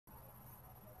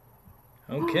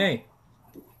Okay.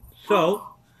 So,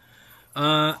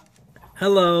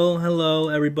 hello,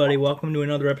 everybody. Welcome to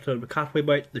another episode of Cosplay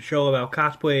Bites, the show about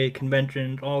cosplay,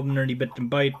 conventions, all the nerdy bits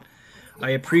and bytes.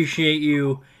 I appreciate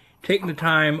you taking the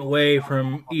time away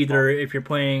from either if you're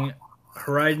playing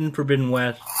Horizon Forbidden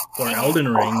West or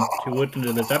Elden Ring to listen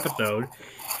to this episode,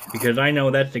 because I know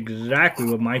that's exactly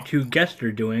what my two guests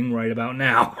are doing right about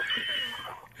now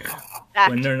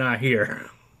when they're not here.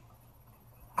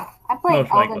 I'm playing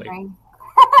Most Elden likely. Ring.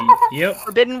 Yep.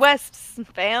 Forbidden West,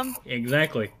 fam.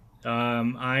 Exactly.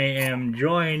 I am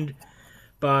joined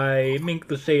by Mink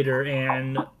the Satyr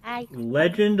and Hi.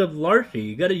 Legend of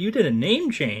Larcy. You did a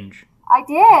name change. I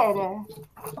did.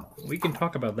 We can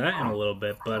talk about that in a little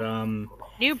bit, but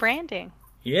New branding.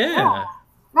 yeah.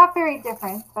 Not very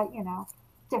different, but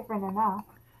different enough.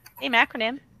 Same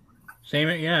acronym. Same,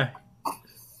 yeah.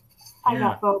 I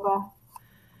got boba.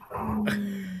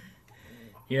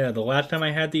 Yeah, the last time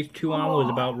I had these two on was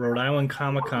about Rhode Island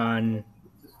Comic Con.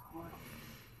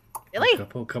 Really? A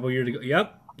couple years ago.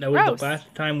 Yep. That was the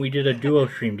last time we did a duo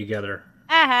stream together.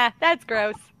 Aha, that's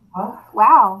gross.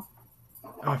 Wow.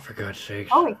 Oh, for God's sakes.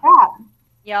 Holy crap.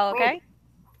 Y'all okay? Wait.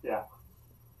 Yeah.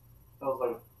 That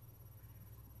was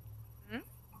like...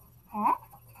 Huh?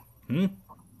 Hmm?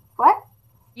 What?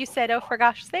 You said, "Oh, for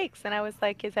gosh sakes," and I was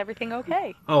like, "Is everything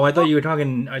okay?" Oh, I thought you were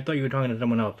talking to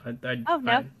someone else. Oh,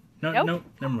 no. No,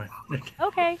 never mind.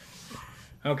 Okay.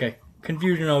 Okay,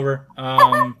 confusion over.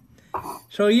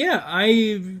 So yeah,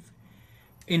 in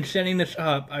setting this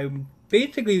up, I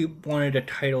basically wanted to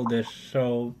title this.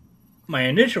 So my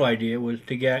initial idea was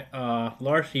to get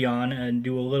Larcy on and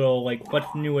do a little like what's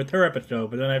new with her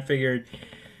episode. But then I figured,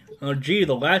 oh gee,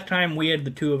 the last time we had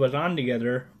the two of us on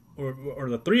together, or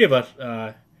the three of us,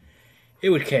 it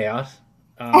was chaos.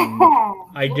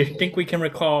 I just think we can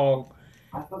recall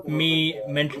me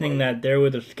mentioning that there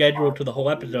was a schedule to the whole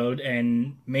episode,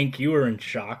 and Mink, you were in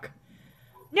shock.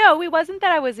 No, it wasn't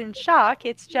that I was in shock.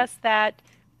 It's just that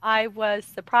I was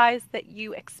surprised that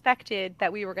you expected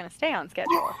that we were going to stay on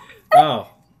schedule. Oh.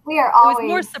 We are I always was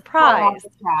more surprised.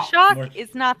 Shock More...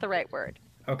 is not the right word.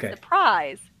 Okay.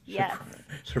 Surprise, yes.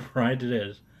 Surprise it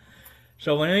is.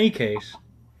 So in any case,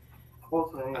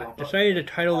 I decided to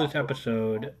title this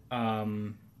episode,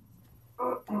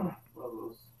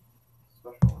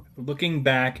 Looking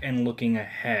Back and Looking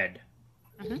Ahead.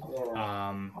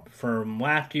 From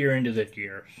last year into this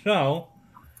year. So,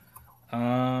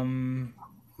 let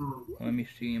me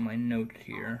see in my notes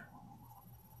here.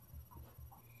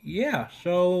 Yeah,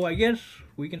 so I guess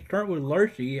we can start with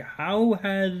Larcy. How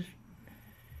has,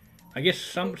 I guess,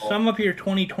 sum up your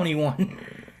 2021?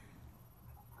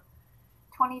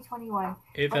 2021.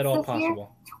 If at all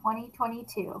possible.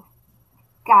 2022.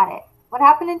 Got it. What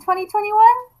happened in 2021?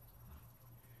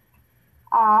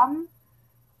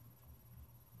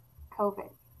 COVID.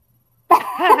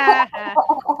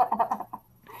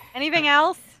 Anything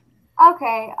else?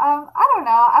 Okay. I don't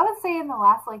know. I would say in the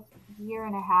last year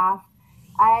and a half,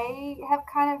 I have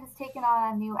kind of just taken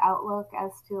on a new outlook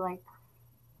as to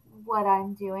what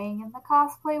I'm doing in the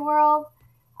cosplay world.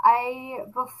 I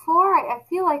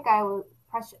feel like I was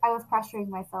pressuring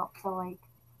myself to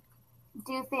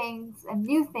do things and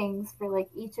new things for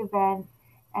each event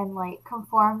and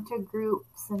conform to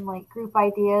groups and group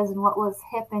ideas and what was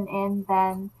hip and in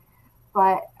then.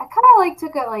 But I kind of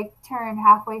took a turn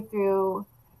halfway through,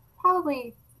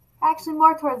 probably actually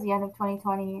more towards the end of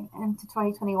 2020 into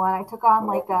 2021. I took on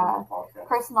a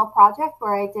personal project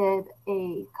where I did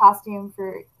a costume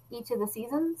for each of the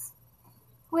seasons,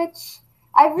 which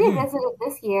I revisited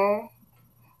this year.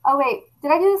 Oh wait,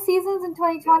 did I do the seasons in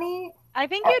 2020? I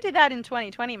think you did that in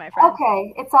 2020, my friend.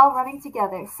 Okay, it's all running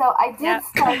together. So I did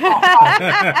start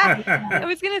that. I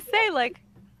was going to say,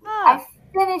 I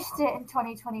finished it in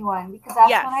 2021 because that's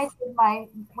when I did my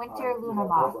Winter Luna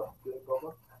Moth.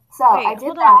 So wait, I did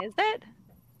hold that. On, is it?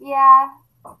 Yeah.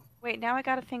 Wait, now I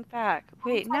got to think back.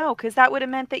 Wait, no, because that would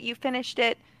have meant that you finished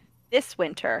it this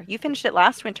winter. You finished it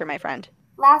last winter, my friend.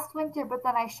 Last winter, but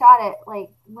then I shot it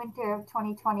winter of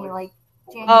 2020,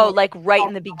 January. Oh, right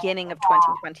in the beginning of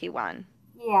 2021.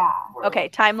 Yeah. Okay,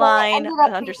 timeline,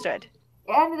 understood.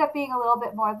 It ended up being a little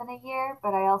bit more than a year,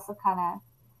 but I also kind of...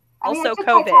 Also, it took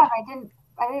COVID. My time.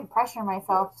 I didn't pressure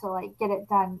myself to get it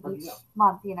done each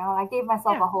month, I gave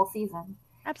myself a whole season.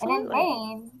 Absolutely. And in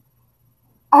Maine,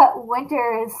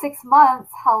 winter is 6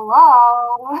 months.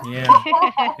 Hello. Yeah,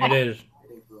 it is.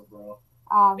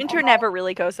 Winter never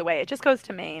really goes away. It just goes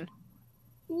to Maine.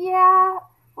 Yeah.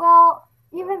 Well,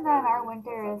 even then, our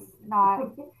winter is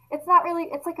not... It's not really...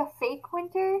 It's like a fake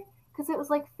winter, because it was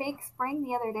fake spring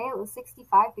the other day. It was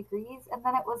 65 degrees, and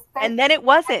then it was... And then it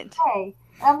wasn't. And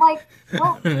I'm like,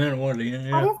 what? What is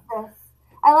this?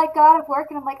 I like got out of work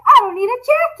and I'm like, I don't need a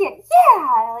jacket. Yeah,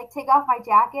 I like take off my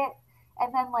jacket,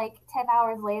 and then like 10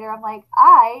 hours later, I'm like,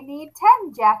 I need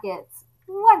 10 jackets.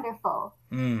 Wonderful,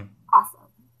 awesome.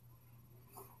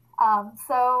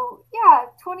 So yeah,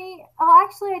 20. Oh,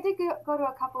 actually, I did go to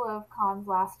a couple of cons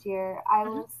last year. I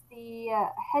was the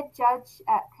head judge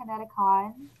at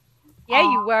ConnectiCon. Yeah,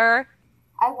 you were.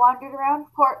 I wandered around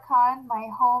PortCon, my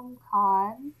home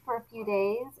con, for a few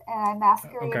days, and I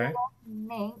masqueraded as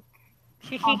Mink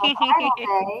on the final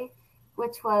day,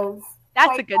 which was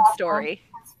That's a quite good awesome. story.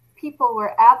 People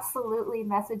were absolutely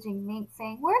messaging Mink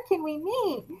saying, "Where can we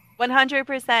meet?"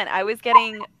 100%. I was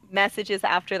getting messages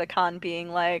after the con being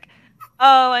like,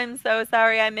 "Oh, I'm so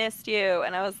sorry I missed you."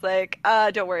 And I was like,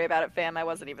 don't worry about it, fam. I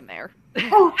wasn't even there.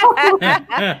 And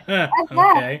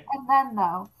Okay. then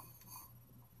though,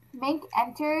 Mink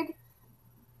entered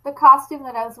the costume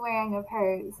that I was wearing of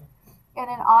hers in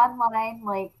an online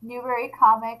like Newbury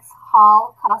Comics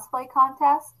Hall cosplay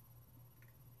contest,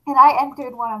 and I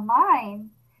entered one of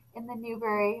mine in the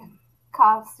Newbury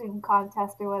costume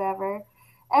contest or whatever,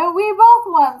 and we both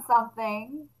won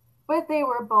something, but they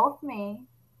were both me.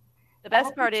 The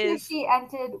best part is she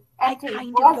entered I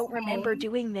kind of don't remember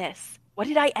doing this. What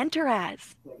did I enter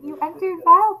as? You entered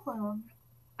Vileplume.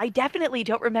 I definitely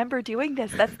don't remember doing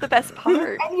this. That's the best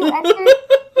part. And you entered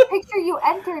the picture you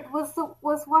entered was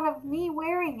one of me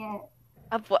wearing it.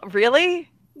 Of what, really?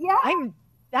 Yeah.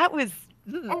 That was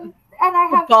and I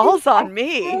have balls on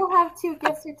me. I still have 2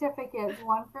 gift certificates,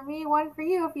 one for me, one for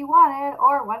you if you want it,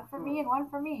 or one for me and one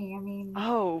for me. I mean,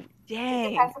 oh dang! It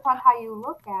depends upon how you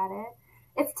look at it.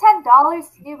 It's $10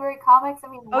 to Newbury Comics. I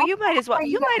mean, you might as well.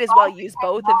 You might as well use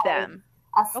both of them.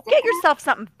 Go get yourself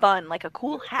something fun, like a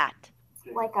cool hat.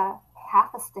 Like a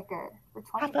half a sticker for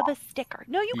 $20. Half of a sticker.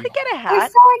 No, you could get a hat. They're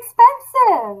so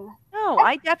expensive. No,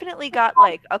 I definitely got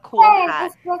like a cool hat.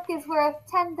 This book is worth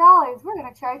 $10. We're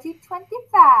gonna charge you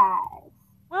 $25.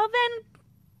 Well then,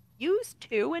 use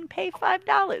 2 and pay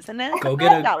 $5, and then go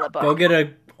get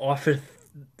a office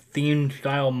themed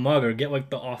style mug, or get like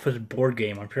the Office board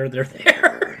game. I'm sure they're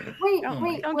there. Wait,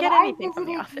 don't get anything from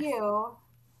the I Office. visited you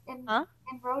in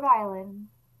Rhode Island.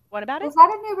 What about it? Was that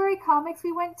a Newbury Comics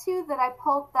we went to that I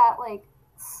pulled that like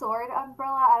sword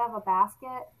umbrella out of a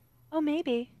basket? Oh,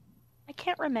 maybe. I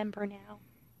can't remember now.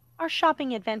 Our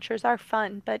shopping adventures are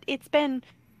fun, but it's been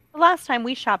the last time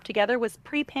we shopped together was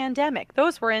pre-pandemic.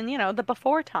 Those were in, the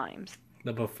before times.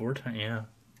 The before time, yeah.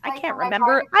 Like, I can't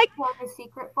remember. I told a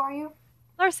secret for you.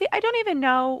 Darcy, I don't even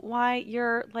know why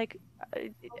you're like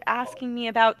asking me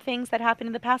about things that happened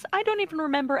in the past. I don't even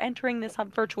remember entering this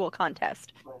virtual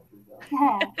contest.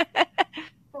 It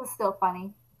was still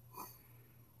funny.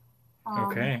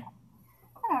 Okay.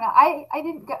 I don't know.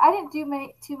 I didn't do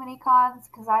too many cons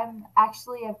because I've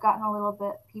gotten a little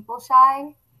bit people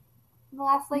shy in the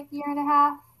last like year and a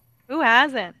half. Who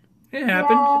hasn't? It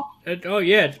happens.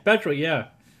 Yeah. Especially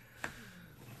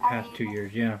past 2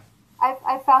 years, yeah.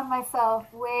 I found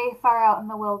myself way far out in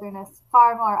the wilderness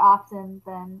far more often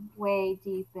than way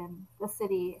deep in the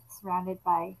city surrounded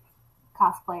by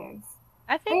cosplayers.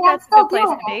 I think that's a good place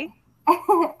to be.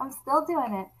 I'm still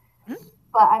doing it.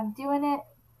 But I'm doing it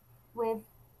with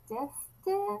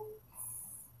distance.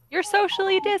 You're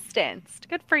socially distanced.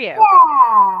 Good for you.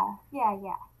 Yeah.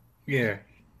 Yeah.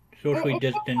 Socially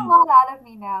distant. It takes a lot out of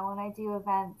me now when I do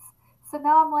events. So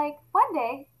now I'm like, one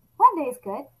day's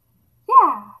good.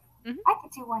 Yeah. I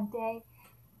could do one day.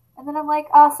 And then I'm like,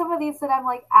 some of these that I'm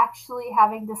like actually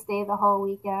having to stay the whole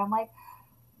weekend. I'm like,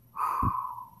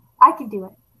 I can do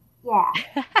it. Yeah.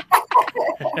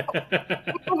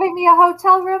 Giving me a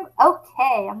hotel room?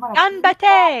 Okay. I'm going to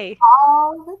Ganbate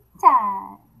all the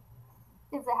time.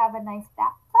 Does it have a nice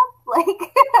bathtub?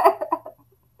 Like,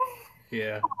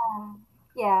 yeah.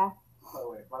 Yeah. By the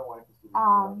way, my wife is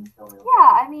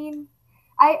yeah, I mean,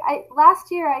 I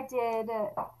last year I did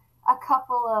a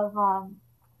couple of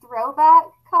throwback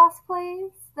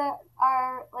cosplays that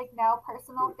are like now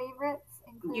personal favorites.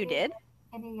 You did?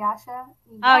 Inuyasha.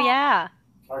 Oh yeah.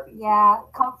 Yeah,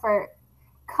 comfort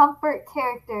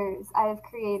characters I have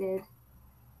created.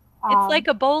 It's like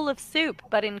a bowl of soup,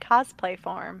 but in cosplay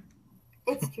form.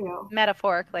 It's true.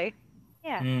 Metaphorically.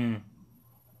 Yeah.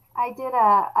 I did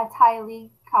a Ty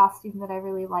Lee costume that I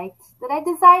really liked that I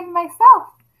designed myself.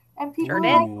 And people were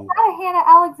like, is that a Hannah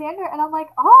Alexander? And I'm like,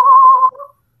 oh,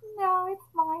 no, it's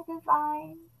my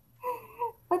design.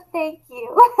 But thank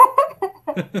you.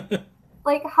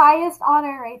 Like, highest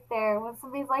honor right there when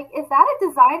somebody's like, is that a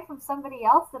design from somebody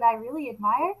else that I really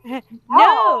admire?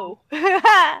 No.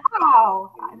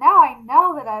 Wow. Now I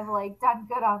know that I've, like, done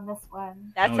good on this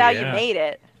one. That's how you made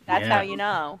it. That's how you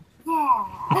know.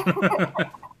 Yeah.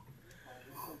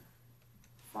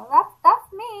 So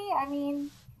that's I mean,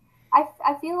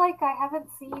 I feel like I haven't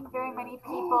seen very many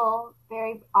people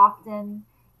very often,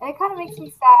 and it kind of makes me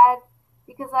sad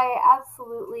because I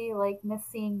absolutely like miss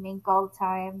seeing Mink all the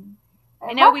time. I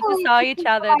And know we just luckily, saw she each came to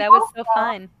other. my That was house, so though.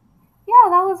 fun. Yeah,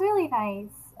 that was really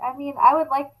nice. I mean, I would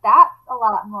like that a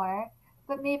lot more,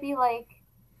 but maybe like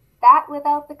that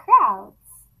without the crowds.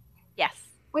 Yes.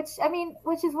 Which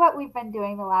is what we've been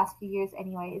doing the last few years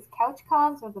anyways. Couch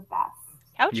cons are the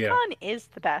best. Yeah. CouchCon is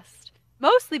the best.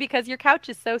 Mostly because your couch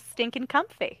is so stinking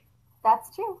comfy.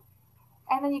 That's true.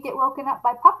 And then you get woken up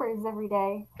by puppers every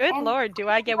day. Good And, lord, do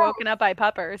I get woken up by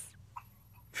puppers?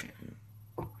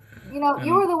 You know,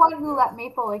 you were the one who let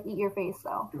Maple like eat your face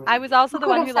though. I was also You the could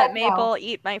one have who let said no. Maple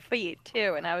eat my feet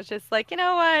too, and I was just like, you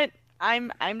know what?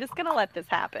 I'm just gonna let this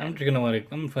I'm happen. just gonna let it.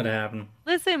 I'm gonna let it happen.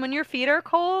 Listen, when your feet are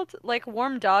cold, like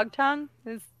warm dog tongue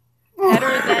is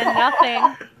better than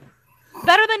nothing.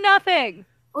 Better than nothing.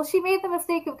 Well, she made the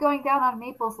mistake of going down on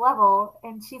Maple's level,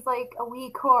 and she's like a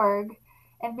wee Korg,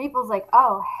 and Maple's like,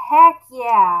 "Oh heck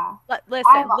yeah!"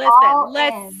 I'm all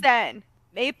Listen.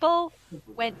 Maple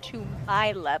went to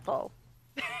my level.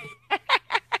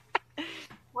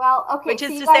 Well, okay. Which so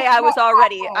is you to guys say, I was met halfway.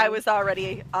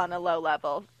 already on a low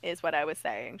level, is what I was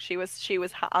saying. She was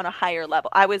on a higher level.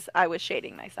 I was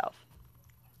shading myself.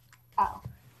 Oh,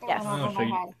 it Yes. went over Oh, my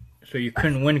head. so you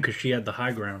couldn't win because she had the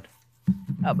high ground.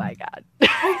 Oh my god.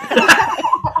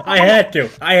 I had to.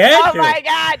 I had Oh to. my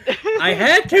god. I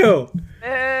had to.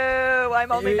 Boo!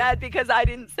 I'm only mad because I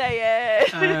didn't say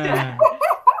it.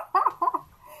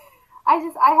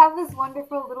 I have this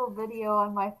wonderful little video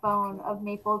on my phone of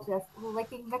Maple just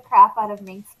licking the crap out of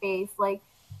Mink's face, like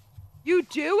You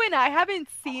do, and I haven't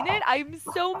seen it. I'm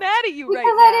so mad at you because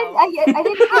right now. I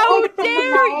didn't get How like the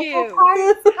dare maniacal you?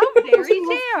 part. How She very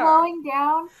was dare! slowing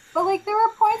down, but like there were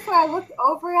points where I looked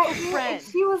over at you friend.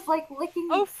 and she was like licking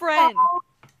me. Oh, friend.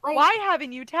 Like, Why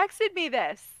haven't you texted me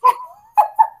this?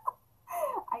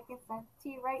 I can send it to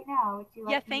you right now. Would you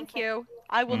like Yeah, me to thank send it you. to you?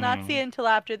 I will not see it until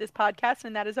after this podcast,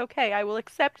 and that is okay. I will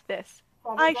accept this.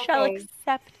 That I is shall okay.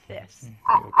 accept this.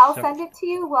 I'll send it to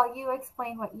you while you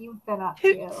explain what you've been up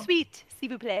Tout to. sweet, s'il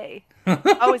vous plaît.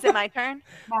 Oh, is it my turn?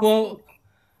 Now Well, speak.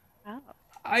 Oh.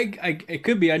 it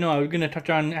could be. I know. I was gonna touch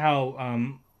on how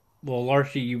well,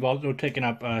 Larcy, you've also taken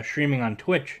up streaming on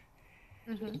Twitch.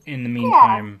 Mm-hmm. In the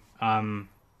meantime,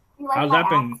 You like how's my that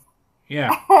been? axe? Yeah,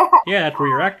 yeah, that's where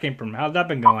your act came from. How's that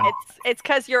been going? It's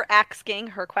because you're asking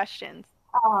her questions.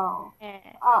 Oh. Eh.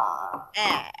 Oh.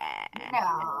 Eh.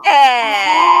 No. Eh.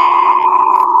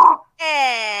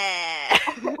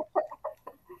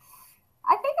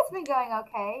 I think it's been going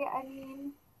okay. I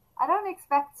mean, I don't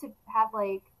expect to have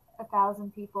like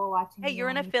 1,000 people watching. Hey, me you're or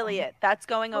an anything. affiliate. That's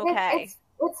going But okay.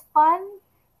 It's fun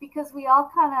because we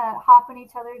all kind of hop in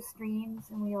each other's streams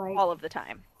and we like All of the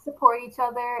time. support each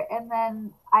other. And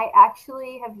then I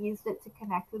actually have used it to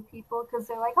connect with people because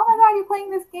they're like, "Oh my god, you're playing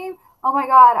this game! Oh my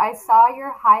god, I saw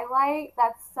your highlight.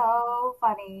 That's so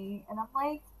funny!" And I'm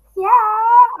like, "Yeah,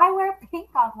 I wear pink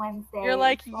on Wednesday." You're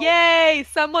like, yay,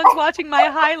 someone's watching my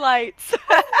highlights.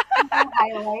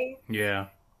 highlight. Yeah.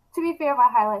 To be fair, my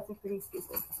highlights are pretty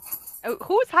stupid.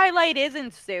 Whose highlight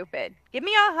isn't stupid? Give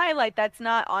me a highlight that's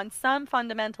not on some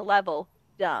fundamental level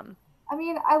dumb. I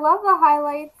mean, I love the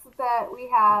highlights that we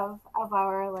have of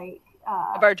our like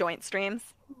Of our joint streams.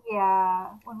 yeah,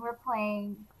 when we're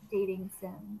playing dating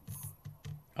sims.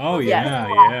 Oh Yes. yeah,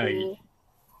 Wacky. yeah.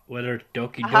 Whether it's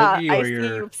Doki Aha, Doki I or see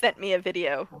your you've sent me a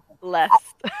video. Less.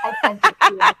 I sent it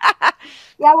to you.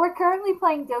 Yeah, we're currently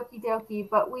playing Doki Doki,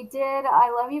 but we did I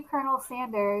Love You, Colonel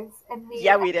Sanders, and we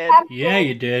Yeah, we did. yeah,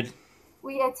 you did.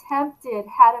 We attempted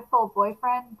Had a Full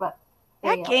Boyfriend, but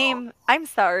That failed. game, I'm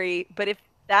sorry, but if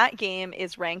that game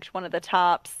is ranked one of the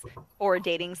tops for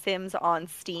dating sims on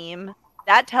Steam,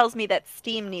 that tells me that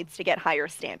Steam needs to get higher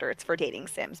standards for dating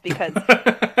sims because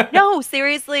no,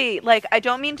 seriously, like I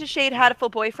don't mean to shade Had a Full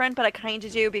Boyfriend, but I kind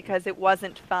of do because it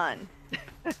wasn't fun.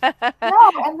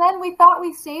 No, and then we thought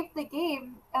we saved the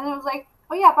game, and it was like,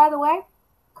 oh yeah, by the way,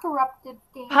 corrupted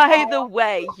game. By file. the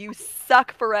way, you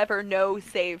suck forever, no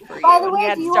save for you. By the and we way,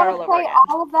 had do to you start want all to over play again.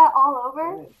 all of that all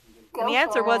over? Go And the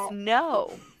answer for was it.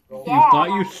 no. You Yeah.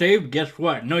 thought you saved? Guess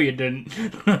what? No, you didn't.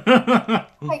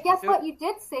 Hey, guess what? You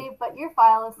did save, but your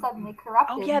file is suddenly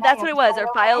corrupted. Oh yeah, Now that's you what it have was. to Our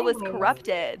start file over was anyways.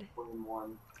 corrupted.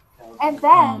 And Oh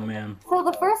then, man. so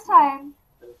the first time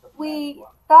we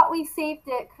thought we saved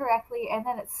it correctly, and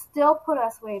then it still put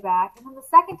us way back. And then the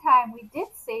second time we did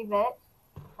save it,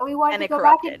 and we wanted And to it go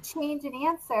back corrupted. and change an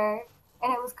answer,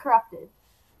 and it was corrupted.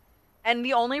 And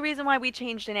the only reason why we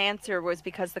changed an answer was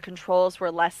because the controls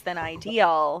were less than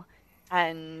ideal,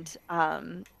 and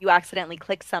you accidentally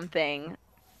clicked something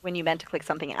when you meant to click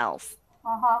something else.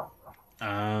 Uh huh.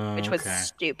 which was Okay.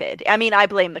 stupid. I mean, I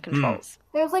blame the controls.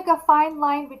 There's like a fine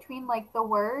line between like the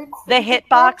words. The that you could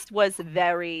hitbox was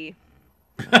very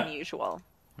unusual.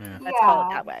 Yeah. put. Let's call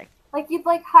it that way. Like you'd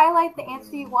like highlight the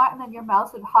answer you want, and then your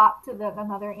mouse would hop to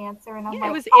another answer, and I'm Yeah, like,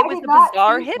 it was I a did not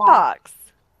bizarre choose that. hitbox.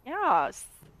 Yes.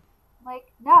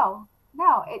 Like no,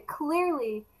 it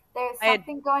clearly there's I had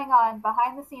something going on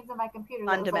behind the scenes of my computer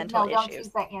that was like, fundamental no, don't issues.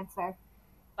 choose that answer.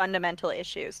 Fundamental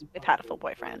issues with Hatful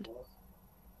Boyfriend.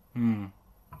 Hmm.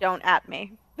 Don't at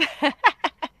me.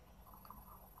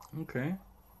 Okay.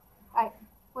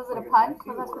 Was it a pun?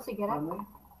 Was I supposed to get it?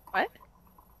 What?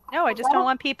 No, I just don't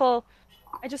want people.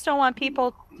 I just don't want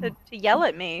people to yell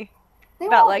at me They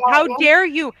about won't like, yell how at you. dare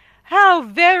you? How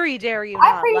very dare you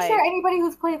I'm not pretty like? sure anybody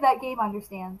who's played that game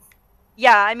understands.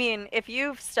 Yeah, I mean, if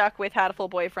you've stuck with Hatful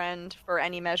Boyfriend for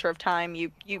any measure of time,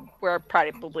 you were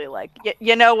probably like,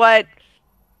 you know what?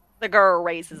 The girl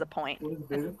raises a point.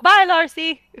 Bye,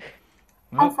 Larcy.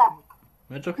 I'm Well, sorry.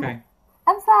 that's okay.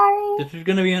 I'm sorry. This is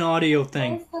gonna be an audio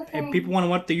thing. Here's the If thing. people want to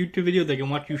watch the YouTube video, they can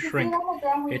watch you You see it shrink. on the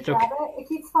ground when It's you okay. grab it? It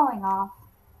keeps falling off.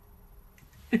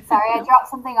 Sorry, I dropped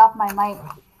something off my mic.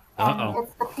 Uh-oh.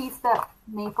 It's the piece that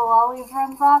Maple always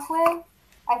runs off with.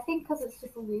 I think because it's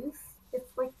just loose. It's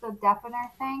like the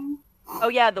deafener thing. Oh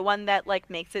yeah, the one that like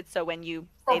makes it so when you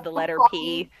say the letter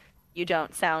P, you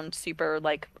don't sound super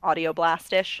like audio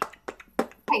blastish.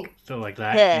 Hey, So like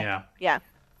that. Yeah. Yeah. Yeah.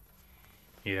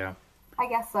 Yeah. I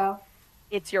guess so.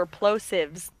 It's your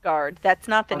plosives guard. That's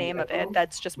not the name of it.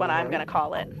 That's just what I'm gonna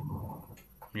call it.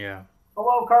 Yeah.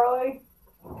 Hello, Carly.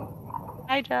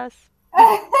 Hi, Jess.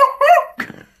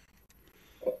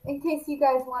 In case you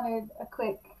guys wanted a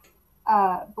quick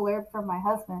blurb from my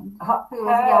husband, who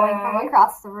was yelling from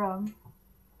across the room.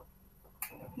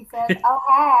 He says, "Oh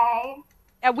hey."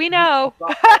 Yeah, we know.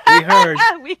 We heard.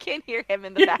 We can hear him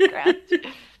in the background.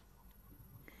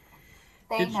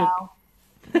 They It's know.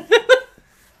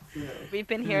 We've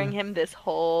been hearing him this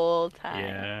whole time.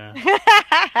 Yeah.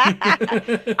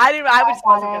 I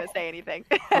wasn't gonna say anything.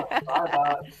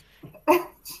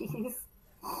 Jeez.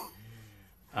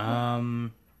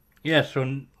 Yeah,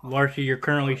 so Larcy, you're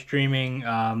currently streaming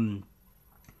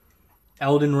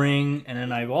Elden Ring, and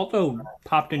then I've also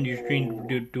popped into your stream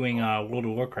doing World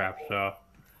of Warcraft, so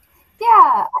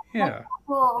Yeah, yeah.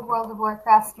 cool World of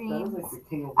Warcraft streams.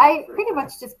 I pretty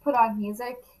much just put on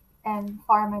music and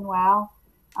farm and WoW.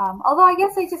 Although I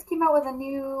guess they just came out with a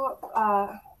new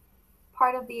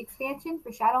part of the expansion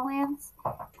for Shadowlands,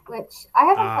 which I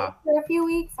haven't played for a few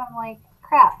weeks. I'm like,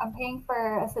 crap, I'm paying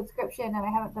for a subscription and I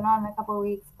haven't been on in a couple of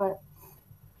weeks, but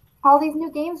all these new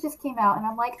games just came out and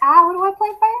I'm like, what do I play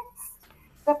first?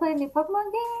 So I played a new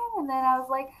Pokemon game and then I was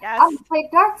like, Yes. I'm gonna play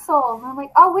Dark Souls and I'm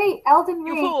like, oh wait, Elden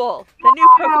You Ring. fool! The new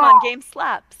Pokemon game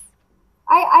slaps.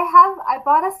 I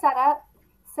bought a setup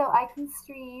so I can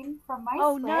stream from my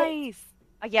Oh, Switch. nice.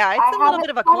 Yeah, I it's a little have bit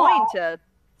it of a set coin up. to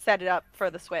set it up for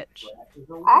the Switch.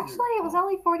 Actually, it was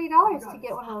only $40 to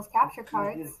get one of those capture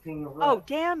cards. Oh,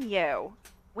 damn you.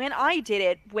 When I did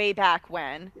it way back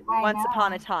when, I once know.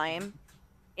 upon a time,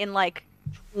 in like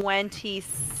 20...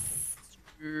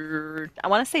 I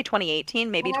want to say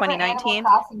 2018, maybe Whenever 2019.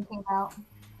 Animal Crossing came out.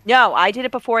 No, I did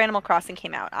it before Animal Crossing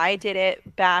came out. I did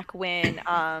it back when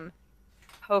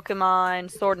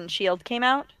Pokemon Sword and Shield came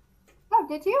out. Oh,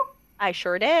 did you? I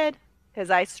sure did, because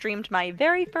I streamed my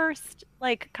very first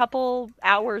like couple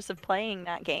hours of playing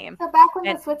that game. So back when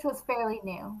And- the Switch was fairly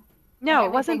new. No,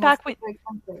 and it wasn't everything was back when super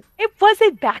expensive. it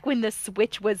wasn't back when the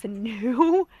Switch was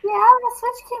new. Yeah, the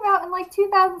Switch came out in like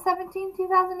 2017,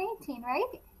 2018, right?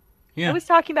 Yeah. I was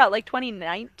talking about like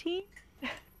 2019. Yeah,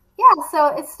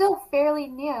 so it's still fairly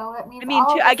new. That means I mean,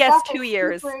 all two- of I the guess stuff 2 is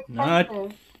years. super Not-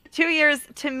 expensive. 2 years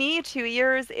to me, 2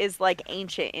 years is like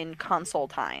ancient in console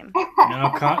time.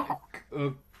 Now,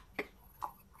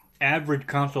 average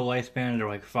console lifespans are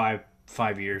like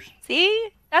five years. See,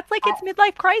 that's like its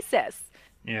midlife crisis.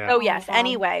 Yeah. Oh yes. my God.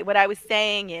 Anyway, what I was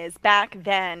saying is back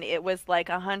then it was like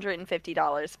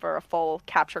 $150 for a full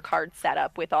capture card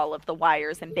setup with all of the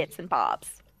wires and bits and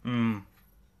bobs. Mm.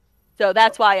 So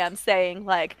that's why I'm saying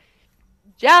like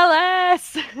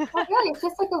jealous. Well, really, it's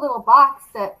just like a little box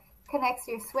that connects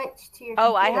your Switch to your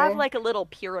Oh, I computer. have like a little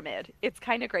pyramid. It's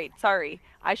kind of great. Sorry,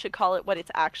 I should call it what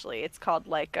it's actually. It's called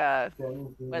like a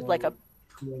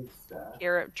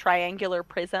triangular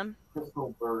prism.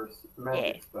 Crystal burst.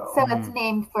 Magic spell. So it's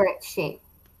named for its shape.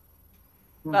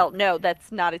 Well, no,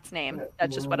 that's not its name.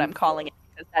 That's just what I'm calling it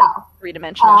because that's Oh.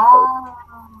 three-dimensional shape. Oh.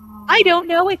 I don't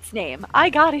know its name. I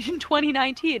got it in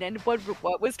 2019, and what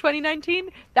was 2019?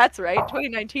 That's right,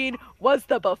 2019 was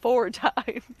the before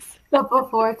times, The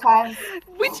before times.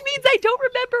 which means I don't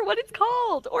remember what it's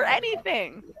called or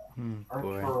anything.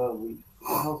 Boy.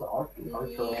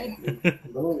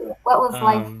 What was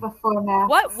life Um, before math?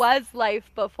 What was life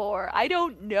before? I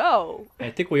don't know.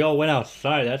 I think we all went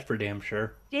outside. That's for damn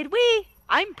sure. Did we?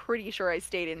 I'm pretty sure I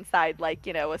stayed inside like,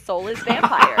 a soulless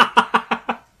vampire.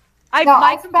 No,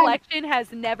 My I spent- complexion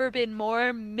has never been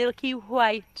more milky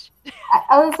white.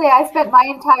 I would say I spent my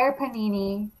entire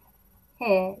panini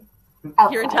hit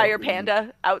outside. Your entire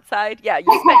panda outside? Yeah, you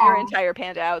spent your entire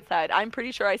panda outside. I'm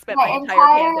pretty sure I spent My my entire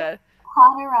entire- panda.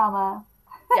 Panorama.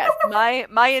 Yes,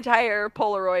 my entire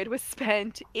Polaroid was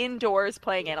spent indoors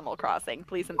playing Animal Crossing.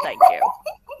 Please and thank you.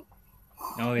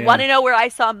 Oh yeah. Want to know where I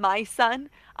saw my son?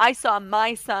 I saw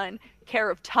my son, care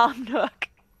of Tom Nook.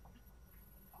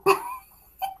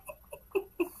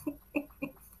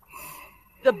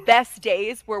 The best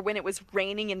days were when it was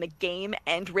raining in the game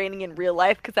and raining in real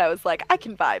life because I was like, I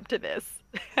can vibe to this.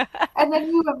 And then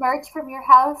you emerge from your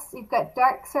house. You've got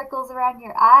dark circles around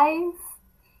your eyes.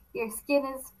 Your skin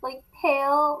is like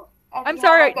pale. And I'm you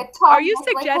sorry, have, like, a Tom are you Nook,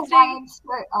 like, suggesting- Hawaiian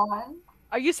shirt on?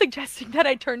 Are you suggesting that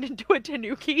I turned into a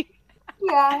tanuki?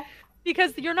 Yeah.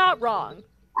 Because you're not wrong.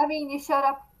 I mean, you showed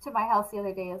up to my house the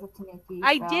other day as a tanuki.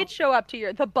 I so- did show up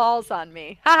to the balls on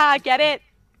me. Haha, get it?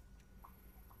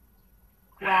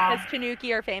 Wow. Because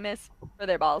tanuki are famous for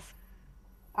their balls.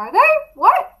 Are they?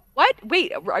 What? What?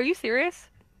 Wait, are you serious?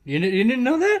 You didn't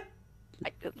know that?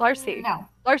 Larcy. No.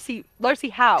 Larcy,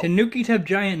 how? Tanukis have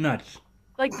giant nuts.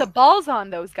 Like the balls on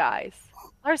those guys.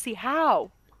 Larcy, how?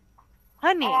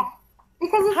 Honey.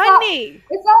 Because Honey.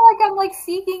 it's not like I'm like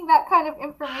seeking that kind of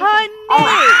information.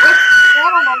 Honey. Which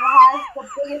animal has the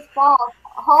biggest balls?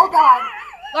 Hold on.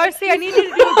 Larcy, I need you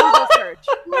to do a Google search.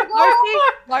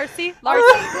 Larcy.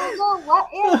 Google what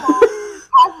animal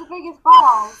has the biggest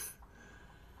balls?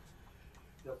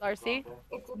 Larcy,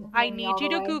 It didn't I hear me need all you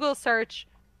the to way. Google search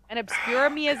an obscure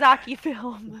Miyazaki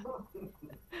film.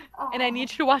 And I need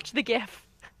you to watch the GIF.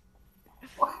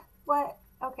 What?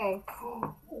 Okay.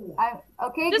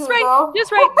 Okay. Just Google.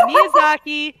 write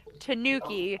Miyazaki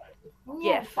Tanuki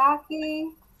GIF.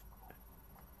 Miyazaki.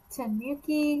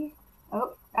 Tanuki.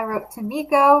 Oh, I wrote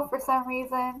Taniko for some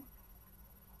reason.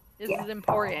 This Yeah. is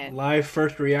important. Live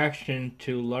first reaction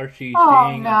to Larcy Oh,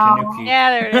 saying no. a Tanuki.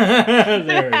 Yeah, there it is.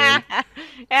 There it is.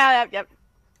 Yeah, yep.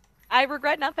 I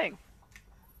regret nothing.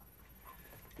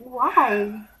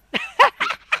 Why?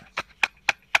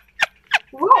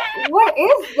 What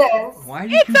is this? Why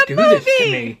did you It's a do this to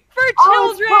movie me? for Oh,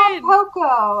 it's children. Pop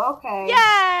Poco. Okay.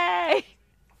 Yay!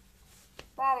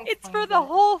 That It's for explains the it.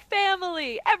 whole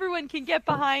family. Everyone can get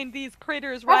behind these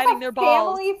critters That's riding a their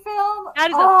balls. family film? That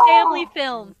is Oh. a family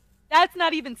film. That's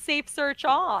not even safe search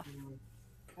off.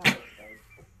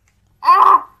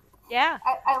 Ah! Yeah,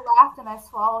 I laughed and I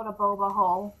swallowed a boba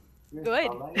whole.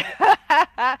 good.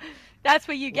 That's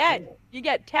what you get. You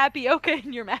get tapioca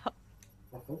in your mouth.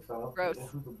 I think so. Gross.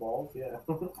 The balls, yeah.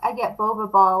 I get boba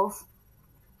balls.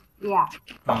 Yeah.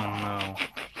 Oh no.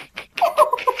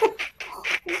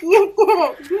 You did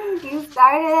it. You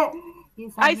started it. You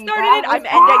sent I me started down it. I'm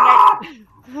this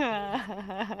ending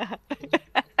it.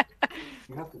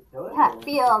 You have to kill it. path.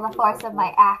 Feel the force of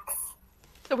my axe.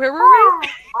 So where were we? Ah,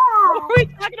 What ah. were we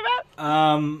talking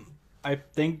about? I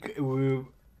think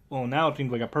well, now it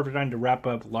seems like a perfect time to wrap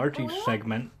up Larcy's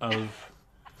segment of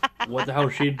what the hell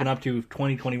she's been up to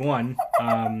 2021.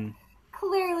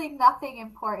 Clearly nothing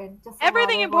important. Just a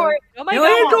Everything lot of important. Oh my No,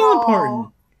 it's god. all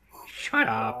important. Shut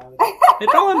up.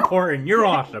 It's all important. You're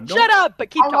awesome. Shut up, but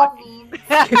keep I love talking. memes.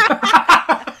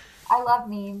 I love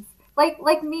memes.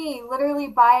 Like me, literally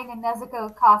buying a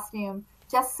Nezuko costume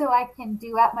just so I can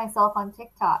duet myself on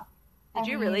TikTok. Did I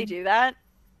you really mean, do that?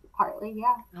 Partly,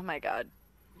 yeah. Oh my god.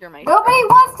 You're my Nobody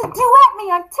wants to duet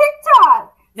me on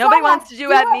TikTok. Nobody Someone wants to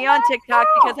do at me on TikTok myself.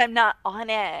 because I'm not on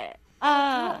it. Do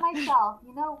it myself.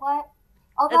 You know what?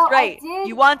 Although That's right. I did,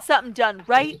 You want something done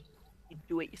right? You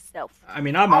do it yourself. I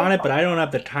mean, I'm on it, but I don't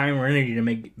have the time or energy to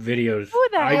make videos. Who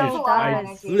the I hell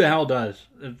does? Who the hell does?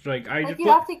 It's like I like just you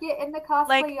look, have to get in the cosplay,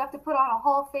 Like- you have to put on a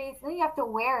whole face, and then you have to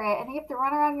wear it, and then you have to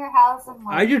run around your house and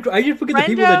like. I just look at the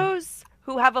people that Friendos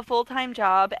who have a full-time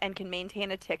job and can maintain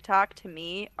a TikTok to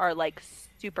me are like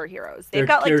superheroes. They've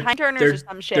got like time turners or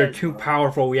some they're shit. too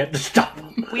powerful. We have to stop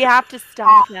them. We have to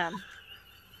stop them.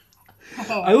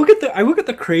 Okay. I look at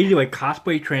the crazy like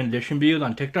cosplay transition videos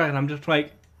on TikTok, and I'm just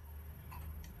like,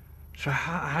 so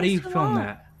how do you It's too film long.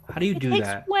 that? How do you It do takes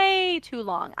that? way too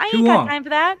long. I Too ain't got long. time for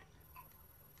that.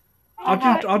 I'll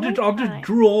just time.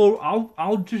 drool.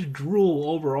 I'll just drool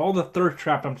over all the thirst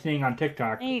traps I'm seeing on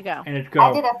TikTok, There you go. and it's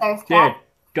I did go a thirst dead, trap.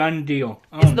 done deal.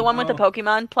 Is it the one with the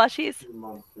Pokemon plushies? You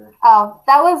monster. Oh,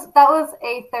 that was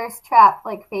a thirst trap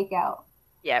like fake out.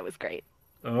 Yeah, it was great.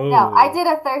 Oh, No, I did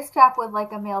a thirst trap with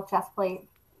like a male chest plate.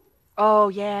 Oh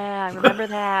yeah, I remember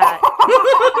that.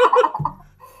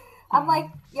 I'm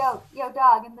like, yo,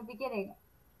 dog, in the beginning,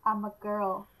 I'm a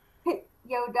girl.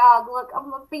 Yo, dog, look,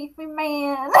 I'm a beefy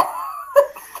man.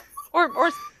 or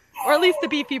at least the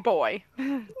beefy boy.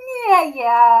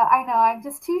 Yeah, I know. I'm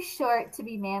just too short to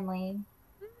be manly.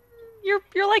 You're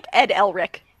like Ed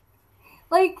Elric.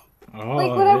 Like Oh,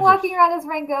 when I'm walking around as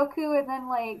Rengoku, and then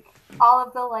like all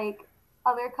of the like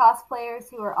other cosplayers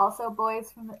who are also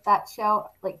boys from that show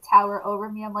like tower over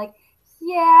me. I'm like,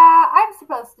 yeah, I'm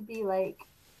supposed to be like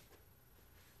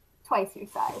twice your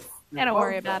size. Yeah, don't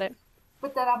worry about it.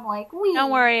 But then I'm like, wee.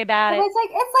 Don't worry about But it. it's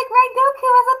like Rengoku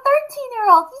as a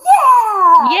 13-year-old.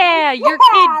 Yeah. Yeah, you're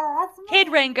that's kid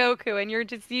me. Rengoku, and you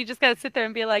just gotta sit there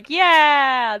and be like,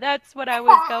 yeah, that's what I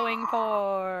was going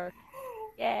for.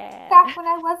 Yeah. Back when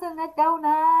I wasn't a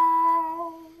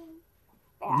donut.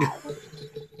 Bad.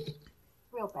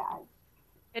 Real bad.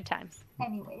 Good times.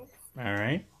 Anyways, All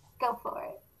right. go for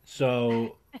it.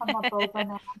 So I'm a boba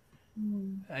now.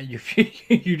 you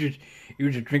just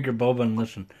drink your boba and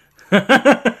listen.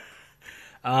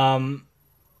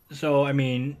 So I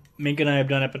mean, Mink and I have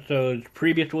done episodes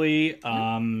previously.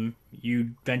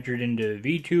 You ventured into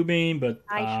VTubing, but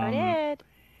I sure did.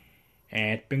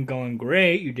 and it's been going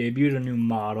great. You debuted a new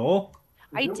model.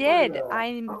 I did.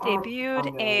 I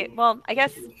debuted a. Well, I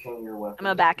guess I'm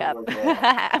gonna back up.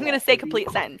 I'm gonna say complete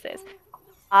sentences.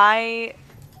 I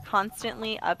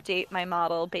constantly update my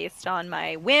model based on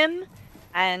my whim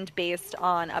and based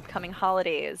on upcoming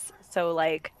holidays. So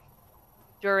like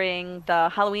during the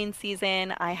Halloween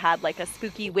season, I had like a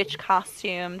spooky witch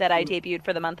costume that I debuted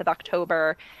for the month of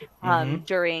October.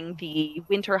 During the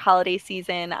winter holiday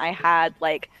season, I had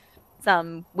like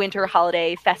some winter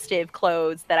holiday festive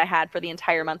clothes that I had for the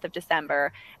entire month of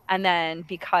December. And then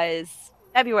because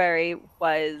February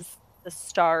was the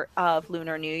start of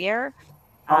Lunar New Year,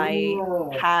 I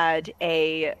had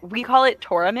we call it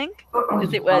Toramink,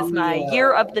 because it was my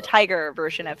Year of the Tiger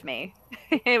version of me.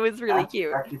 It was really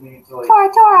cute.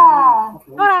 Tora!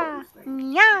 Tora!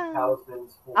 Yeah.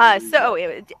 So it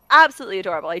was absolutely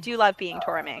adorable. I do love being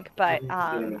Toramink, but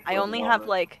I only have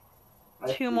like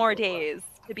 2 more days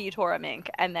to be Toramink,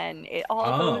 and then it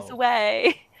all goes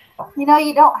away. You know,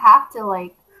 you don't have to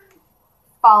like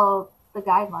follow the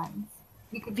guidelines.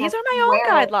 You could These just are my own wear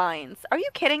guidelines. Are you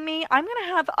kidding me? I'm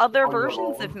gonna have other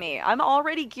versions of me. I'm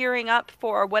already gearing up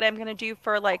for what I'm gonna do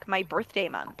for like my birthday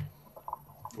month.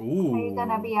 Ooh. Are you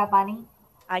gonna be a bunny?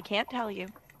 I can't tell you.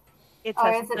 It's Or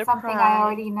a is it surprise. something I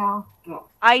already know?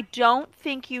 I don't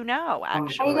think you know,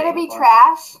 actually. Are you gonna be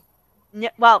trash?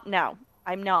 Well, no,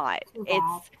 I'm not. Too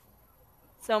bad.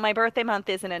 So my birthday month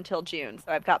isn't until June,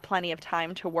 so I've got plenty of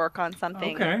time to work on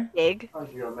something big.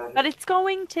 But it's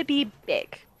going to be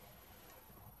big.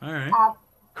 All right.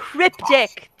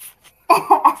 Cryptic.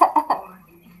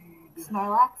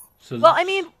 Snorlax? Well, I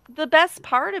mean, the best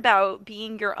part about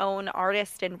being your own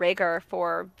artist and rigger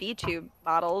for VTube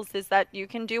models is that you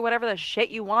can do whatever the shit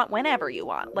you want whenever you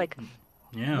want. Like,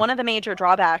 one of the major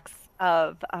drawbacks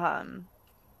of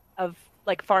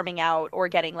like farming out or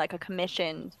getting like a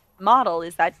commissioned model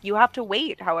is that you have to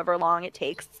wait however long it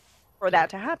takes for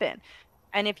that to happen.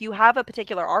 And if you have a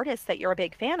particular artist that you're a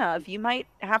big fan of, you might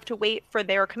have to wait for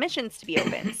their commissions to be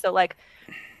open. So like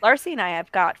Larcy and I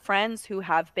have got friends who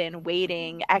have been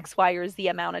waiting X, Y, or Z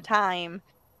amount of time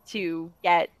to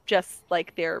get just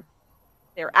like their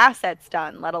assets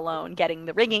done, let alone getting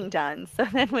the rigging done. So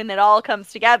then when it all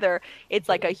comes together, it's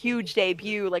like a huge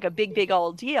debut, like a big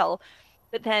old deal.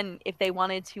 But then if they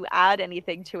wanted to add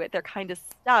anything to it, they're kind of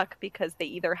stuck because they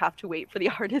either have to wait for the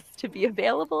artist to be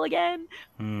available again,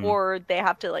 or they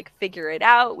have to like figure it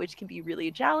out, which can be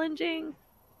really challenging.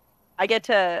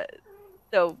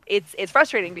 So it's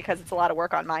frustrating because it's a lot of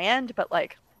work on my end, but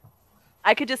like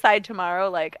I could decide tomorrow,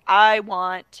 like I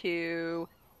want to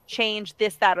change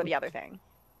this, that, or the other thing.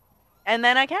 And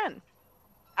then I can.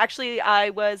 Actually,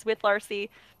 I was with Larcy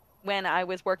when I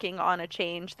was working on a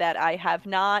change that I have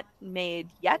not made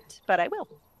yet, but I will.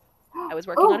 I was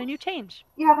working on a new change.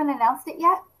 You haven't announced it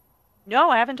yet? No,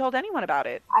 I haven't told anyone about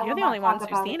it. You're the only ones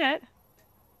who've seen it.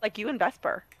 Like you and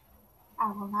Vesper.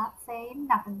 I will not say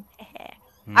nothing.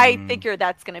 I figure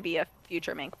that's going to be a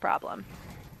future Mink problem.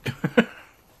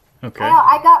 Okay.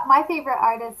 I got my favorite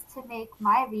artist to make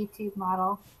my VTube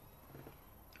model.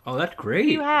 Oh, that's great. Who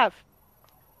do you have?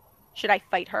 Should I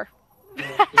fight her?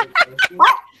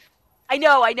 What? I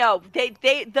know.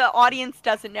 The audience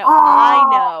doesn't know.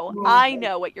 Oh. I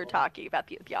know what you're talking about.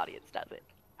 The audience doesn't.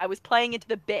 I was playing into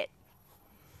the bit.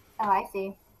 Oh, I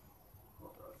see.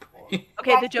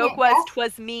 Okay, the joke was,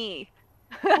 'twas me.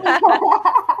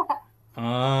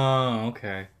 Oh,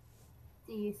 okay.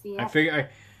 Do you see it? I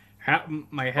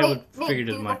My head Wait, would figured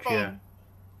do as the much. thing. Yeah.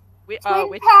 We, Twin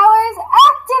which, powers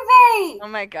activate! oh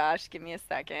my gosh, give me a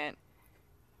second.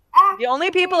 Activate. The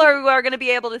only people who are going to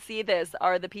be able to see this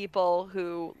are the people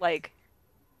who like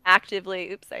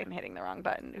actively. Oops, I'm hitting the wrong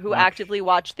button. Who Watch. actively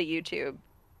watch the YouTube.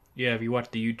 Yeah, if you watch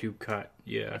the YouTube cut,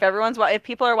 yeah. If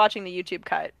people are watching the YouTube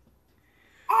cut.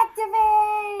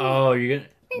 Activate! Oh, you're gonna.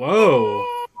 Whoa.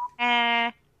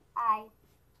 Eh. Hi.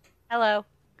 Hello.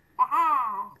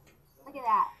 Aha! Look at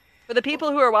that. For the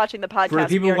people who are watching the podcast,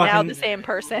 people we are now watching- the same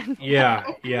person. Yeah,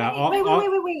 yeah.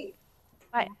 Wait.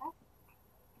 What?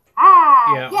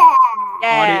 Ah! Yeah. Yeah!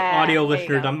 Yeah. Audio there you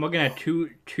listeners, go. I'm looking at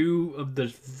two of the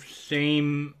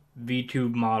same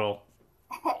VTube model.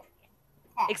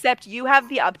 Except you have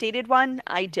the updated one.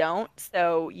 I don't.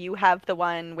 So you have the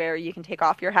one where you can take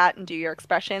off your hat and do your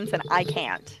expressions, and I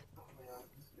can't.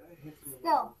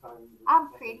 Still,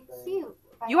 I'm pretty cute.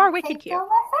 if I You are don't wicked say cute. so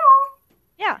myself.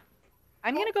 Yeah.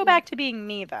 I'm going to go back to being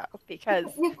me, though, because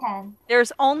You can.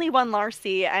 there's only one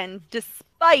Larcy, and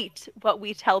despite what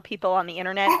we tell people on the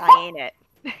internet, I ain't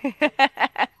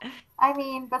it. I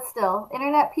mean, but still,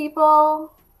 internet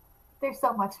people, they're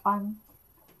so much fun.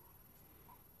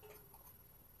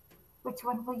 Which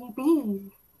one will you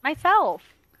be? Myself.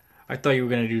 I thought you were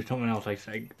gonna do something else, like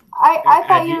I thought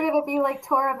Have you you- were gonna be like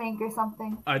Tora Mink or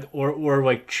something. or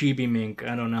like Chibi Mink.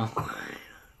 I don't know.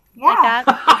 Yeah, Like that?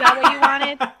 Is that what you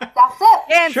wanted? that's it.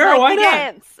 Dance Sure, like why the not?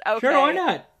 dance. Okay. Sure, why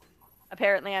not?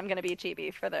 Apparently, I'm going to be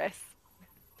chibi for this.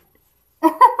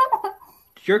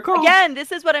 It's your call. Again,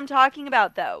 this is what I'm talking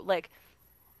about, though. Like,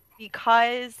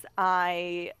 because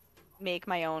I make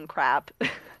my own crap,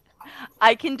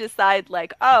 I can decide,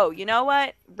 like, oh, you know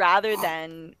what? Rather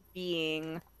than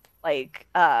being like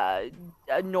a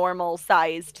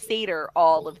normal-sized satyr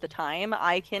all of the time,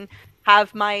 I can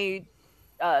have my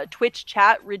Twitch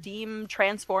chat redeem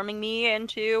transforming me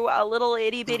into a little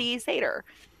itty-bitty satyr,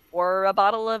 or a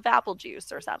bottle of apple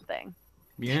juice, or something.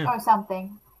 Yeah. Or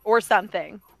something. Or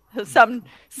something. Some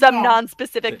Yeah.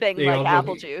 non-specific thing They like also-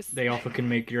 apple juice. They also can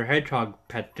make your hedgehog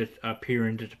pet appear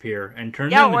and disappear and turn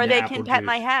Yeah, them or into they apple can pet juice.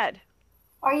 my head.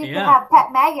 Or you Yeah. could have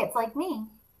pet maggots like me.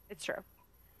 It's true.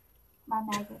 My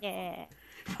maggot. Yeah.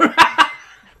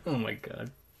 Oh my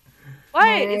god. What?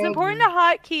 It's Maggie. important to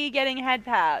hotkey getting head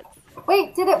pats.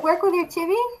 Wait, did it work with your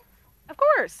chibi? Of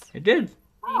course. It did.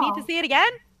 Do you need to see it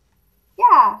again?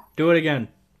 Yeah. Do it again.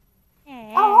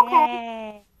 Oh,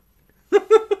 okay.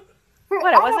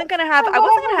 What? I wasn't gonna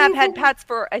have head pats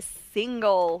for a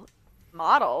single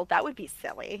model. That would be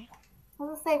silly. I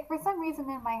was gonna say, for some reason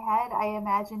in my head, I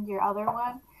imagined your other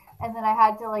one, and then I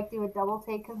had to like do a double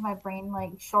take because my brain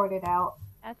like shorted out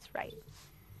That's right.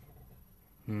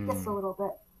 just a little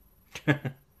bit.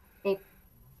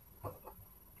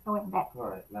 I went back.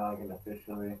 Alright, now I can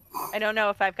officially. I don't know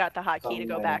if I've got the hotkey to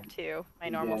go back to my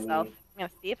normal Yeah, self. I'm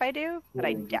gonna see if I do, but I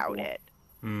Yeah, doubt yeah. it.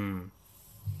 Hmm.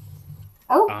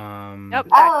 Oh. Nope,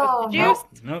 that was the Oh, juice.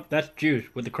 Nope, that's juice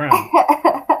with the crown.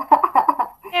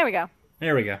 There we go.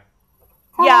 There we go.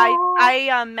 Yeah,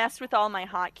 I messed with all my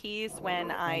hotkeys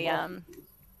when I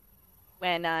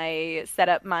set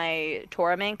up my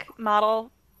Toramink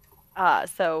model.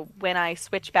 So when I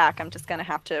switch back, I'm just gonna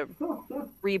have to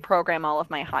reprogram all of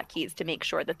my hotkeys to make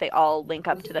sure that they all link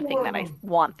up to the thing that I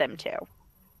want them to.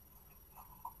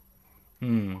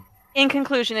 Hmm. In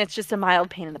conclusion, it's just a mild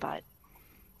pain in the butt.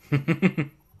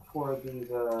 For these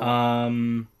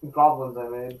goblins I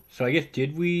made. So I guess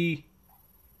did we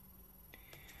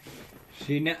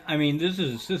see now? I mean, this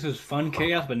is fun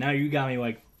chaos, but now you got me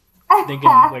like thinking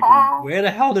like, where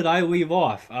the hell did I leave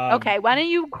off? Okay, why don't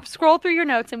you scroll through your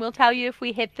notes and we'll tell you if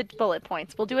we hit the bullet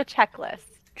points. We'll do a checklist.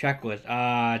 Checklist.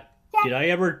 Did I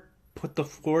ever put the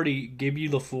floor to give you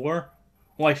the floor?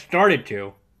 Well, I started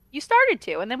to, You started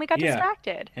to, and then we got Yeah.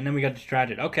 distracted. and then we got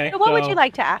distracted. Okay. So what would you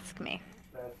like to ask me?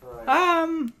 That's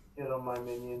right. Get on my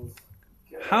minions.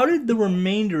 Get How did the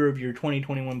remainder of your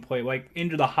 2021 play, like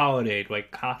into the holidays,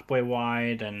 like cosplay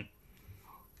wise, and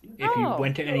if you Oh.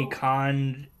 went to any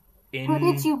con in? Who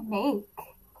did you make?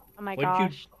 Oh my What'd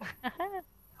gosh.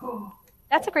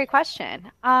 That's a great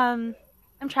question. I'm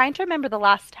trying to remember the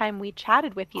last time we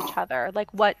chatted with each other,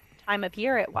 like what time of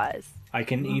year it was. I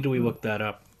can easily look that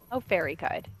up. Oh, very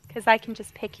good. Because I can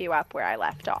just pick you up where I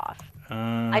left off.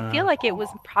 I I feel like it was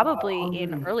probably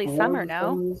in early summer,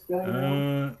 no?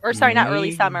 Or Or sorry, not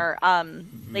early summer.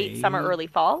 Late summer, maybe. early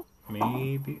fall.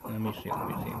 Maybe. Let me see.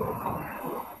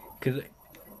 Because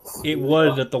it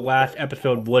was that the last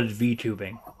episode was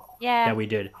VTubing Yeah. that we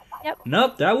did. Yep.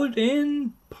 Nope, that was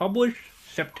in published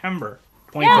September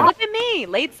Yeah, 25th. look at me.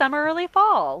 Late summer, early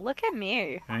fall. Look at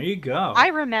me. There you go. I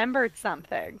remembered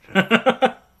something.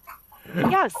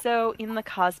 Yeah, so in the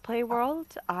cosplay world,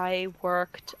 I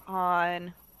worked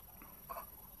on,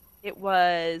 it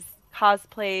was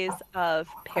cosplays of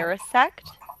Parasect,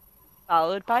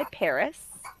 followed by Paris,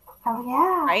 Oh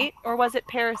yeah. right? Or was it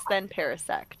Paris then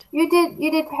Parasect? You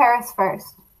did Paris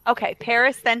first. Okay,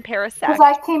 Paris then Because Parasect.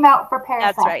 I came out for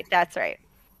Paris. That's right.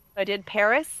 I did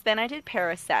Paris, then I did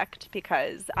Parasect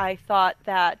because I thought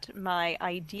that my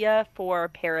idea for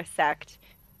Parasect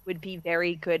would be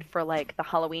very good for like the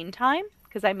Halloween time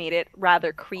because I made it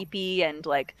rather creepy and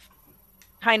like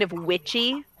kind of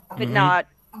witchy, but Mhm.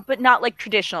 not like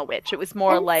traditional witch. It was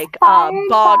more like Inspired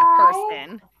bog by-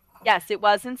 person. Yes, it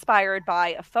was inspired by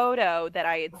a photo that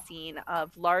I had seen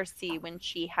of Larcy when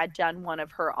she had done one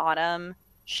of her autumn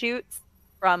shoots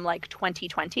from like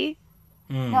 2020.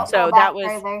 Mm. No, So go that back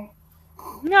was further.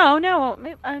 no,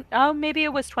 oh, maybe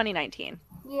it was 2019.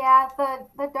 Yeah,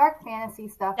 the dark fantasy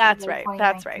stuff. That's was in right.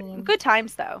 That's right. 2019. Good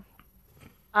times though.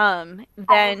 I was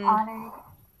Then honored.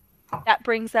 that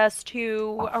brings us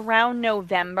to around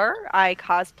November. I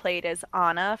cosplayed as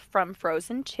Anna from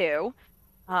Frozen 2,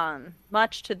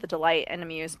 much to the delight and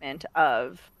amusement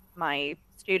of my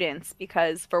students,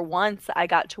 because for once I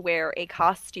got to wear a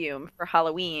costume for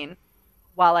Halloween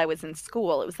while I was in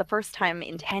school. It was the first time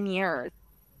in 10 years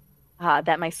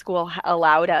that my school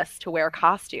allowed us to wear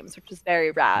costumes, which was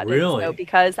very rad. And so, Really?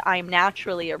 because I'm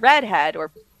naturally a redhead,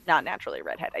 or not naturally a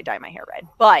redhead, I dye my hair red,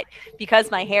 but because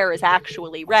my hair is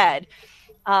actually red,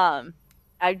 um,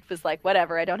 I was like,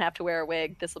 whatever, I don't have to wear a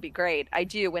wig. This will be great. I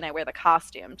do when I wear the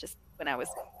costume. Just when I was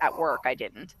at work, I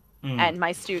didn't. Mm. And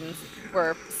my students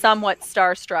were somewhat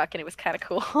starstruck, and it was kind of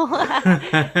cool.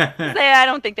 I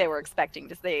don't think they were expecting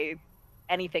to see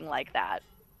anything like that.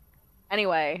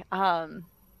 Anyway,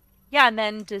 yeah, and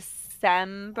then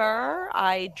December,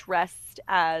 I dressed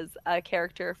as a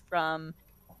character from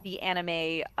the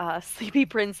anime Sleepy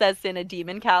Princess in a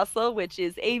Demon Castle, which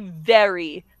is a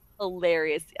very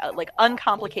hilarious, like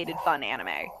uncomplicated fun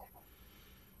anime.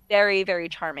 Very, very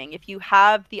charming. If you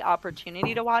have the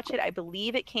opportunity to watch it, I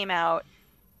believe it came out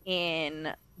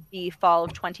in the fall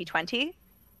of 2020.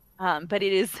 But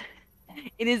it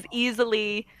is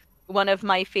easily one of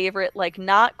my favorite, like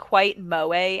not quite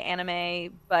moe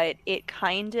anime, but it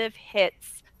kind of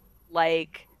hits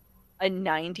like a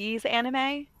 90s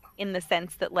anime in the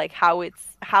sense that like how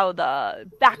the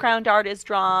background art is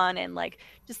drawn and like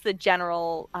just the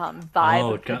general vibe Oh,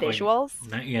 of it's the got like visuals.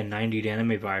 90s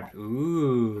anime vibes.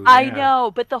 Ooh. I Yeah.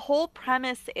 know, but the whole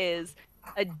premise is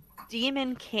a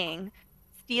demon king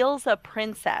steals a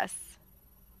princess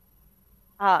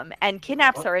and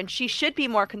kidnaps her, and she should be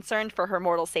more concerned for her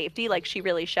mortal safety, like she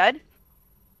really should.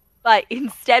 But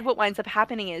instead, what winds up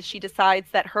happening is she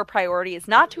decides that her priority is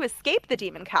not to escape the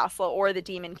demon castle or the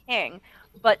demon king,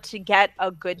 but to get a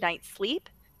good night's sleep.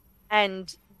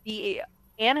 And the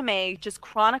anime just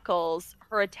chronicles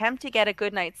her attempt to get a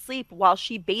good night's sleep while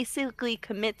she basically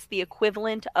commits the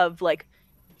equivalent of like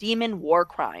demon war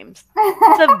crimes.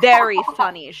 It's a very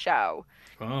funny show.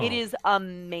 Oh. It is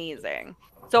amazing.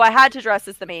 So I had to dress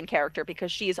as the main character because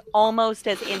she's almost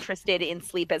as interested in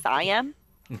sleep as I am.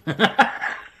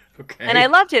 Okay. And I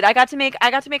loved it. I got to make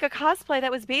a cosplay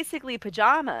that was basically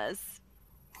pajamas,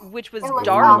 which was It was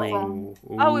darling.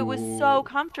 awesome. Oh, it was so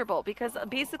comfortable because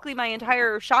basically my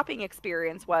entire shopping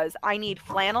experience was I need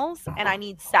flannels and I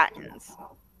need satins.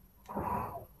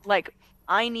 Like,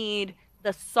 I need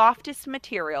the softest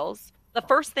materials. The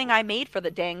first thing I made for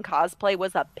the dang cosplay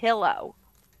was a pillow.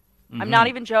 I'm not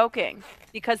even joking,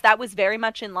 because that was very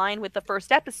much in line with the first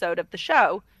episode of the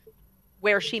show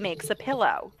where she makes a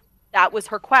pillow. That was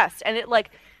her quest. And it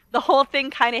like the whole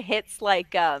thing kind of hits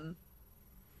like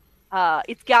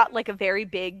it's got like a very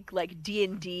big like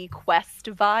D&D quest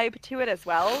vibe to it as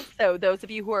well. So those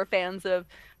of you who are fans of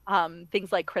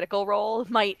things like Critical Role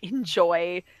might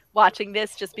enjoy watching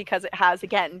this just because it has,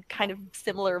 again, kind of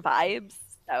similar vibes.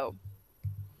 So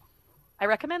I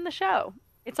recommend the show.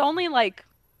 It's only like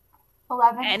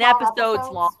 11, 10 12 episodes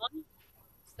long,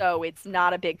 so it's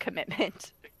not a big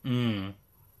commitment. Mm.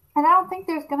 And I don't think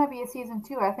there's going to be a season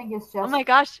 2. I think it's just. Oh my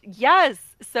gosh, yes!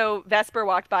 So Vesper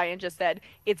walked by and just said,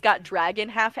 it's got dragon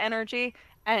half energy,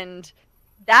 and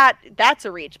that's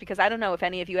a reach, because I don't know if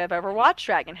any of you have ever watched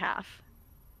Dragon Half.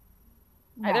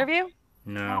 No. Either of you?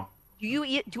 No.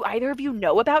 Do either of you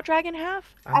know about Dragon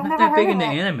Half? I'm I've not never that big heard of into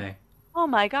it. anime. Oh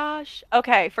my gosh.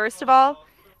 Okay, first of all,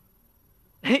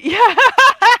 yeah,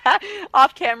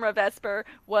 off camera Vesper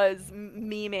was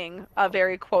memeing a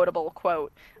very quotable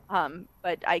quote.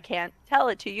 But I can't tell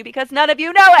it to you because none of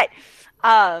you know it.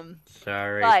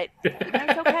 Sorry. But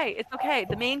it's okay. It's okay.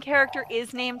 The main character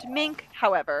is named Mink,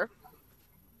 however.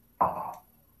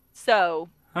 So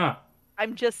Huh.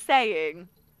 I'm just saying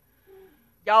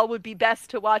y'all would be best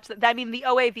to watch that. I mean, the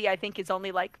OAV I think is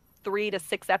only like 3 to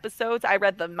 6 episodes. I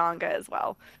read the manga as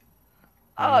well.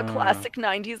 Classic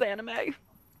 90s anime.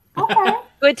 Okay.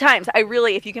 Good times. I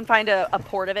really, if you can find a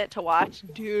port of it to watch,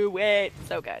 do it.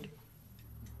 So good.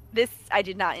 This I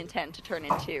did not intend to turn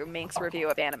into Mink's review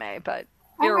of anime, but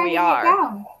here we are.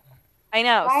 I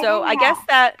know. So I guess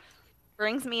that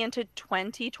brings me into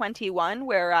 2021,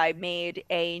 where I made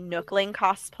a Nookling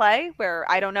cosplay, where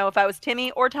I don't know if I was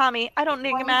Timmy or Tommy. I don't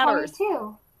think it matters.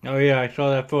 2022. Oh yeah, I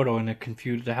saw that photo and it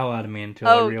confused the hell out of me until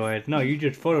I realized, no, you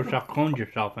just Photoshop cloned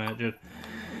yourself and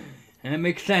it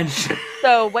makes sense.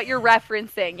 So what you're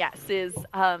referencing, yes, is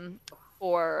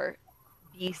for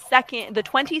the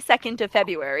 22nd of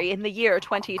February in the year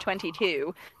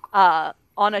 2022, on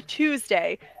a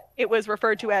Tuesday, it was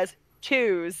referred to as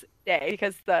Tuesday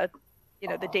because the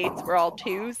dates were all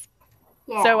twos.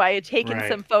 Yeah. So I had taken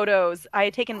some photos. I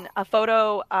had taken a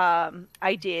photo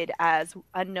I did as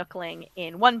a Nookling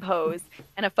in one pose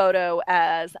and a photo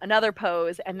as another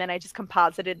pose, and then I just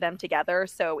composited them together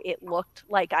so it looked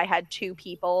like I had two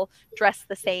people dressed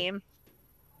the same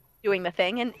doing the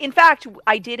thing. And in fact,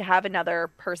 I did have another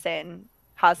person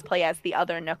cosplay as the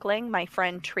other Nookling. My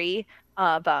friend Tree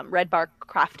of Red Bark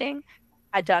Crafting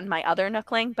had done my other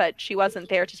Nookling, but she wasn't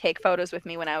there to take photos with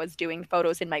me when I was doing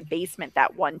photos in my basement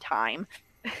that one time.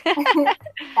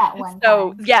 That one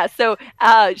so time. yeah, so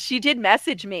she did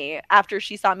message me after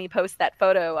she saw me post that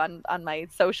photo on my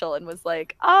social and was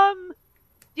like,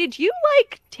 did you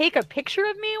like take a picture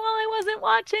of me while I wasn't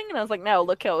watching? And I was like, no,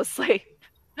 look closely.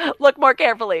 Look more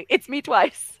carefully. It's me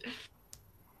twice.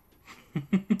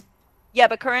 Yeah,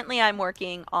 but currently I'm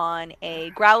working on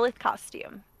a Growlithe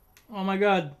costume. Oh my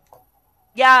god.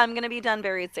 Yeah, I'm going to be done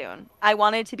very soon. I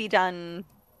wanted to be done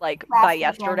by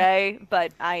yesterday,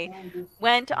 but I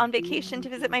went on vacation to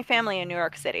visit my family in New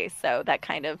York City, so that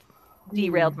kind of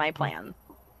derailed my plan.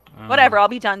 Whatever, I'll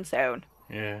be done soon.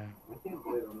 Yeah.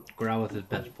 Growlithe is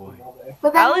best boy.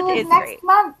 But Growlithe is next great.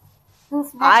 month.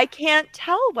 I can't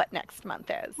tell what next month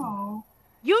is. Oh.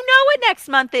 You know what next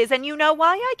month is, and you know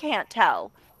why I can't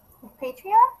tell.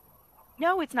 Patreon?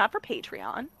 No, it's not for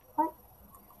Patreon. What?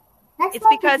 Next it's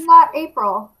month because is not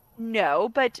April. No,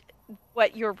 but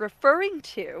what you're referring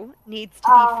to needs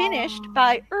to be finished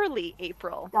by early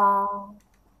April.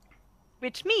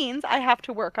 Which means I have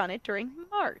to work on it during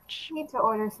March. You need to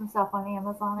order some stuff on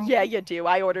Amazon. Yeah, you do.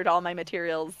 I ordered all my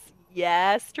materials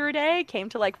yesterday. Came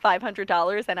to like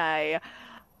 $500, and I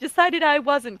decided I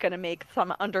wasn't going to make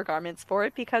some undergarments for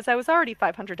it because I was already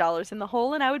 $500 in the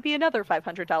hole, and I would be another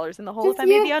 $500 in the hole if I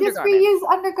made the undergarments. Just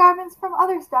reuse undergarments from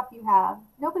other stuff you have.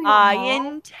 Nobody will know. I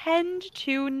intend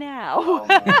to now.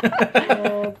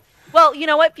 Well, you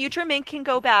know what? Future Mink can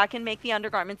go back and make the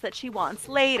undergarments that she wants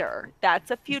later.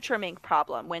 That's a Future Mink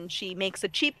problem when she makes a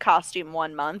cheap costume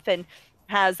one month and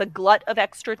has a glut of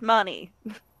extra money.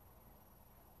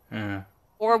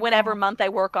 Or whenever month I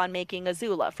work on making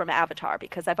Azula from Avatar,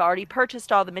 because I've already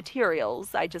purchased all the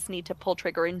materials. I just need to pull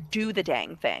trigger and do the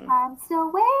dang thing. I'm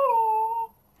still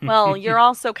waiting. Well, you're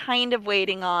also kind of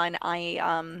waiting on,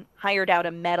 I hired out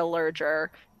a metal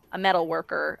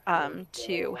worker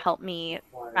to help me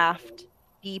craft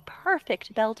the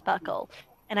perfect belt buckle.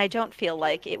 And I don't feel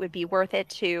like it would be worth it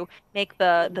to make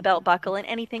the belt buckle in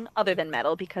anything other than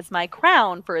metal, because my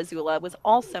crown for Azula was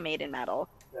also made in metal.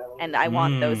 And I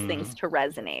want those things to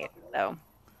resonate. So,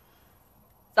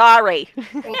 sorry.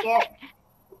 Take it.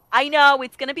 I know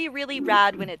it's gonna be really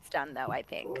rad when it's done, though. I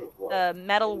think the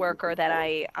metal worker that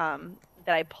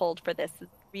I pulled for this is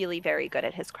really very good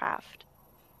at his craft.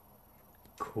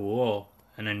 Cool.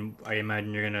 And then I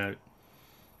imagine you're gonna.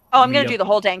 Oh, I'm gonna do the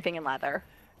whole dang thing in leather.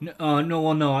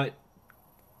 No.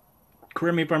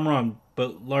 Correct me if I'm wrong,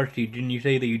 but Larcy, didn't you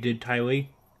say that you did Tylee?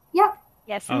 Yep.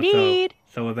 Yes, indeed.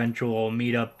 So eventual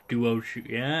meetup duo shoot,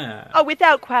 yeah. Oh,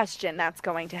 without question, that's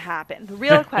going to happen. The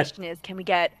real question is, can we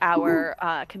get our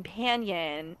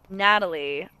companion,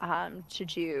 Natalie, to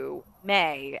do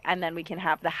May, and then we can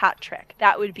have the hat trick.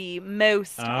 That would be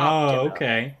most optimal. Oh,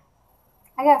 okay.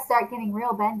 I gotta start getting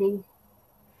real bendy.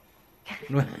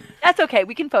 That's okay.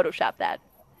 We can Photoshop that.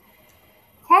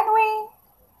 Can we?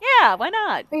 Yeah, why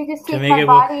not? Or you just take my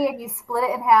body and you split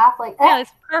it in half like that? Yeah,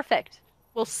 that's perfect.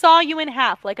 We'll saw you in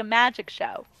half like a magic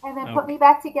show. And then put me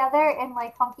back together in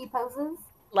like funky poses?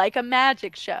 Like a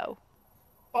magic show.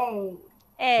 Hey.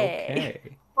 Okay.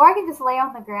 Or I can just lay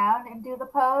on the ground and do the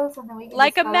pose, and then we can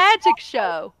like a magic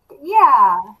show.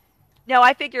 Yeah. No,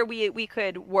 I figure we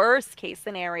could, worst case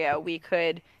scenario, we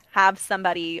could have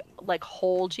somebody like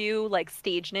hold you like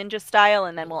stage ninja style,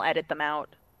 and then we'll edit them out.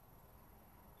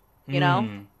 You know?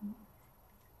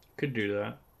 Could do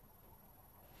that.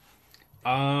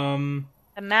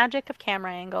 That'd The magic of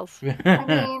camera angles. I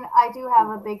mean, I do have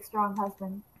a big, strong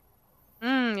husband.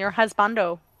 Your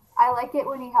husbando. I like it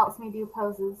when he helps me do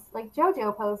poses, like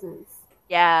JoJo poses.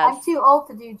 Yes. I'm too old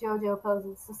to do JoJo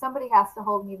poses, so somebody has to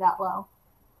hold me that low.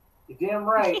 You're damn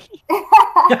right.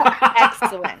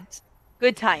 Excellent.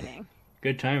 Good timing.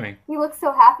 Good timing. He looks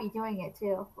so happy doing it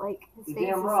too. Like his You're face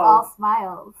damn is right. all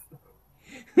smiles.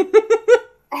 Good.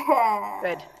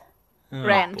 Oh,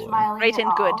 Grand. boy. Smiling Great at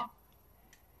and good.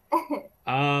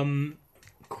 all.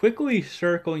 Quickly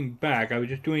circling back, I was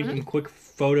just doing some quick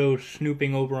photo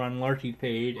snooping over on Larcy's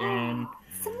page and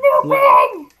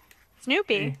Snooping!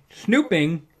 Snoopy.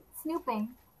 snooping. Snooping.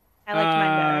 I liked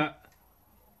mine better.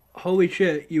 Holy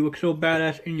shit, you look so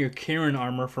badass in your Karen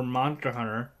armor from Monster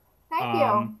Hunter. Thank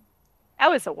you. That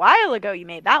was a while ago you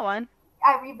made that one.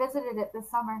 I revisited it this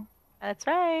summer. That's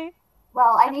right.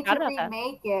 Well, I need to forgot about that.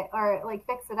 remake it or like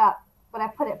fix it up, but I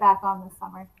put it back on this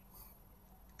summer.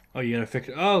 Oh, you gotta fix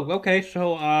it. Oh, okay,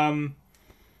 so,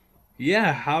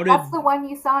 yeah, how did... That's the one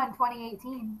you saw in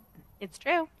 2018. It's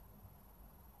true.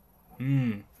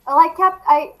 Well, I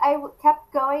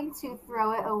kept going to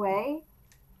throw it away,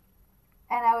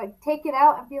 and I would take it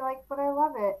out and be like, "But I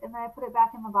love it," and then I put it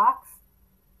back in the box,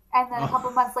 and then a couple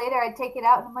months later, I'd take it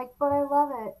out and I'm like, "But I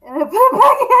love it," and I put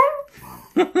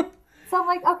it back in. So I'm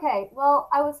like, okay, well,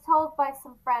 I was told by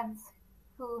some friends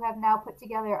who have now put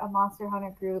together a Monster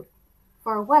Hunter group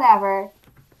for whenever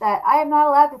that I am not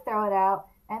allowed to throw it out.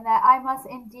 And that I must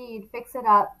indeed fix it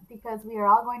up because we are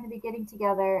all going to be getting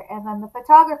together. And then the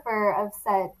photographer of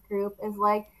said group is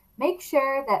like, make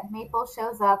sure that Maple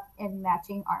shows up in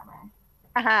matching armor.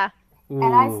 Uh-huh.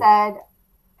 And I said,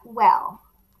 well,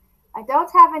 I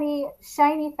don't have any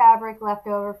shiny fabric left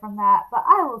over from that, but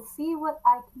I will see what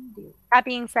I can do. That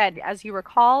being said, as you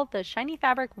recall, the shiny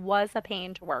fabric was a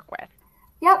pain to work with.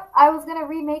 Yep, I was going to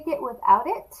remake it without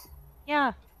it.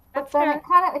 Yeah. But That's then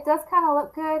fair. it does kind of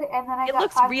look good, and then It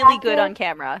looks really good on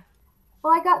camera.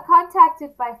 Well, I got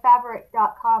contacted by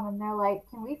Fabric.com, and they're like,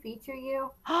 "Can we feature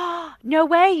you?" No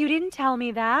way! You didn't tell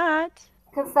me that.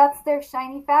 Because that's their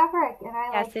shiny fabric, and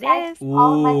I Yes, like it tagged is.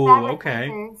 all of my Ooh, fabric okay.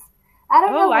 makers. I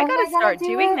don't know Oh, I when gotta they're gonna start do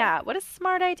doing it, that. What a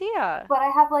smart idea. but I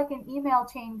have like an email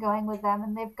chain going with them,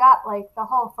 and they've got like the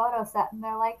whole photo set, and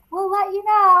they're like, "We'll let you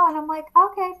know," and I'm like,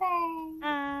 "Okay,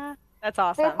 thanks." That's They're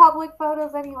awesome. public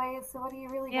photos anyways, so what are you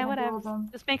really Yeah, gonna do whatever. with them?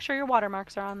 Just make sure your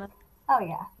watermarks are on them. Oh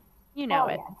yeah. You know Oh,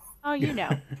 it. yes. Oh, you know.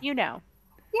 You know.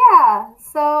 Yeah,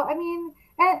 so I mean,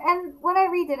 and when I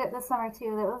redid it this summer too,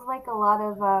 it was like a lot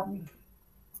of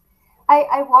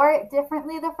I wore it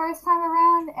differently the first time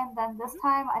around, and then this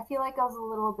time I feel like I was a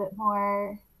little bit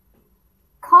more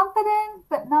confident,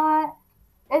 but not.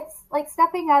 It's like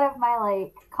stepping out of my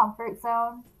like comfort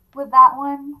zone with that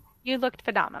one. You looked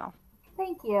phenomenal.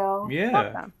 Thank you. Yeah.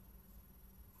 Welcome.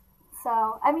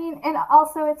 So I mean, and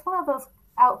also it's one of those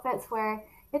outfits where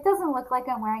it doesn't look like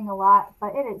I'm wearing a lot,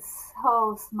 but it is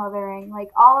so smothering. Like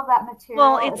all of that material.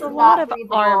 Well, it's is a not lot of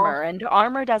breathable. armor, and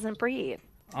armor doesn't breathe.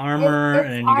 Armor, It's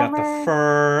and then you got the armor.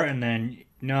 fur, and then...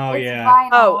 No, It's yeah.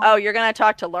 vinyl. Oh, you're gonna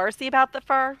talk to Larcy about the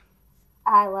fur?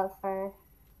 I love fur.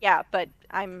 Yeah, but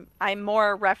I'm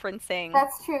more referencing.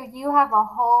 That's true. You have a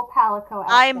whole Palico outfit.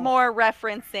 I'm more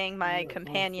referencing my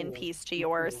companion piece to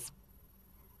yours.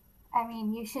 I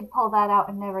mean, you should pull that out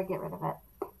and never get rid of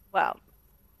it. Well,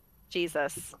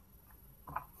 Jesus.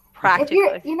 If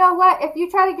Practically. you know what? If you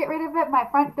try to get rid of it, my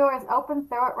front door is open.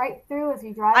 Throw it right through as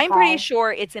you drive I'm by. pretty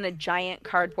sure it's in a giant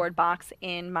cardboard box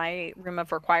in my room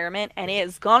of requirement, and it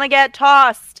is gonna get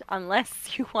tossed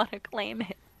unless you want to claim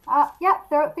it. Yeah,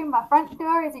 throw it through my front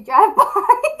door as you drive by.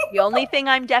 The only thing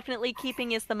I'm definitely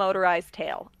keeping is the motorized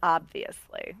tail,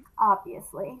 obviously,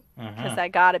 Obviously. because I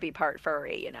gotta be part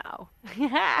furry, you know.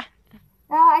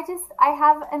 No, I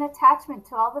have an attachment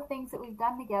to all the things that we've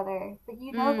done together. But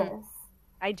you know this.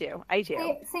 I do.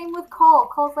 Same with Cole.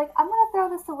 Cole's like, I'm gonna throw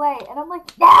this away, and I'm like,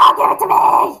 no, give it to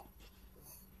me.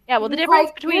 Yeah, well, the He's difference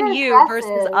like, between "You're you versus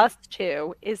aggressive." us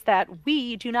two is that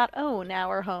we do not own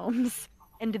our homes,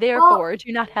 and therefore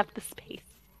do not have the space.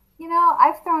 You know,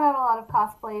 I've thrown out a lot of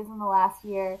cosplays in the last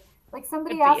year. Like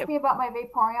somebody Good for asked you. me about my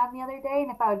Vaporeon the other day,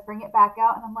 and if I would bring it back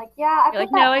out, and I'm like, yeah, I You're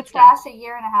put like, "No, that in it's the trash a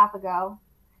year and a half ago.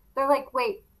 They're like,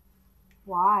 wait,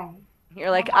 why? You're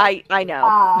like, I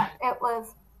know. It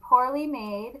was poorly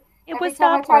made. It Every was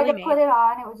time not I tried poorly to put made. it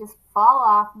on, it would just fall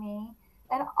off me.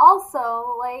 And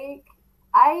also, like,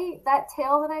 that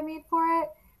tail that I made for it,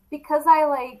 because I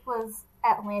like was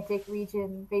Atlantic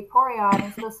region Vaporeon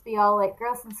and supposed to be all like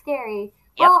gross and scary.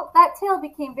 Yep. Well, that tail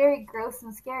became very gross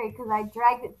and scary because I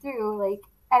dragged it through like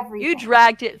everything. You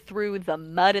dragged it through the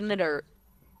mud and the dirt.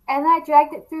 And I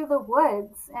dragged it through the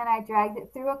woods, and I dragged it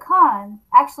through a con.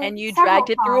 Actually, And you several dragged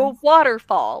it through a cons.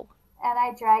 waterfall. And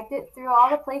I dragged it through all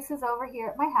the places over here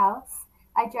at my house.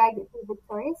 I dragged it through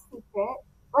Victoria's Secret.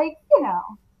 Like,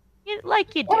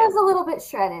 Like you it was do. a little bit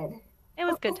shredded. It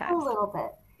was good Just times. a little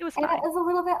bit. It was And fine. it was a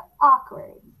little bit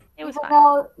awkward. It was even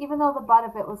fine. Even though the butt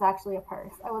of it was actually a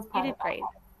purse. I was You proud did of great.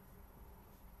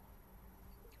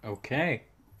 Okay.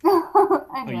 that. Oh,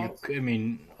 Anyways. I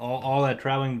mean, all that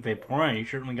traveling with Vaporeon, you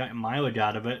certainly got mileage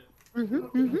out of it.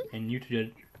 Mm-hmm. And you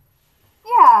did.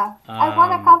 Yeah. I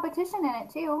won a Um, competition in it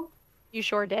too. You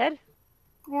sure did?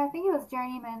 Yeah, I think it was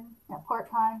Journeyman at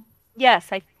PortCon. Yes,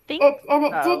 I think It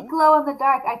so. did glow in the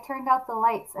dark. I turned out the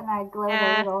lights and I glowed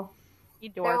a little. You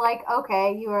They're dork. like,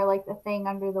 okay, you are like the thing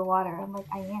under the water. I'm like,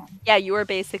 I am. Yeah, you were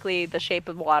basically the shape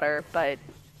of water, but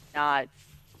not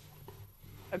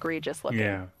egregious looking.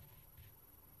 Yeah.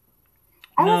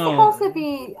 I No. was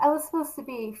supposed to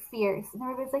be fierce, and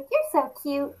everybody's like, "You're so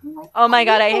cute." I'm like, Oh my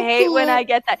god, I "You're so hate when I cute."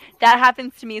 get that. That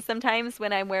happens to me sometimes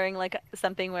when I'm wearing like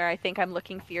something where I think I'm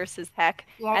looking fierce as heck,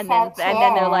 You're and so then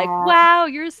they're like, cute. "Wow,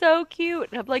 you're so cute,"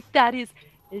 and I'm like, "That is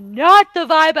not the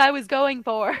vibe I was going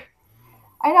for."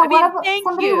 I know. I mean, Somebody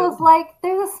thank you. was like,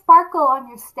 "There's a sparkle on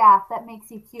your staff that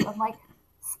makes you cute." I'm like,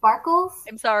 "Sparkles?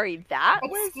 I'm sorry, that's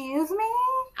Excuse me?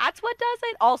 what does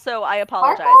it. Also, I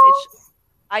apologize. Sparkles?"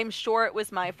 I'm sure it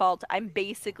was my fault. I'm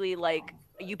basically like,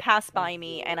 you pass by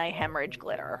me and I hemorrhage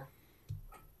glitter.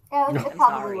 Yeah, it I'm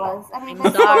probably sorry. was. I mean, I'm they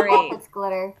still sorry. hope it's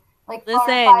glitter. Like 4 or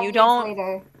Listen, 5 you years don't-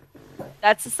 later.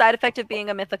 That's the side effect of being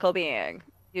a mythical being.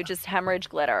 You just hemorrhage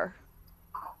glitter.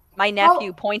 My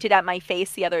nephew pointed at my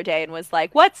face the other day and was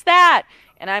like, "What's that?"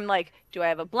 And I'm like, "Do I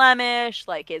have a blemish?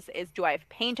 Like, do I have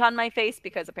paint on my face?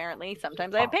 Because apparently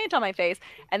sometimes I have paint on my face."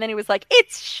 And then he was like,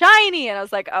 "It's shiny," and I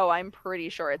was like, "Oh, I'm pretty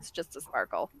sure it's just a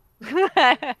sparkle."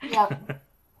 Yep.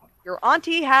 Your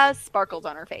auntie has sparkles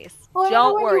on her face. Well,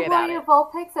 Don't worry when you about wore your it.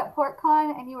 Vulpix at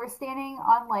PortCon and you were standing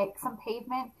on like some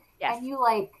pavement Yes, and you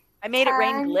like I made it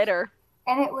rain turned, glitter.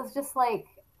 and it was just like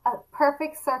a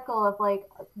perfect circle of like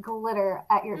glitter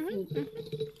at your Mhm, feet.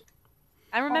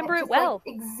 I And remember it just, well.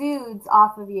 Like, exudes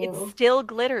off of you. It still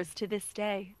glitters to this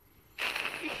day.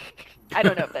 I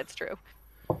don't know if that's true.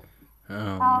 Oh,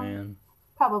 man.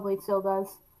 Probably still does.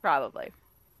 Probably.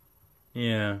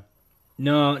 Yeah.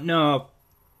 No.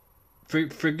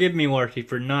 Forgive me, Marcy,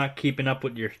 for not keeping up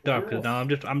with your stuff, because now I'm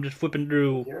just flipping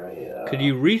through. Because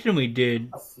you recently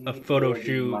did a photo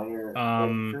shoot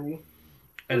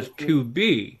as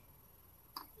 2B.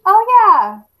 Oh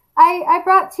yeah, I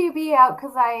brought 2B out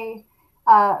because my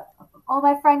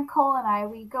friend Cole and I,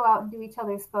 we go out and do each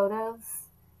other's photos,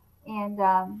 and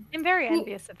I'm very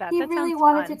envious of that. he That really sounds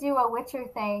wanted fun. to do a Witcher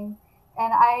thing,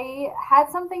 and I had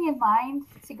something in mind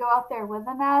to go out there with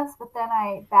him as, but then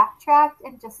I backtracked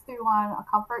and just threw on a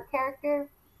comfort character,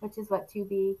 which is what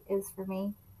 2B is for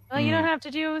me. Well, you don't have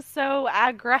to do so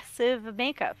aggressive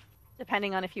makeup,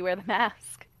 depending on if you wear the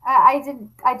mask. I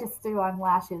just threw on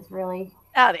lashes, really.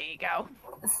 Oh, there you go.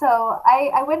 So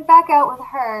I went back out with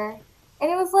her,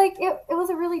 and it was like it was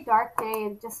a really dark day.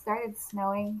 It just started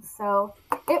snowing, so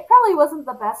it probably wasn't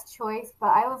the best choice, but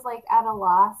I was like at a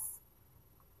loss.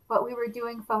 But we were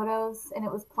doing photos and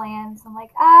it was planned, so I'm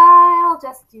like, I'll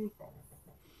just do this.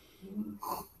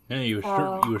 Yeah, you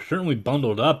were certainly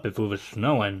bundled up if it was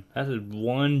snowing. That's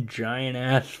one giant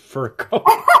ass fur coat.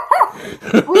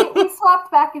 we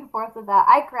swapped back and forth with that.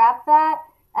 I grabbed that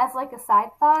as like a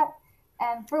side thought,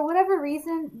 and for whatever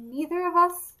reason, neither of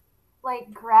us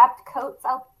like grabbed coats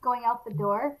going out the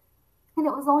door, and it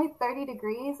was only 30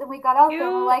 degrees, and we got out there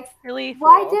and we're like,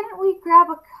 why didn't we grab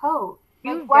a coat?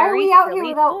 Like, why are we out here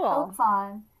without coats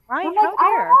on? Right? I'm like,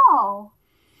 I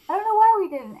don't know why we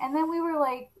didn't. And then we were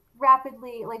like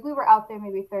rapidly, like we were out there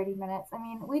maybe 30 minutes. I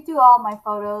mean, we do all my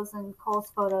photos and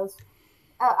Cole's photos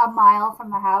a mile from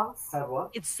the house. Have what?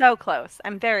 It's so close.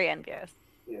 I'm very envious.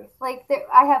 Yes. Like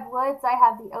I have woods, I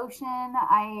have the ocean,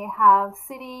 I have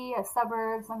city,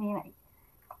 suburbs. I mean,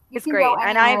 it's great,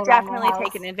 and I've definitely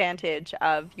taken advantage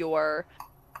of your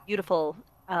beautiful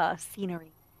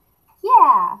scenery.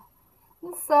 Yeah.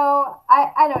 So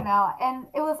I don't know, and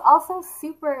it was also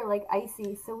super like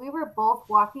icy. So we were both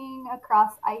walking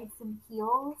across ice in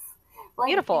heels, like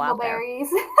beautiful out there.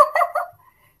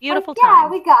 Beautiful like, time. Yeah,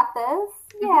 we got this.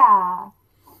 Yeah.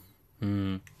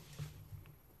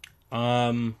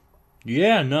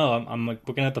 Yeah, no, I'm like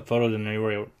looking at the photos and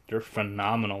they're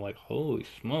phenomenal. Like, holy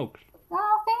smokes.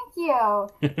 Oh, thank you.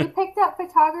 We picked up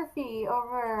photography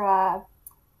over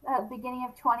beginning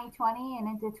of 2020 and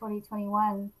into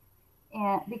 2021.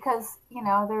 And because,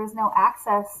 there was no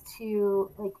access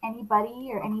to like anybody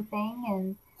or anything,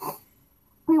 and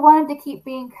we wanted to keep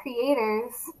being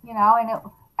creators, and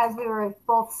as we were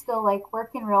both still like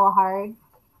working real hard.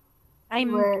 I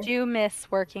We're- do miss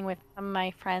working with some of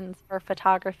my friends for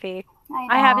photography. I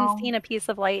I haven't know. seen a piece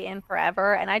of light in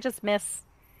forever, and I just miss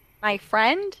my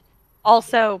friend.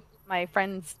 Also, my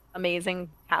friend's amazing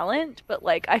talent, but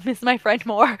like I miss my friend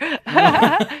more.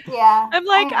 Yeah. I'm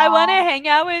like, I want to know. hang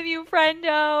out with you,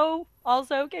 friendo.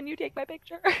 Also, can you take my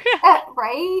picture?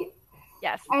 Right?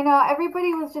 Yes. I know.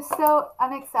 Everybody was just so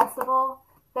inaccessible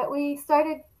that we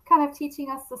started kind of teaching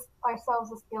ourselves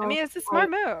the skills. I mean, it's a smart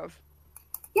move.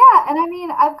 Yeah, and I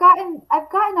mean, I've gotten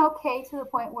okay to the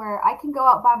point where I can go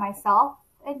out by myself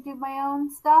and do my own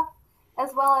stuff,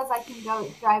 as well as I can go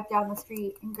drive down the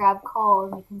street and grab Cole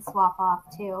and we can swap off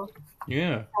too.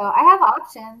 Yeah. So I have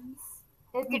options.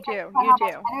 It You depends do, on you how do.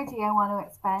 much energy I want to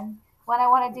expend. When I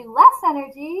want to do less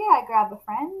energy, I grab a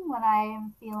friend. When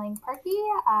I'm feeling perky,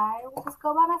 I will just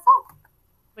go by myself.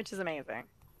 Which is amazing.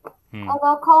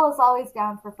 Although Cole is always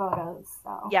down for photos,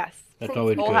 so Yes. That's So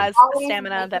always Cole good. has Always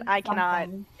stamina that making I cannot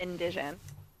something. envision.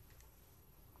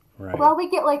 Right. Well, we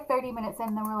get like 30 minutes in,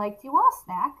 and then we're like, "Do you want a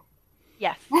snack?"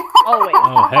 Yes. Always.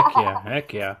 Oh, heck yeah.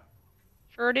 Heck yeah.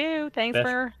 Sure do. Thanks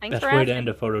for Best asking. way to end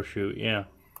a photo shoot, yeah.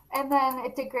 And then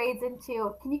it degrades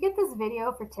into, "Can you get this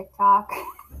video for TikTok?"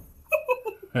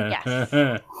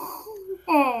 Yes.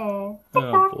 Oh,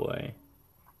 TikTok. boy.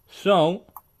 So,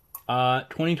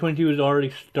 2022 has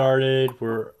already started.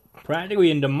 We're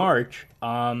practically into March.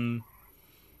 I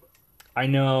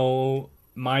know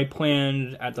my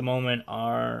plans at the moment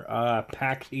are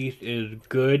PAX East is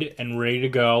good and ready to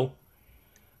go.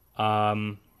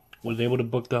 Was able to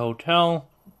book the hotel,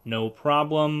 no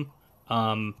problem.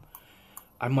 I'm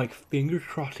like fingers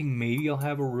crossing maybe I'll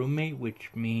have a roommate, which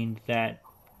means that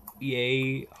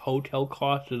yay, hotel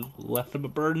cost is less of a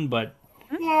burden, but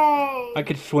Yay! I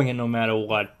could swing it no matter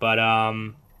what. But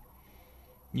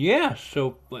yeah,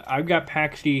 so I've got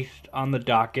PAX East on the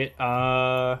docket.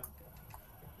 Well,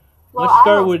 let's I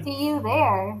start will with- see you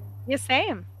there. Yeah,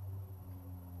 same.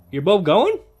 You're both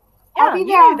going? Yeah, I'll be you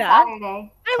there knew on that.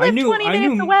 Saturday. I I live knew- 20 I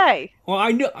minutes knew- away. Well,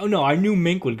 I knew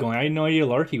Mink was going. I had no idea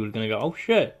Larky was gonna go. Oh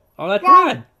shit! Oh, that's Yeah.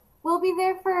 rad. We'll be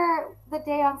there for the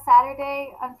day on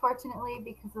Saturday. Unfortunately,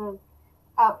 because of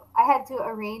I had to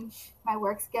arrange my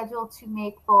work schedule to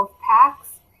make both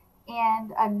PAX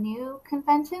and a new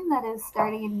convention that is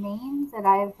starting in Maine that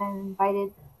I've been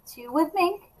invited to with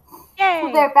Mink. So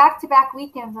Yay. they're back-to-back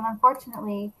weekends, and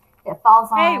unfortunately, it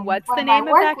falls on Hey, what's one the of my name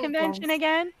of work that convention weekends.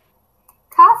 again?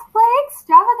 Cosplay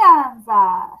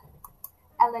Extravaganza.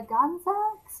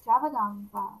 Eleganza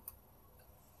Extravaganza.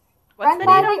 What's Run the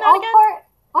by date on the that Old again? Port.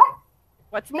 What?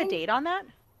 What's the Name? date on that?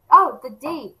 Oh, the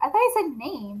date. I thought you said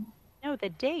name. No, the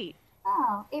date.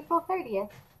 Oh, April 30th.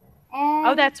 And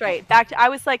Oh, that's right. I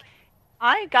was like,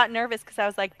 I got nervous because I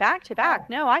was like, back to back.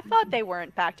 No, I thought they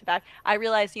weren't back to back. I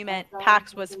realized you meant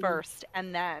PAX was first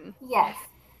and then. Yes.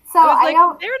 So I was I like,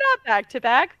 don't. they're not back to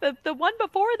back. The one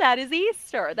before that is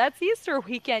Easter. That's Easter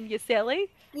weekend, you silly.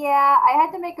 Yeah, I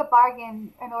had to make a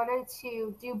bargain in order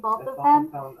to do both of them.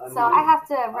 So I have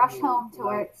to rush home to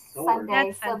work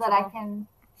Sunday That's so that I sensible. can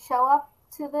show up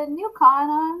to the new con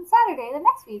on Saturday the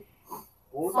next week.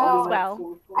 All's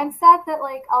well. I'm sad that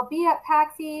like I'll be at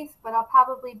PAX East, but I'll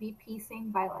probably be piecing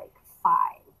by like 5.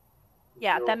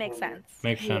 Yeah, that makes sense.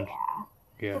 Makes sense. Yeah.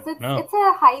 Yeah. 'Cause it's No. it's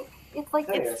a hike. It's like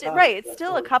It's right. It's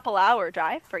still a couple-hour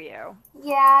drive for you.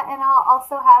 yeah, and I'll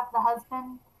also have the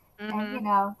husband, and Mhm. you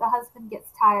know the husband gets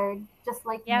tired just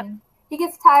like Yep. me. He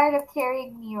gets tired of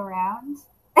carrying me around.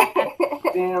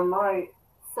 Damn right.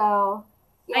 So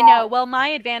yeah. I know. Well, my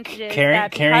advantage is that Carrying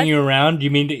because- you around? Do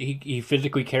you mean that he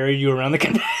physically carried you around the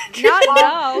convention? Not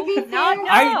Well, to be no, not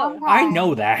fair, no. I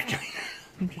know that.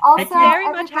 Also, It very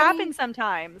much everybody- happens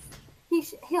sometimes.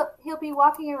 He'll be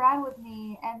walking around with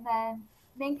me, and then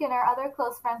Mink and our other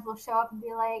close friends will show up and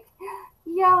be like,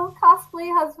 "Yo,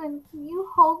 cosplay husband, can you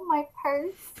hold my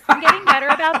purse?" I'm getting better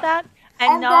about that,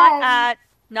 and, And not then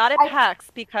at I-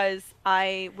 PAX because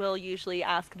I will usually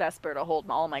ask Vesper to hold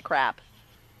all my crap.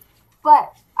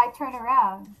 But I turn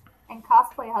around, and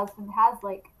cosplay husband has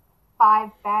like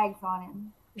 5 bags on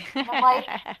him. And I'm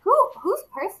like, whose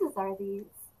purses are these?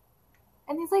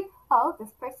 And he's like, oh, this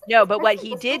person. No, this but what person,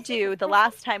 he this did person, do this the person."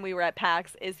 last time we were at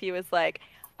PAX is he was like,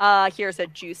 here's a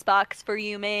juice box for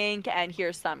you, Mink, and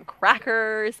here's some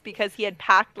crackers, because he had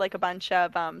packed like a bunch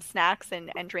of snacks and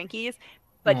drinkies.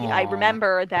 But I Aw.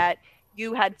 remember that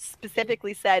you had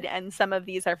specifically said, and some of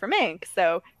these are for Mink.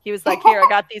 So he was like, here, I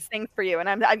got these things for you. And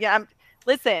I'm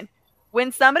listen,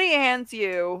 when somebody hands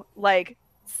you like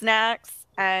snacks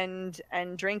and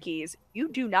drinkies, you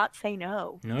do not say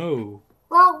no. No.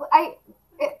 Well,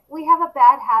 we have a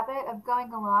bad habit of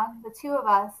going along, the two of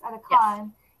us, at a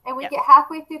con, and we Yes. get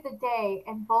halfway through the day,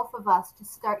 and both of us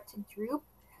just start to droop,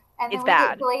 and then It's we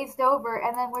bad. get glazed over,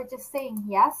 and then we're just saying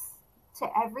yes to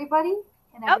everybody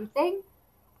and Yep. everything.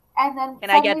 And then Can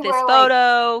I get suddenly this we're like,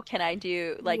 photo? Can I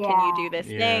do can you Yeah. do this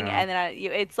thing? Yeah. And then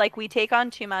it's like we take on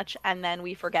too much, and then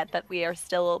we forget that we are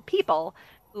still people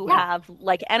who Yeah. have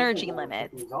like energy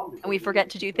limits, and we forget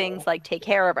to do things like take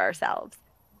care of ourselves.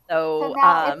 So So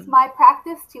now it's my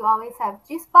practice to always have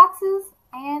juice boxes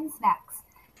and snacks.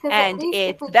 'Cause at and least if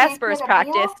it's we can't Vesper's get a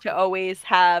practice meal- to always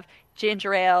have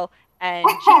ginger ale and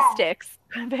cheese sticks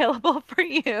available for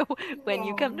you when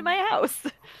you come to my house.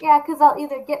 Yeah, because I'll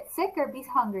either get sick or be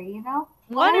hungry, you know?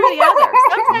 One or the other.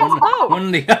 Sometimes both. One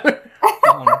or the other.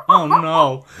 Oh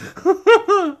no.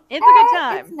 It's a good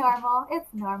time. It's normal.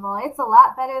 It's normal. It's a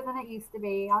lot better than it used to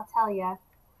be, I'll tell you.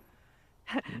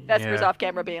 Vesper's Yeah. off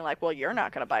camera being like, well, you're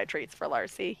not going to buy treats for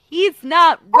Larcy. He's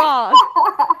not wrong.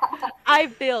 I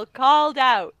feel called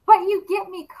out. But you get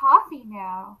me coffee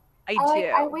now. I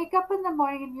I do. wake up in the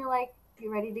morning and you're like,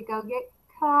 you ready to go get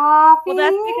coffee? Well,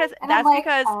 that's because- And that's I'm like,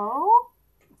 because- Oh?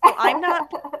 Well,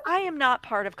 I am not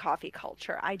part of coffee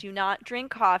culture. I do not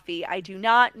drink coffee. I do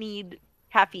not need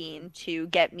caffeine to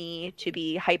get me to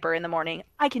be hyper in the morning.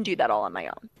 I can do that all on my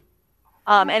own.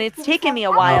 And it's taken me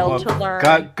a while to learn.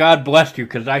 God bless you,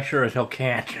 because I sure as hell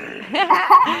can't.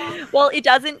 Well, it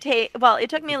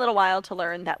took me a little while to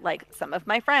learn that like some of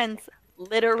my friends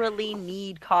literally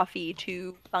need coffee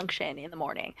to function in the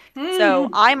morning. So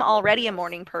I'm already a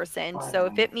morning person. So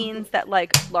if it means that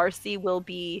like Larcy will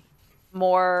be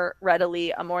more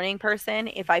readily a morning person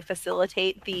if I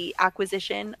facilitate the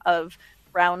acquisition of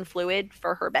brown fluid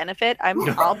for her benefit,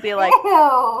 I'll be like,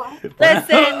 Ew. listen,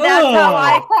 that's how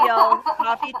I feel.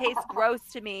 Coffee tastes gross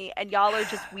to me, and y'all are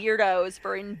just weirdos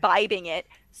for imbibing it.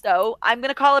 So I'm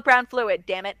gonna call it brown fluid.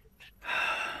 Damn it.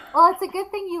 Well, it's a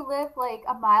good thing you live like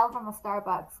a mile from a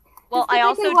Starbucks. Well, That's I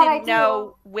also typically what I didn't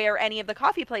know where any of the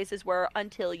coffee places were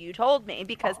until you told me,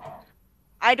 because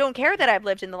I don't care that I've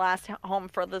lived in the last home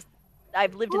for this.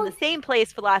 I've lived in the same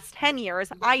place for the last 10 years.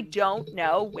 I don't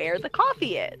know where the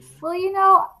coffee is. Well, you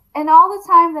know, and all the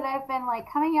time that I've been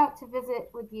like coming out to visit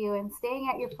with you and staying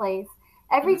at your place,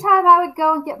 every time I would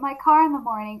go and get my car in the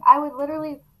morning, I would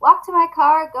literally walk to my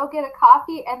car, go get a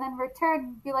coffee, and then return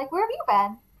and be like, where have you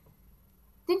been?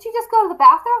 Didn't you just go to the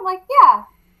bathroom? I'm like, yeah,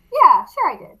 sure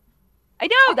I did. I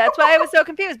know. That's why I was so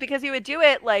confused, because you would do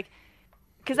it like,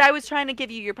 because I was trying to give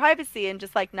you your privacy and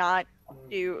just like not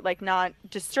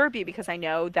disturb you, because I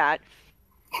know that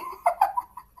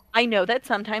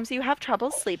sometimes you have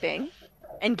trouble sleeping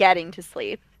and getting to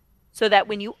sleep, so that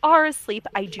when you are asleep,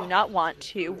 I do not want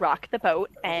to rock the boat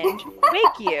and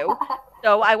wake you.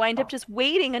 So I wind up just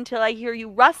waiting until I hear you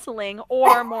rustling,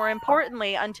 or more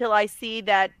importantly, until I see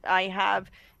that I have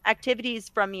activities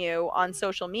from you on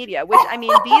social media, which I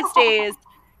mean these days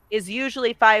is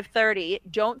usually 5:30.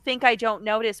 Don't think I don't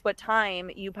notice what time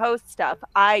you post stuff.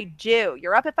 I do.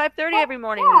 You're up at 5:30 every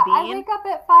morning, Yeah, I Nadine. wake up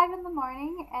at 5 in the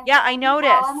morning, and Yeah, I then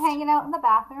noticed. while I'm hanging out in the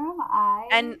bathroom,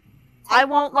 And type I up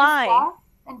won't my lie. stuff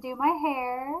and do my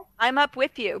hair. I'm up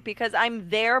with you, because I'm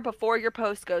there before your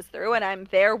post goes through, and I'm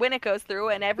there when it goes through,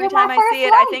 and every You're time my I see first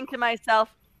it, I like. think to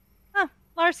myself, huh,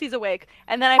 Larcy's awake.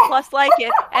 And then I plus like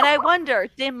it, and I wonder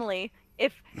dimly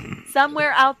if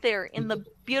somewhere out there in the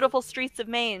beautiful streets of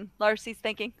Maine, Larcy's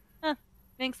thinking, huh,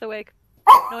 Mink's awake.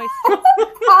 Noise.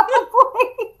 Probably.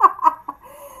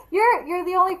 You're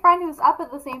the only friend who's up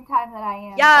at the same time that I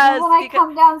am. Yes, And then when I because-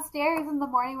 come downstairs in the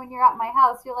morning when you're at my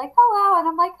house, you're like, hello. And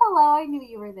I'm like, hello, I knew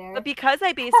you were there. But because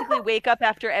I basically wake up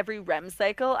after every REM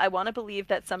cycle, I want to believe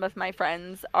that some of my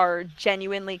friends are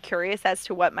genuinely curious as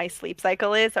to what my sleep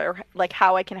cycle is, or like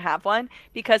how I can have one,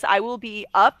 because I will be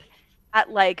up at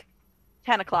like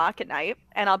 10 o'clock at night,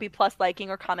 and I'll be plus liking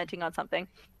or commenting on something.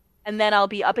 And then I'll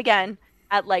be up again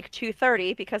at like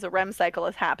 2:30 because a REM cycle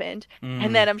has happened.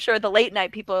 And then I'm sure the late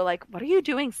night people are like, what are you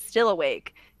doing still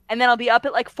awake? And then I'll be up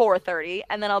at like 4:30,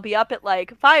 and then I'll be up at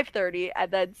like 5:30,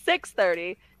 and then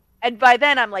 6:30. And by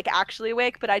then I'm like actually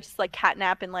awake, but I just like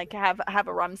catnap and like have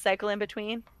a REM cycle in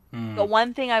between. The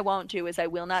one thing I won't do is I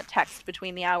will not text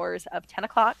between the hours of 10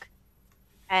 o'clock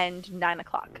and 9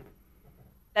 o'clock.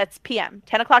 That's PM.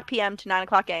 10 o'clock PM to 9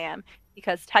 o'clock AM,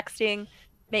 because texting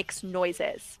makes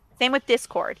noises. Same with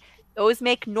Discord. Those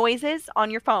make noises on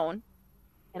your phone,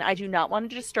 and I do not want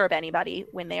to disturb anybody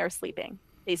when they are sleeping.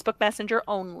 Facebook Messenger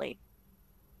only.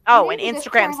 Oh, and You just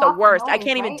Instagram's turn the off the worst. I noise,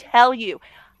 can't even right? tell you.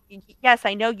 Yes,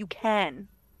 I know you can,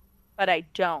 but I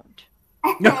don't.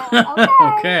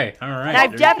 Okay, all right. And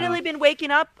I've There's definitely been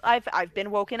waking up. I've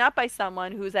been woken up by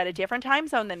someone who's at a different time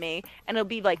zone than me, and it'll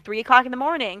be like 3 o'clock in the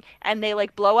morning, and they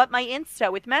like blow up my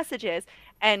Insta with messages,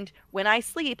 And when I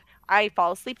sleep, I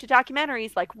fall asleep to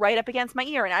documentaries like right up against my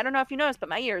ear. And I don't know if you noticed, but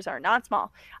my ears are not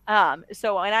small.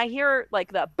 So when I hear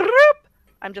like the broop,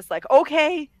 I'm just like,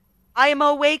 okay, I am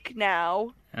awake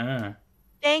now.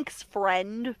 Thanks,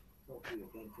 friend.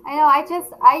 I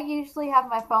know. I usually have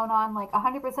my phone on like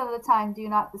 100% of the time, do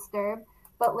not disturb.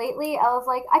 But lately, I was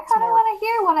like, I kind of want to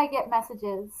hear when I get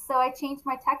messages, so I changed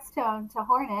my text tone to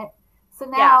Hornet. So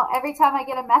now every time I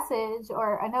get a message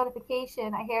or a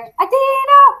notification, I hear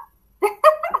Adina.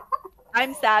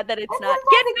 I'm sad that it's not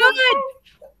get good.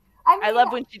 I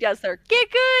love when she does her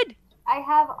get good. I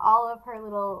have all of her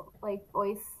little like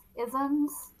voice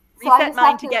isms. Reset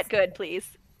mine to get good,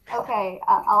 please. Okay,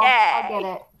 I'll get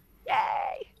it.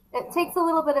 Yay! It takes a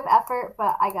little bit of effort,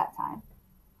 but I got time.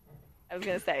 I was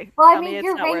gonna say. Well, I mean,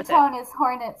 your ringtone is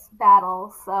Hornet's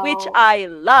Battle, so which I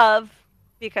love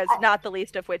because not the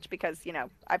least of which because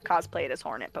I've cosplayed as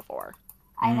Hornet before.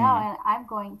 I know, and I'm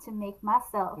going to make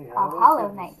myself a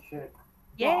Hollow Knight.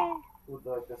 Yeah.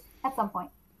 At some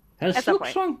point. Has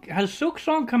Silk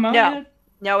Song come out yet?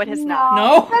 No, it has not.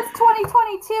 No. It says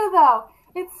 2022 though.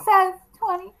 It says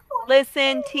 2020.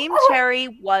 Listen, Team Cherry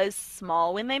was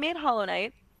small when they made Hollow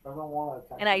Knight,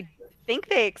 and I think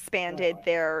they expanded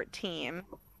their team,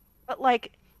 but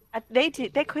like they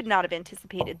could not have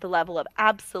anticipated the level of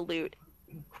absolute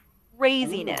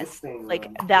craziness like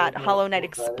that Hollow Knight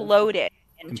exploded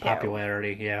in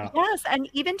popularity. Yes, and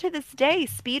even to this day,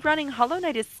 speedrunning Hollow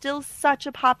Knight is still such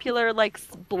a popular like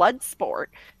blood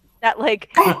sport that like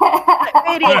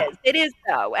it is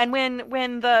though. And when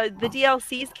the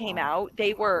DLCs came out,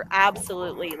 they were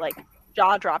absolutely like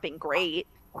jaw-dropping great.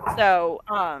 So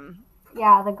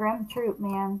yeah, the Grim Troop,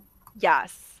 man.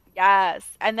 Yes.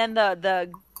 And then the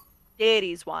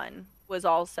Deities one was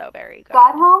also very good.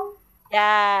 God Home?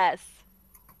 Yes.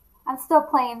 I'm still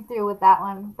playing through with that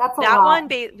one. That's a that lot. One,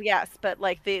 yes, but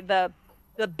like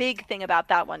the big thing about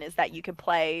that one is that you could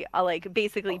play like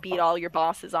basically beat all your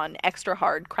bosses on extra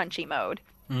hard crunchy mode.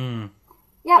 Yeah,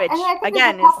 which, and I think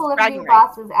again, there's a couple of new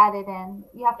bosses added in.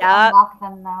 You have to unlock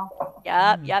them though.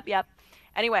 Yep.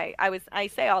 Anyway, I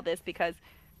say all this because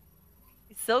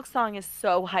Silk Song is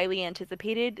so highly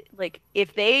anticipated. Like,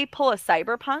 if they pull a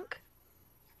Cyberpunk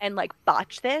and like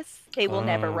botch this, they will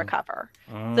never recover.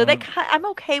 So I'm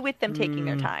okay with them taking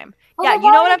their time. Well,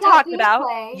 you know what I'm talking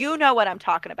about. You know what I'm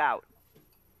talking about.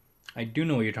 I do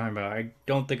know what you're talking about. I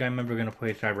don't think I'm ever gonna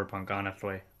play Cyberpunk.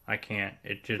 Honestly, I can't.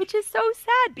 Which is so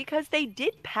sad because they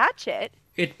did patch it.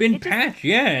 It's been patched,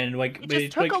 and like it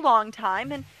just took a long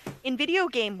time. And in video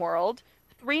game world,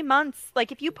 3 months.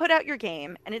 Like if you put out your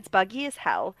game and it's buggy as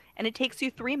hell, and it takes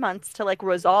you 3 months to like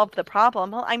resolve the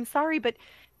problem. Well, I'm sorry, but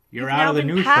you're out of the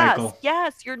news cycle.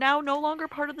 Yes, you're now no longer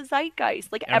part of the zeitgeist.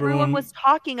 Like everyone was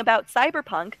talking about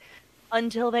Cyberpunk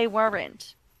until they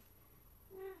weren't.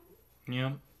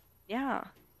 Yeah. Yeah.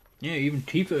 Yeah, even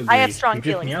Tifa agreed. I have strong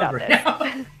feelings about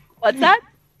this. What's that?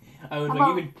 I was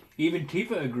like, even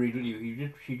Tifa agreed with you.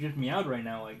 She just meowed right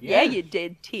now, like yeah, you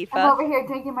did, Tifa. I'm over here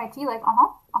drinking my tea, like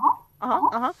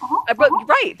But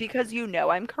right, because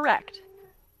I'm correct.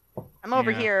 I'm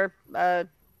over here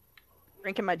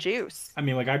drinking my juice. I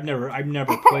mean, like I've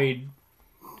never played.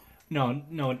 No,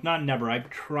 not never. I've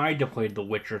tried to play The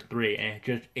Witcher 3,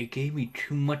 and it gave me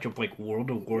too much of like World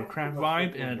of Warcraft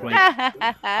vibes, and it's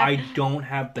like I don't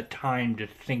have the time to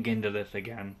sink into this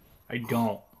again. I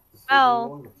don't.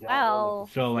 Well.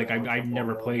 So like I've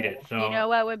never played it. So you know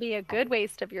what would be a good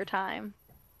waste of your time?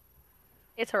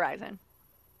 It's Horizon.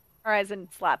 Horizon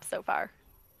slaps so far.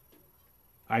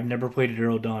 I've never played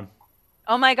Zero Dawn.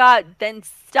 Oh my god, then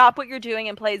stop what you're doing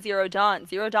and play Zero Dawn.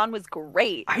 Zero Dawn was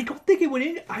great. I don't think it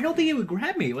would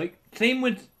grab me. Like same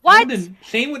with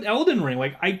Elden Ring.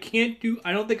 Like I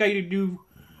don't think I could do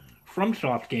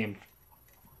FromSoft games.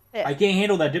 Yeah. I can't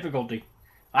handle that difficulty.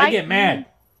 I get mad.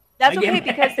 That's okay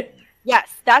because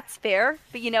yes, that's fair.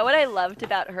 But you know what I loved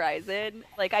about Horizon?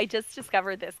 Like I just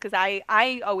discovered this because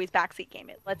I always backseat game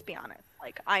it. Let's be honest.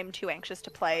 Like I'm too anxious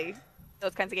to play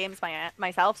those kinds of games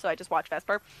myself, so I just watch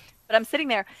Vesper. But I'm sitting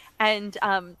there, and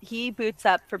he boots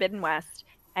up Forbidden West,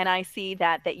 and I see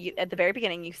that you at the very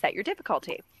beginning you set your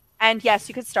difficulty. And yes,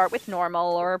 you could start with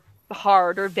normal or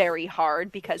hard or very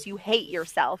hard because you hate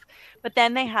yourself. But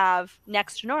then they have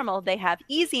next to normal, they have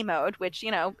easy mode, which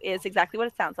is exactly what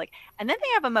it sounds like. And then they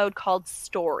have a mode called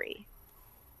story,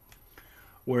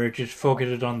 where it just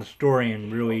focuses on the story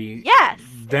and really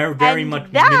very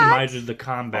much minimizes the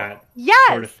combat. Yes,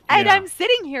 sort of, and I'm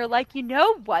sitting here like, you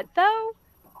know what though?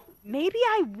 Maybe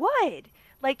I would.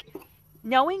 Like,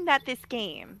 knowing that this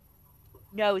game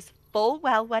knows full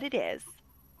well what it is.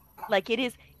 Like, it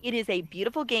is a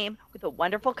beautiful game with a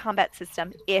wonderful combat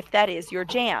system, if that is your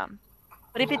jam.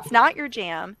 But if it's not your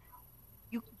jam,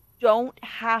 you don't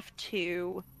have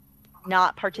to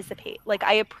not participate. Like,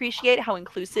 I appreciate how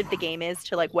inclusive the game is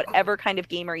to like whatever kind of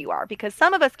gamer you are, because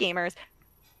some of us gamers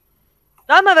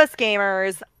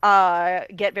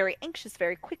get very anxious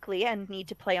very quickly and need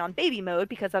to play on baby mode,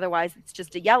 because otherwise it's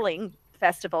just a yelling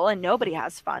festival and nobody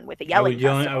has fun with a yelling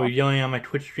festival. I was yelling on my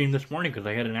Twitch stream this morning because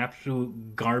I had an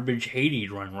absolute garbage Hades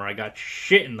run where I got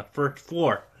shit in the first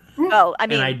floor. Well, I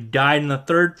mean, and I died in the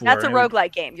third floor. That's a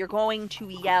roguelike game. You're going to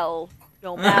yell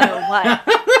no matter what.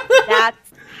 That's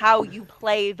how you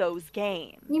play those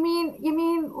games. You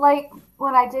mean like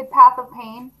when I did Path of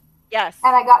Pain? Yes.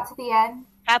 And I got to the end.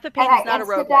 Path of Pain is not a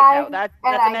roguelike, though. That's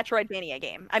a Metroidvania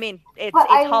game. I mean, it's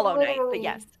Hollow Knight, but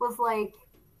yes. Was like,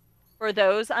 for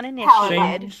those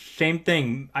uninitiated, same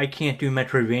thing. I can't do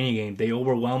Metroidvania games. They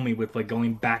overwhelm me with like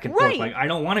going back and forth. Like, I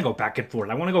don't want to go back and forth.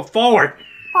 I want to go forward.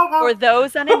 For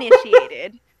those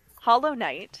uninitiated, Hollow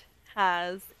Knight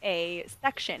has a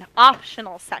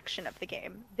optional section of the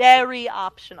game. Very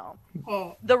optional.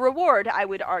 The reward, I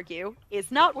would argue,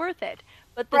 is not worth it.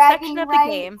 But the section of the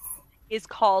game is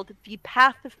called the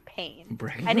Path of Pain.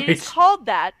 And it is called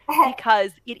that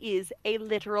because it is a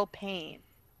literal pain.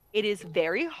 It is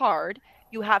very hard.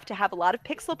 You have to have a lot of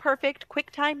pixel perfect,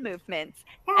 quick time movements,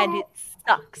 and it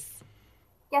sucks.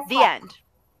 Guess the what? End.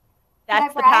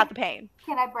 That's the Path of Pain.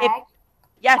 Can I brag?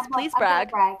 Yes, please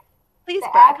brag. Please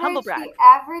humble brag. The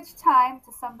average time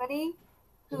to somebody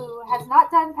who has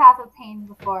not done Path of Pain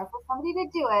before, for somebody to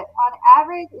do it, on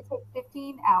average, it takes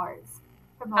 15 hours.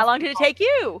 How long did it take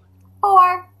you?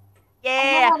 4. Yeah.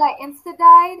 And then when I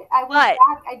insta-died, I went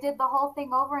back, I did the whole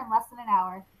thing over in less than an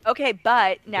hour. Okay,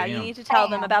 but now you need to tell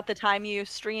them about the time you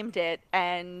streamed it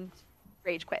and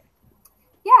rage quit.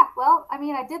 Yeah, well, I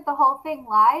mean, I did the whole thing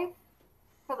live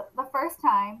for the first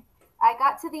time. I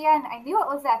got to the end. I knew it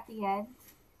was at the end.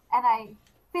 And I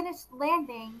finished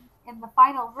landing in the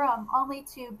final room only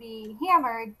to be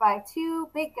hammered by 2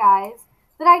 big guys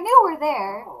that I knew were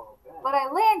there. But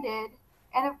I landed.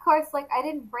 And of course, like, I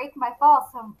didn't break my fall,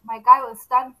 so my guy was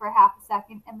stunned for half a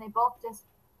second, and they both just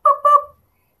boop, boop.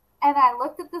 And I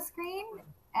looked at the screen,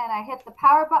 and I hit the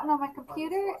power button on my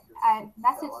computer. I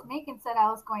messaged Mink and said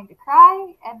I was going to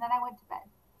cry, and then I went to bed.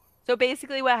 So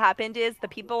basically what happened is the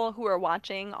people who are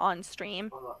watching on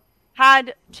stream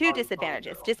had 2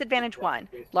 disadvantages. Disadvantage 1,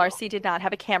 Larcy did not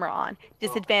have a camera on.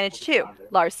 Disadvantage 2,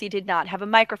 Larcy did not have a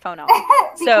microphone on.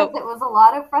 Because it was a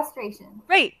lot of frustration.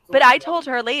 Right. But I told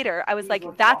her later, I was like,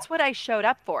 that's what I showed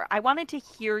up for. I wanted to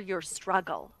hear your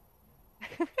struggle.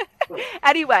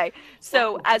 Anyway,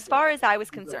 so as far as I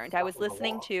was concerned, I was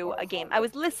listening to a game. I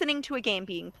was listening to a game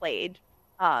being played,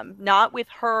 not with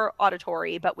her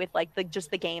auditory, but with like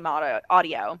just the game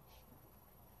audio.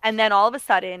 And then all of a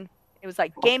sudden, it was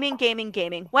like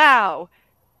gaming. Wow,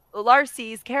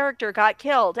 Larcy's character got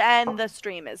killed and the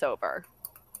stream is over.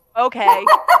 Okay.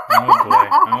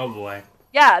 Oh boy.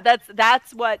 Yeah,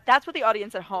 that's what the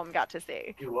audience at home got to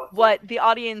see. What the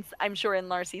audience, I'm sure, in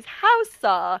Larcy's house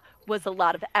saw was a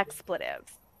lot of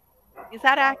expletives. Is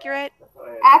that accurate?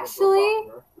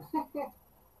 Actually,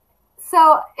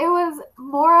 so it was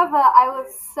more of I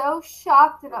was so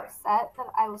shocked and upset that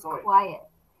I was quiet.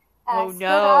 And oh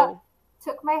no.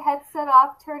 Took my headset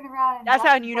off, turned around, and that's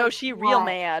how you know she real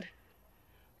mad.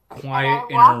 Quiet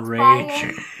in a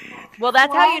rage. Well,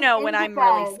 that's how you know when I'm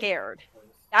really scared.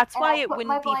 That's why it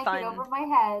wouldn't be fun. Over my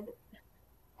head,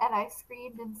 and I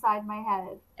screamed inside my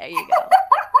head. There you go.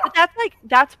 But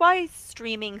that's why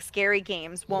streaming scary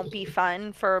games won't be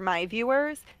fun for my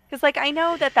viewers, because like I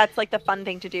know that's like the fun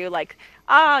thing to do. Like,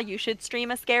 you should stream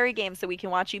a scary game so we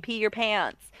can watch you pee your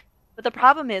pants. But the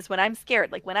problem is when I'm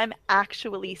scared, like when I'm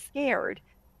actually scared,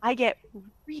 I get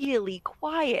really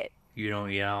quiet. You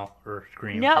don't yell or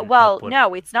scream.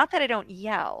 No, it's not that I don't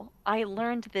yell. I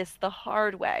learned this the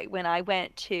hard way when I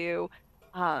went to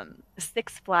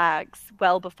Six Flags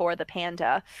well before the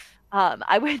Panda.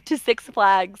 I went to Six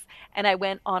Flags and I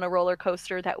went on a roller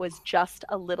coaster that was just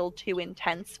a little too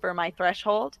intense for my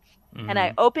threshold. And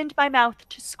I opened my mouth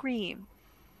to scream.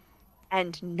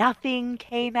 And nothing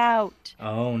came out.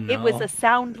 Oh no. It was a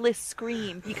soundless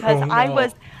scream because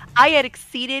I had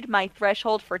exceeded my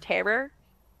threshold for terror.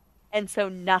 And so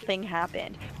nothing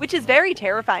happened, which is very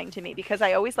terrifying to me because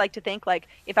I always like to think like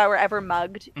if I were ever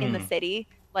mugged in the city,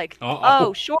 like,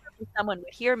 surely someone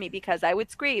would hear me because I would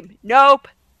scream. Nope.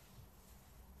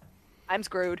 I'm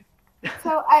screwed.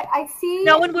 So I see.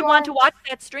 No one would want to watch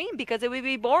that stream because it would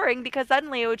be boring because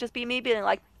suddenly it would just be me being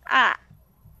like,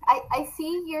 I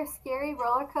see your scary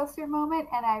roller coaster moment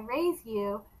and I raise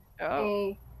you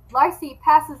a Larcy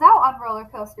passes out on roller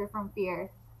coaster from fear.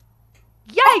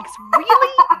 Yikes,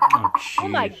 really? Oh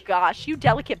my jeez. gosh, you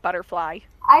delicate butterfly.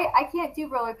 I can't do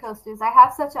roller coasters. I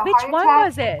have such a Which heart one attack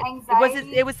was it?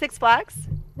 anxiety. It was Six Flags?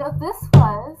 No, this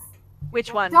was.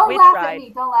 Which one? Don't Which laugh ride? at me.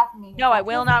 Don't laugh at me. No, It's I at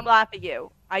will not Disney. laugh at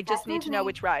you. I just That's need to know Disney.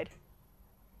 which ride.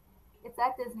 It's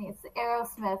at Disney. It's the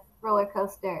Aerosmith roller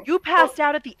coaster. You passed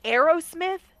out at the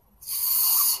Aerosmith?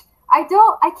 Shh. I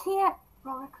can't.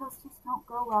 Roller coasters don't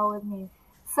go well with me.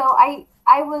 So I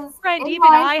was. Friend, in even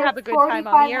line I for have a good time on the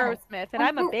 45 minutes. Aerosmith, and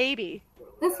I'm a baby.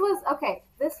 This was okay.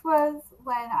 This was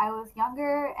when I was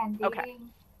younger and dating Okay.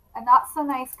 a not so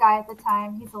nice guy at the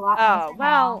time. He's a lot Oh, nicer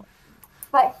well. now.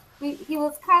 But he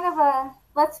was kind of a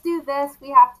let's do this. We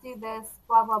have to do this.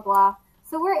 Blah blah blah.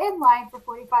 So we're in line for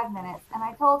 45 minutes, and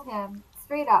I told him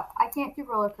straight up, I can't do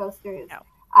roller coasters. No.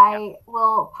 I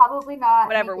will probably not.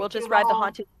 Whatever, make it we'll just through ride the whole-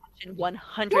 Haunted Mansion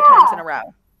 100 Yeah. times in a row.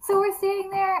 So we're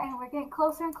sitting there, and we're getting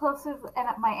closer and closer, and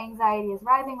my anxiety is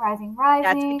rising.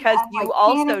 That's because I'm, you like,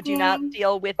 also do not panicking.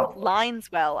 deal with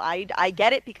lines well. I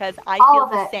get it because I All feel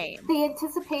of the it. same. The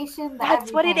anticipation.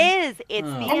 That's what it everything. is. It's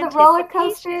the And the roller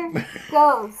anticipation. coaster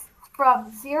goes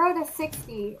from 0 to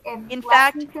 60 in In less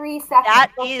fact, than 3 seconds.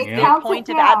 That Like, is it the counts it point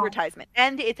of down. advertisement.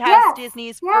 And it has Yes,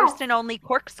 Disney's yes. first and only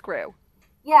corkscrew.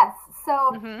 Yes. So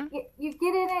Mhm. you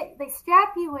get in it, they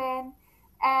strap you in,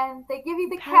 and they give you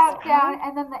the Pass countdown, out.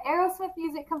 and then the Aerosmith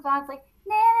music comes on. It's like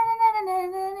na na na na na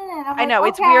na na. And I'm I know, like,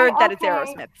 it's okay, weird that it's okay.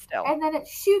 Aerosmith still. And then it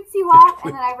shoots you off,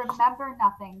 and then I remember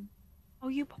nothing. Oh,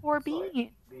 you poor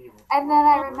bean. And then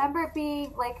I remember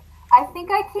being like, I think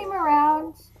I came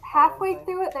around halfway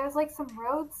through it. There was like some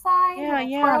road sign, Yeah, and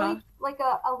a yeah. twirly, like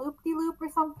a loop-de-loop or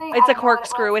something. It's I a don't know what it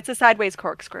corkscrew. was. It's a sideways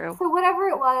corkscrew. So whatever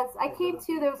it was, I came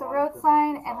to, there was a road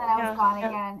sign, and then I was Yeah, gone yeah.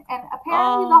 again. And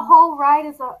apparently Oh. the whole ride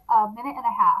is a minute and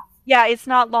a half. Yeah, it's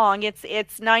not long. It's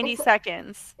 90 It's-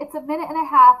 seconds. It's a minute and a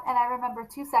half, and I remember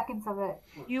 2 seconds of it.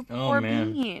 You Oh, poor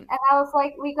man. bean. And I was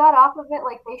like, we got off of it,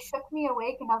 like they shook me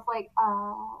awake, and I was like,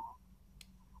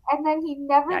 And then he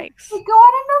never Yikes. would go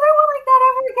on another one like that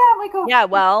ever again. I'm like, oh, Yeah,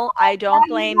 well, I don't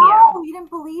blame you. no, you didn't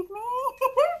believe me?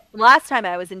 Last time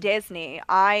I was in Disney,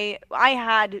 I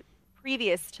had,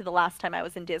 previous to the last time I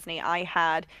was in Disney, I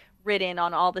had ridden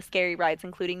on all the scary rides,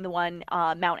 including the one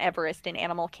Mount Everest in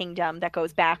Animal Kingdom that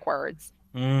goes backwards.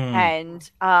 And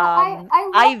I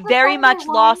I love the very Thunder much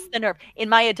one. lost the nerve. In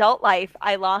my adult life,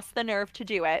 I lost the nerve to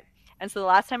do it. And so the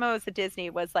last time I was at Disney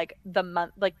was like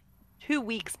 2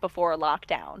 weeks before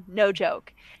lockdown. No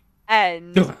joke.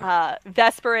 And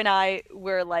Vesper and I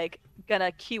were like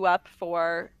gonna queue up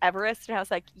for Everest, and I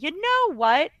was like, you know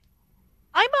what?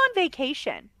 I'm on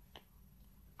vacation.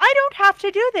 I don't have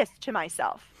to do this to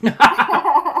myself.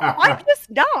 I'm just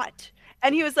not.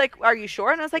 And he was like, are you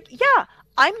sure? And I was like, yeah,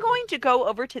 I'm going to go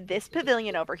over to this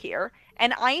pavilion over here,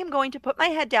 and I am going to put my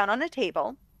head down on a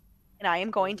table, and I am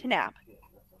going to nap.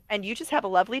 And you just have a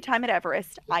lovely time at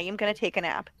Everest. I am going to take a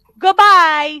nap.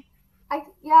 Goodbye.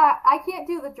 I can't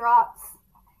do the drops.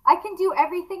 I can do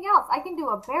everything else. I can do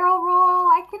a barrel roll.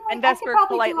 I can. And I could Vesper probably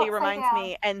do politely upside reminds down.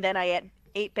 me, and then I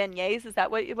ate beignets. Is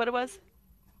that what it was?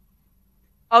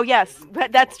 Oh yes,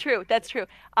 that's true. That's true.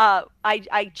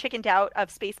 I chickened out of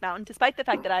Space Mountain, despite the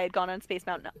fact that I had gone on Space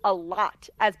Mountain a lot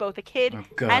as both a kid Oh,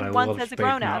 God, and I once love as a Space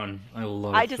grown up. Mountain. I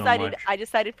love I it so decided much. I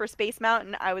decided for Space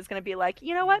Mountain I was going to be like,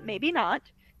 you know what, maybe not.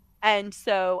 And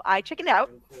so I chickened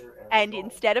out, and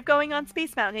instead of going on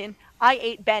Space Mountain, I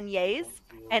ate beignets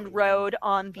and rode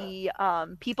on the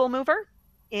People Mover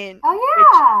Oh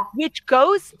yeah. which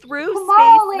goes through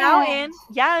Tomorrowland. Space Mountain.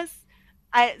 Yes.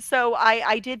 So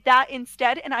I did that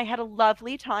instead, and I had a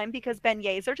lovely time because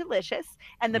beignets are delicious,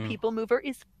 and the People Mover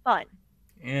is fun.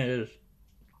 Yeah, it is.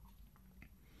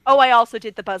 Oh, I also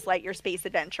did the Buzz Lightyear Space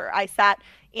Adventure. I sat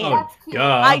in. Oh, That's cute.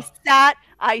 duh.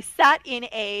 I sat in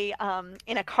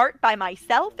a cart by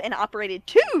myself and operated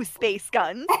 2 space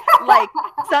guns like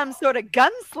some sort of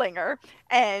gunslinger,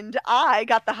 and I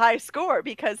got the high score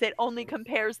because it only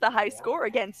compares the high score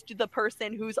against the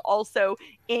person who's also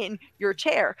in your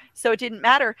chair. So it didn't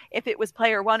matter if it was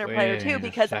player 1 or player Wait 2 a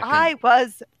because second. I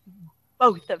was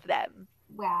both of them.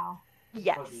 Wow.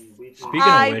 Yes. Speaking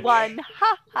I of which, won.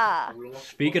 Ha ha.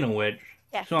 speaking of which,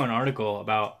 Yes. I saw an article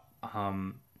about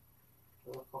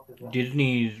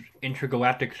Disney's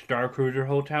intergalactic Star Cruiser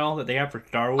hotel that they have for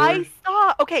Star Wars. I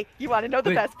saw. Okay, you want to know the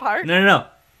Wait. best part? No, no, no.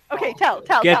 Okay, tell.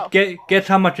 Guess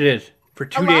how much it is for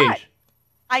 2 A days. lot.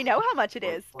 I know how much it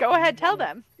is. Go ahead, tell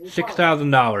them.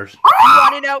 $6,000. You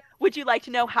want to know? Would you like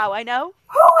to know how I know?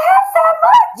 Who has that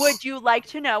much? Would you like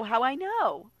to know how I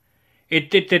know?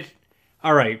 It.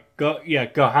 All right, go. Yeah,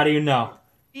 go. How do you know?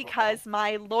 Because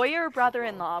my lawyer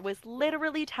brother-in-law was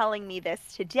literally telling me this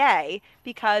today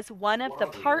because one of the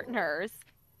partners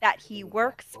that he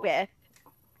works with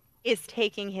is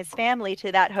taking his family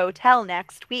to that hotel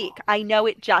next week. I know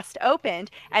it just opened.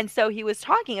 And so he was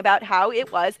talking about how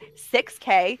it was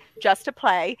 $6K just to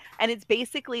play. And it's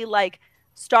basically like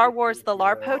Star Wars The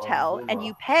LARP Hotel. And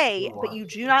you pay, but you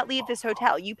do not leave this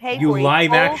hotel. You pay You for a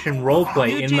live full, action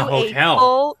roleplay you in do the hotel. a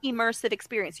full immersive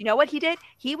experience. You know what he did?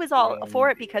 He was all for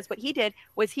it because what he did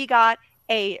was he got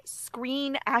a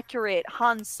screen accurate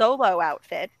Han Solo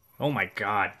outfit. Oh my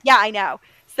god. Yeah, I know.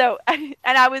 So, and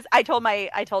I told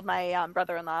my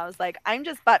brother-in-law, I was like, I'm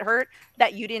just butthurt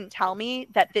that you didn't tell me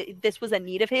that this was a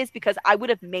need of his, because I would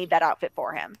have made that outfit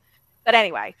for him. But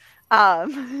anyway,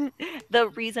 the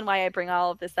reason why I bring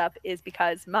all of this up is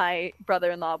because my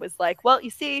brother-in-law was like, well, you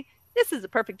see, this is a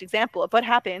perfect example of what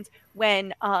happens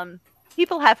when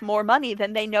people have more money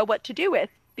than they know what to do with,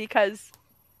 because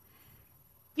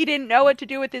he didn't know what to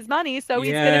do with his money, so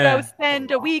he's going to go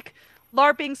spend a week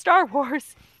LARPing Star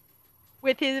Wars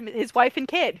with his wife and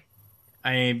kid.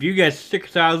 I mean, if you get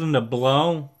 6,000 to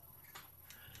blow,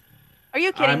 are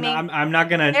you kidding me? I'm not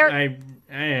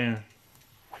gonna.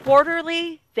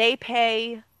 Quarterly, they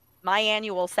pay my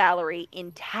annual salary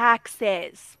in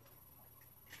taxes.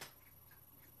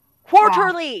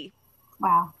 Quarterly.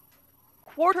 Wow.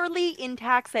 Quarterly in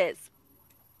taxes.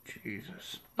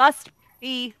 Jesus. Must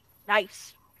be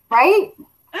nice. Right?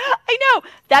 I know.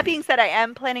 That being said, I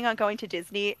am planning on going to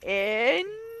Disney in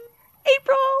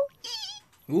April.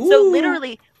 Ooh. So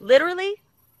literally,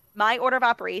 my order of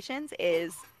operations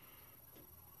is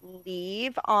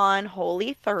leave on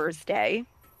Holy Thursday.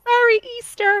 Sorry,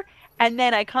 Easter. And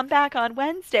then I come back on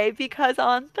Wednesday because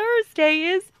on Thursday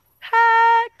is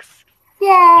PAX. Yay!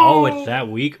 Oh, it's that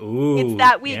week? Ooh. It's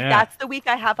that week. Yeah. That's the week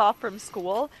I have off from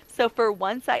school. So for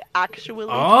once I actually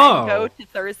can go to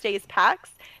Thursday's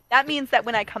PAX, that means that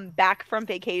when I come back from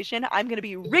vacation, I'm going to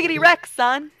be riggedy wreck,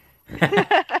 son.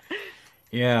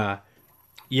 Yeah.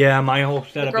 Yeah, my whole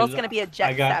setup The girl's is... going to be a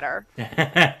jet setter.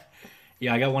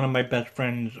 Yeah, I got one of my best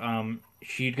friends.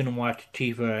 She's going to watch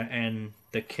Tifa and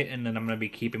the kitten that I'm going to be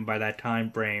keeping by that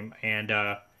time frame.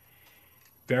 And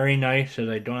very nice, as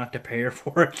I don't have to pay her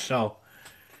for it, so...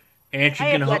 And she's I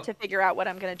have gonna yet to figure out what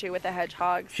I'm going to do with the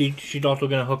hedgehogs. She's also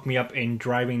going to hook me up in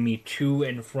driving me to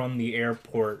and from the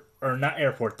airport. Or not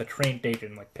airport, the train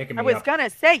station, like picking me up. I was going to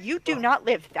say, you do not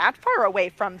live that far away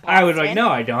from Boston. I was like, no,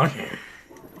 I don't.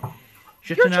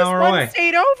 Just You're an hour away. You're just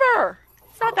one state over.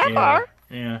 It's not that far.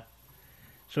 Yeah.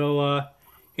 So,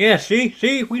 yeah,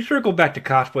 see? We circled back to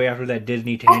cosplay after that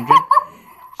Disney tangent.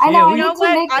 I know, you know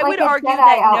what? I would argue Jedi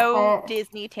that outfit. no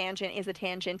Disney tangent is a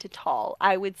tangent at all.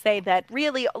 I would say that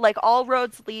really, like, all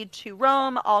roads lead to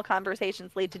Rome, all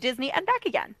conversations lead to Disney, and back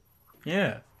again.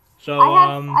 Yeah. So,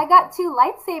 I got 2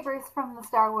 lightsabers from the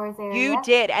Star Wars area. You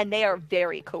did, and they are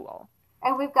very cool.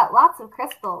 And we've got lots of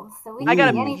crystals, so we I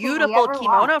got can a do beautiful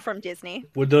kimono want. from Disney.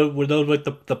 were those like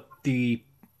the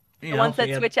ones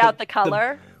that switch out the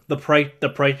color? The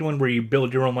price one where you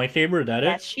build your own lightsaber, is that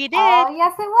Yes, it? she did. Oh,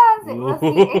 yes, it was. It was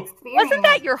the experience. Wasn't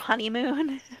that your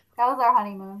honeymoon? That was our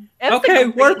honeymoon. It was Okay, a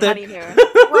great worth it. honeymoon.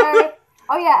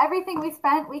 Oh, yeah, everything we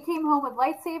spent, we came home with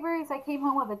lightsabers. I came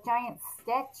home with a giant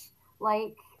stitch.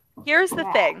 Like, Here's the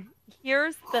thing.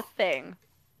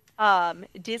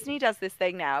 Disney does this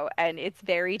thing now, and it's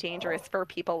very dangerous for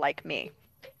people like me.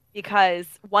 Because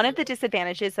one of the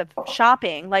disadvantages of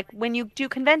shopping, like when you do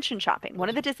convention shopping, one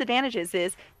of the disadvantages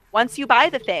is once you buy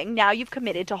the thing, now you've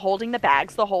committed to holding the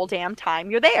bags the whole damn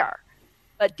time you're there.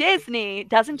 But Disney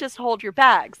doesn't just hold your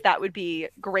bags. That would be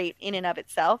great in and of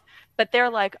itself. But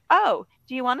they're like, oh,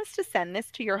 do you want us to send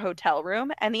this to your hotel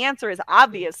room? And the answer is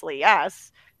obviously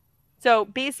yes. So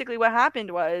basically what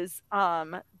happened was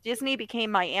Disney became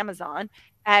my Amazon.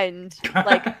 And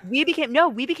like we became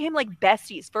like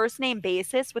besties, first name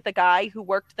basis, with a guy who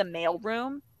worked the mail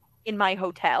room in my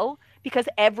hotel, because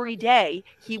every day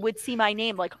he would see my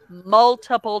name like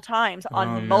multiple times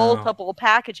on multiple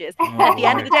packages. And at the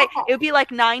end of the day, it would be like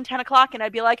 9-10 o'clock, and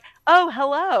I'd be like, oh,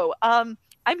 hello, I'm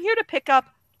here to pick up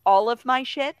all of my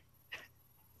shit.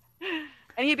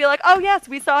 And he'd be like, "Oh yes,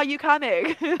 we saw you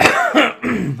coming.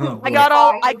 I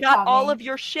got all of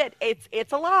your shit.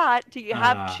 It's a lot. Do you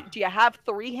have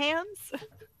 3 hands?"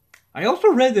 I also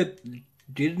read that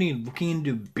Disney looking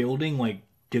into building like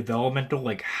developmental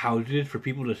like houses for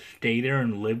people to stay there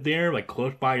and live there, like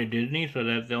close by to Disney, so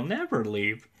that they'll never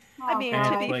leave. I mean,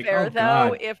 God. to be like, fair oh,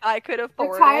 though, God. if I could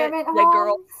afford Retirement it, the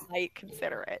girl homes? might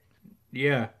consider it.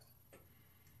 Yeah.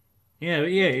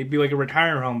 It'd be like a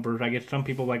retirement home for, I guess, some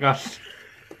people like us.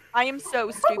 I am so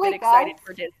like stupid excited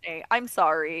for Disney. I'm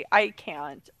sorry. I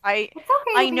can't. It's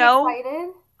okay to I be know.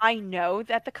 excited. I know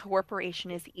that the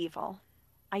corporation is evil.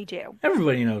 I do.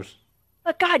 Everybody knows.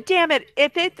 But god damn it,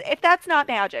 if that's not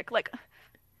magic, like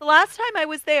The last time I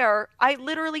was there, I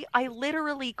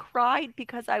literally cried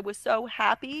because I was so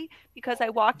happy because I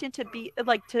walked into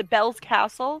to Bell's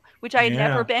Castle, which I had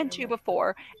never Yeah. been to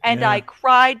before, and Yeah. I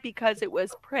cried because it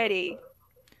was pretty.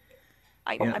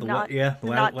 Yeah, I'm not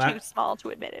too small to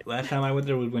admit it. last time I went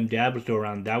there was when Dad was still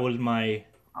around. That was my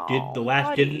Oh,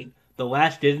 buddy. the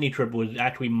last Disney trip was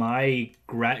actually my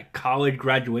college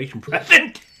graduation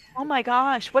present. Oh my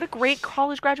gosh, what a great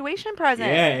college graduation present.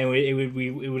 Yeah, and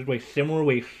it was like similar.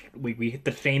 We hit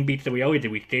the same beach that we always did.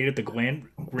 We stayed at the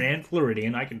Grand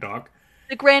Floridian. I can talk.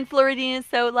 The Grand Floridian is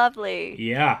so lovely.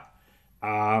 Yeah.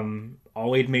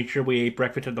 Always made sure we ate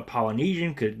breakfast at the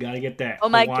Polynesian because gotta get that. Oh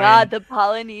my Hawaiian, god, the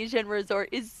Polynesian resort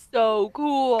is so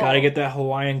cool. Gotta get that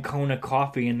Hawaiian Kona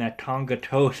coffee and that Tonga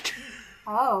toast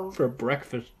Oh, for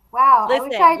breakfast. wow. I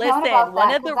wish I'd known about One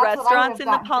that, of the 'cause that's what I would restaurants have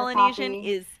in the gotten for Polynesian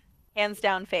coffee. is hands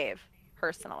down fave,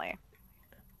 personally.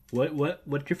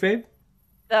 What's your fave?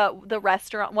 The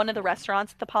restaurant, one of the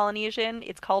restaurants at the Polynesian,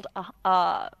 it's called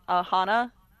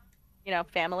Ahana,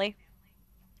 family.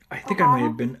 I think I might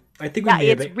have been. I think we Yeah, may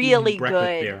have it's eaten really breakfast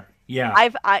good. there.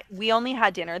 Yeah. We only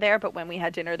had dinner there, but when we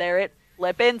had dinner there, it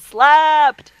flippin'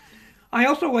 slapped. I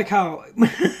also like how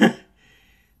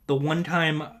the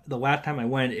last time I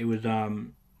went, it was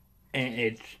and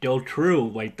it's still true.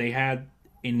 Like they had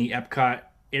in the Epcot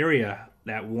area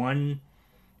that one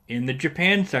in the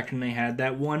Japan section. They had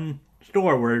that one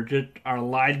store where just our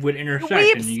lives would The intersect.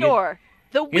 Weeb and store.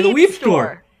 The Yeah, the Weeb Weeb store.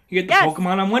 store. You get the Yes.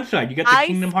 Pokemon on one side. You got the I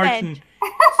Kingdom Hearts spent and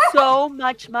so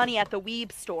much money at the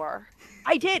Weeb store.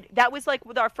 I did. That was like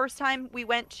with our first time we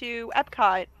went to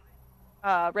Epcot,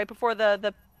 right before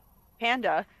the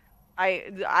Panda.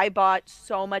 I bought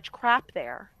so much crap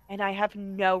there, and I have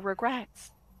no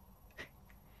regrets.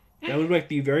 that was like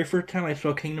the very first time I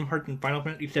saw Kingdom Hearts and Final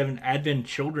Fantasy VII Advent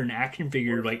Children action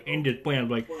figure like in display. I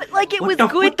was like, But like it what was the,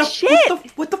 good what the,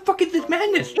 shit. What the fuck is this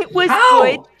madness? It was How?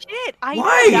 good shit. I know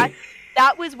Why?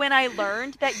 that was when I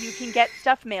learned that you can get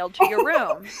stuff mailed to your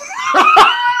room.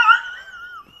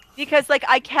 Because like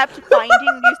I kept finding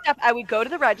new stuff. I would go to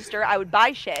the register, I would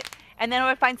buy shit, and then I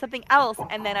would find something else,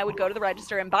 and then I would go to the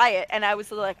register and buy it. And I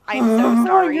was like, I'm Oh so my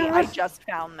sorry, I gosh. just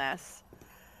found this.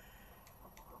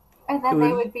 And then It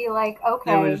they was- would be like, There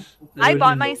okay. was, there I was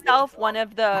bought an- myself one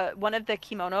of the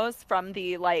kimonos from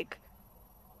the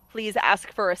please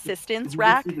ask for assistance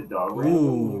rack.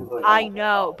 Ooh. I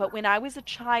know, but when I was a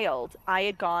child, I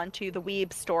had gone to the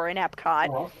Weeb store in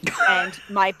Epcot, and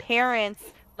my parents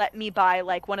let me buy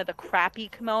like one of the crappy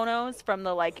kimonos from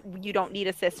the you don't need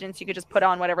assistance, you could just put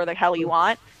on whatever the hell you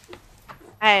want.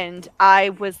 And I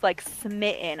was like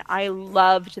smitten. I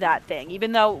loved that thing,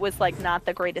 even though it was like not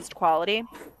the greatest quality.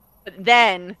 But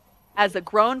then, as a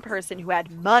grown person who had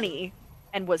money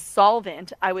and was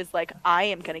solvent, I was like, I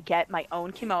am going to get my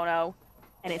own kimono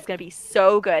and it's going to be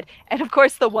so good. And of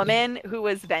course, the woman who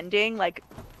was vending,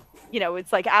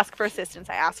 it's like, ask for assistance.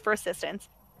 I asked for assistance.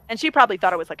 And she probably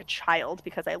thought I was like a child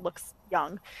because I look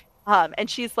young. And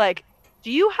she's like,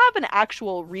 do you have an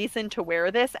actual reason to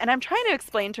wear this? And I'm trying to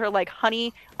explain to her, like,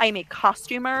 honey, I'm a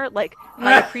costumer. Like,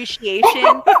 my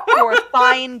appreciation for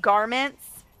fine garments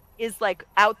is like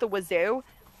out the wazoo.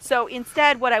 So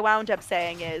instead, what I wound up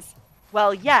saying is,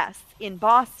 well, yes, in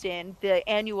Boston, the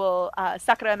annual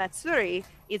Sakura Matsuri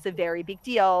is a very big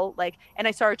deal. And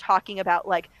I started talking about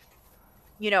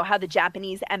how the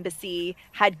Japanese embassy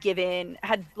had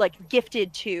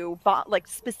gifted to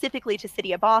specifically to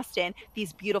city of Boston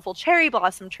these beautiful cherry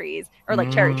blossom trees or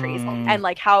cherry trees, and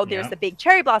how there's Yep. a big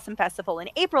cherry blossom festival in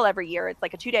April every year. It's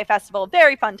like a 2-day festival,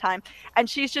 very fun time. And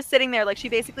she's just sitting there, she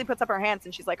basically puts up her hands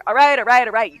and she's like, all right,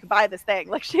 you can buy this thing.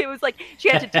 She was like, she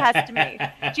had to test me.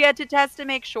 She had to test to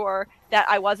make sure that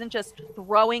I wasn't just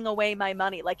throwing away my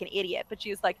money like an idiot. But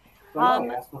she was like,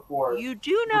 you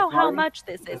do know how much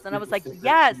this is? And I was like,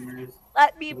 yes,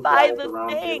 let me buy the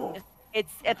thing.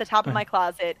 It's at the top of my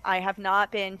closet. I have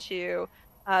not been to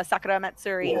Sakura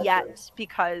Matsuri yet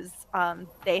because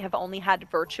they have only had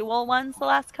virtual ones the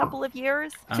last couple of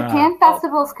years. Japan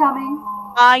Festival's coming.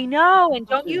 I know, and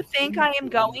don't you think I am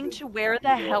going to wear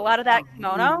the hell out of that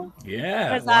kimono? Yeah,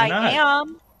 Because why I not?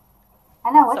 am.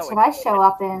 I know, what So should I show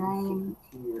up in? I mean,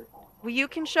 Well, you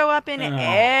can show up in Oh.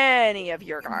 any of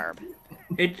your garb.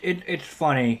 It's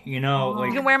funny, You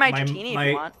You can wear my dratini if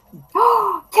you want.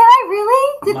 can I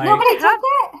really? Did My- nobody took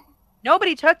it?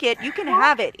 Nobody took it. You can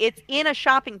have it. It's in a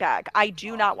shopping bag. I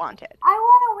do not want it. I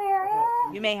want to wear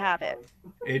it. You may have it.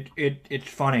 It's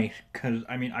funny because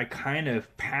I kind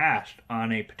of passed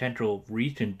on a potential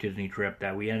recent Disney trip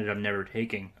that we ended up never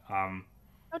taking. Oh,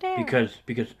 damn. Because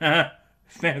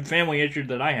family issues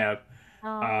that I have.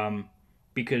 Oh.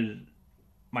 Because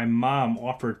my mom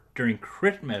offered during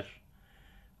Christmas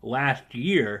last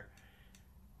year,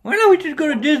 why don't we just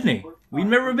go to Disney? We've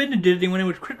never been to Disney when it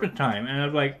was Christmas time. And I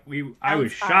was like, I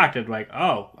was shocked. I was like,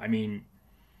 oh, I mean,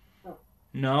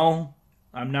 no,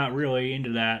 I'm not really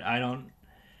into that. I don't,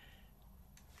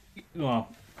 well,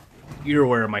 you're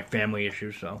aware of my family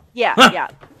issues, so. Yeah, yeah.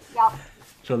 Yep.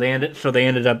 So they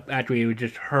ended up, actually, it was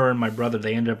just her and my brother.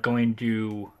 They ended up going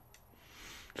to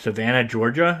Savannah,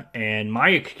 Georgia. And my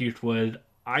excuse was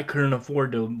I couldn't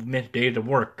afford to miss days of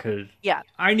work because Yeah.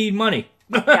 I need money.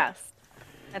 Yes.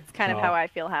 That's kind of So- how I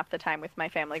feel half the time with my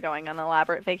family going on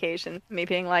elaborate vacations. Me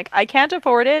being like, I can't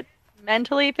afford it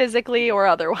mentally, physically, or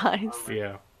otherwise.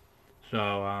 Yeah.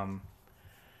 So,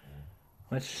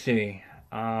 let's see.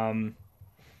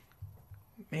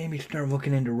 Maybe start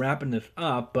looking into wrapping this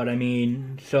up, but I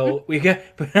mean, so we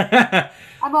get.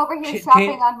 I'm over here Can't-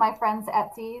 shopping on my friend's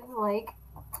Etsy's. Like,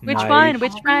 Which Nice. one?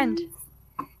 Which friend? this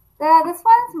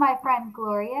one's my friend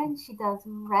Gloria, and she does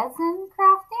resin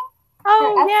crafting.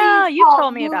 Oh, Her yeah. Etsy's You called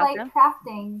told me New about Light them.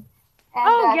 Crafting. And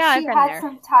Oh, yeah, she I've been had there.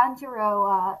 some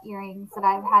Tanjiro earrings that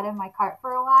I've had in my cart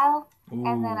for a while. And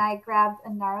then Ooh. I grabbed a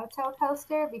Naruto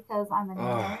coaster because I'm a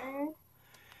Ugh. nerd.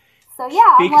 So yeah,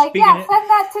 I'm like, speaking yeah, of- send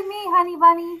that to me, honey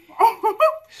bunny.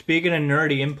 Speaking of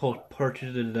nerdy impulse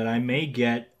purchases that I may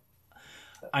get,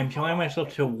 I'm telling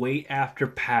myself to wait after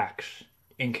PAX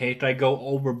in case I go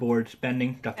overboard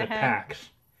spending stuff at Uh-huh. PAX.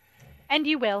 And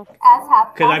you will. As,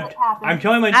 Because it happens. I'm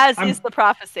telling my As I'm, is the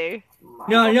prophecy.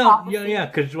 yeah,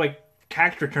 because like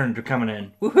tax returns are coming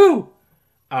in. Woohoo!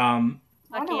 I wonder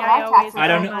Lucky what I our always tax I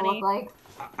don't returns know. will look like.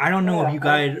 I don't know if you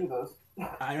guys do those.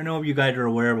 I don't know if you guys are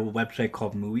aware of a website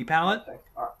called Movie Palette.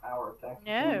 Our tax.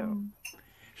 No.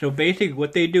 So basically,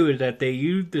 what they do is that they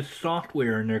use the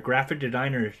software and their graphic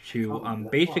designers to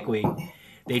basically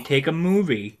they take a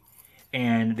movie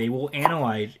and they will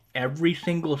analyze every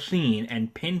single scene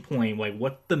and pinpoint like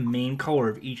what's the main color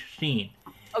of each scene.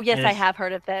 Oh, yes, And I it's- have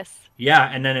heard of this. Yeah,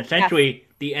 and then essentially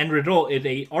the end result is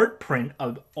a art print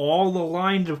of all the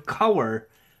lines of color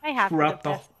I have heard throughout of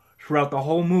the this. throughout the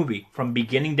whole movie from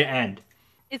beginning to end.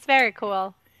 It's very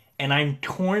cool. And I'm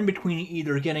torn between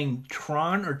either getting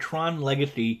Tron or Tron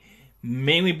Legacy,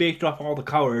 mainly based off all the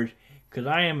colors, because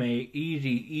I am a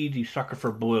easy sucker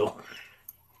for blue.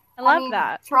 I love mean,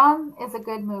 that. Tron is a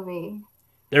good movie.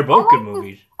 They're both I good like the-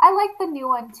 movies. I like the new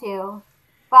one too.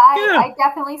 But I Yeah.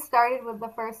 definitely started with the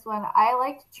first one. I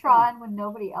liked Tron when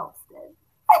nobody else did.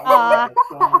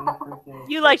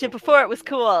 You liked it before it was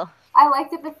cool. I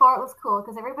liked it before it was cool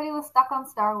because everybody was stuck on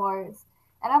Star Wars.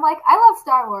 And I'm like, I love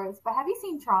Star Wars, but have you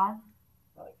seen Tron?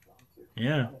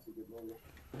 Yeah.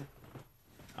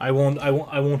 I won't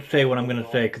say what I'm gonna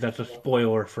say because that's a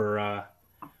spoiler for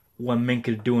what Mink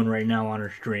is doing right now on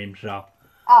her stream. So,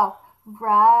 Oh,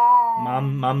 right.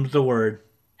 mom's the word.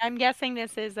 I'm guessing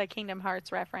this is a Kingdom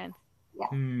Hearts reference.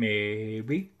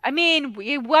 Maybe. I mean,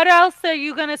 what else are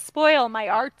you going to spoil? My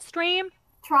art stream?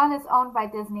 Tron is owned by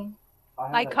Disney.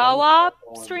 My co-op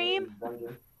stream?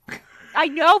 I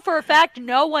know for a fact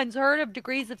no one's heard of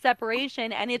Degrees of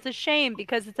Separation, and it's a shame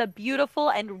because it's a beautiful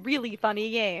and really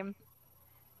funny game.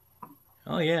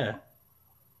 Oh yeah.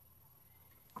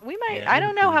 We might, Yeah, I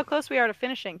don't know mhm. how close we are to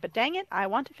finishing, but dang it, I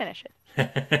want to finish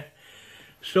it.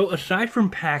 So aside from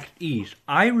PAX East,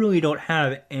 I really don't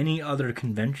have any other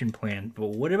convention planned. But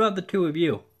what about the two of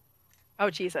you? Oh,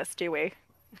 Jesus, do we?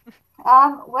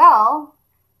 Well,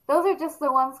 those are just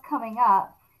the ones coming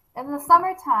up. In the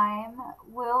summertime,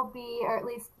 we'll be, or at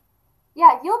least,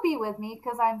 yeah, you'll be with me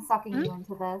because I'm sucking you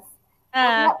into this. We'll be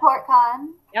at PortCon.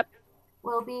 Yep.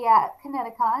 We'll be at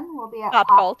Kineticon. We'll be at Pop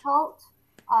Pop Cult. Cult.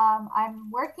 I'm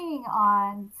working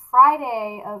on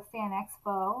Friday of Fan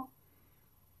Expo.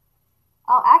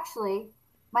 Oh, actually,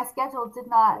 my schedule did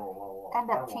not end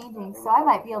up changing, so I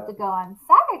might be able to go on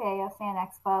Saturday of Fan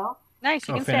Expo. Nice,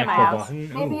 you can stay Fan at my Expo house.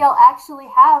 Boston. Maybe Ooh. I'll actually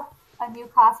have a new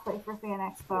cosplay for Fan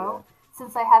Expo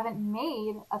since I haven't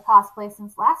made a cosplay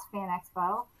since last Fan Expo.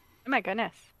 Oh my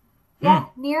goodness. Yeah,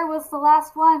 Nier was the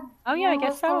last one. Oh, yeah, I Nier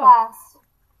guess was the so. last.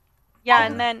 Yeah,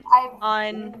 and then I've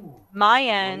on my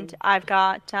end, I've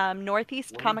got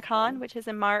Northeast Comic Con, which is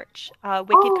in March,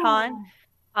 Wicked Con.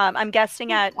 I'm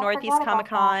guesting at I Northeast forgot about Comic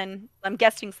Con. I'm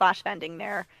guesting / vending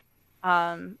there.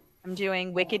 I'm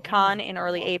doing Wicked Con in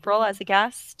early April as a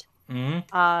guest.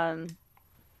 Mhm.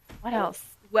 What else?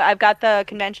 Well, I've got the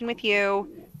convention with you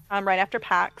right after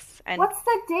PAX, and What's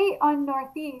the date on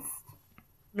Northeast?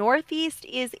 Northeast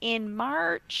is in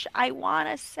March. I want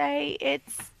to say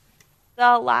it's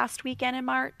the last weekend in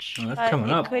March, Oh, that's but coming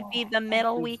it up. could be the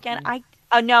middle weekend.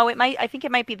 No, it might. I think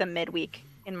it might be the midweek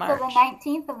in So March. the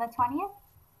 19th and the 20th?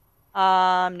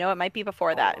 No, it might be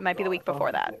before that. It might be the week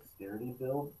before that. Dexterity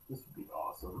build. This would be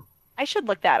awesome. I should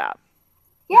look that up.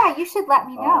 Yeah, you should let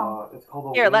me know. It's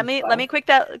called Here, let me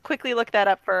quickly look that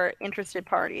up for interested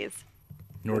parties.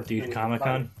 Northeast Comic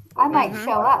Con. I might Mhm.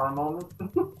 show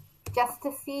up just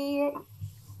to see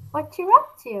what you're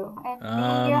up to and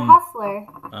be your hustler.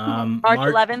 March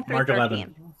 11th through March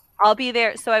 13th. 11th. I'll be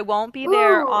there, so I won't be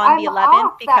there Ooh, on the I'm 11th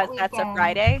off because that that's a weekend.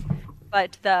 Friday.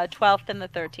 But the 12th and the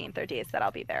 13th are days that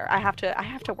I'll be there. I have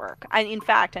to work. In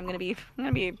fact, I'm gonna be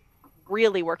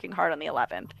really working hard on the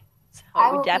 11th. So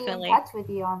I will definitely. be in touch with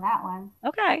you on that one.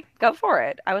 Okay, go for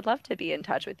it. I would love to be in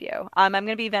touch with you. I'm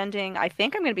gonna be vending. I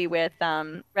think I'm gonna be with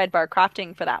Red Bar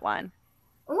Crafting for that one.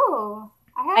 Ooh,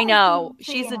 I know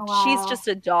she's she's just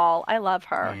a doll. I love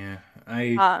her.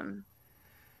 Yeah,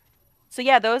 So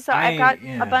yeah, I've got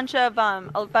yeah. a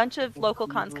bunch of local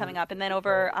cons coming up, and then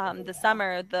over the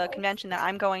summer, the convention that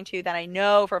I'm going to that I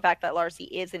know for a fact that Larcy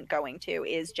isn't going to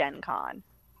is Gen Con.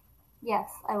 Yes,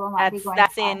 I will not be going.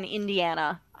 That's in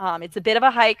Indiana. It's a bit of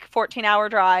a hike, 14-hour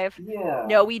drive. Yeah.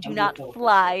 No, we do not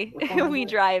fly. We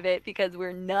drive it because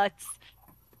we're nuts.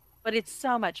 But it's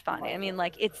so much fun. I mean,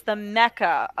 like, it's the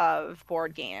mecca of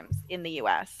board games in the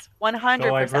U.S. 100%.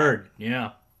 So I've heard,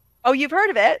 yeah. Oh, you've heard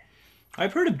of it?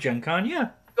 I've heard of Gen Con, yeah.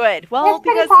 Good. Well, It's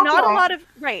pretty because not a popular. lot of...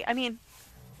 Right, I mean,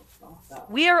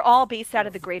 we are all based out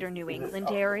of the greater New England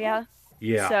area.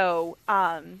 Yeah. So,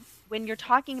 when you're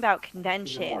talking about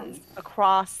conventions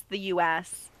across the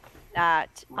U.S.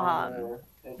 that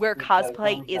where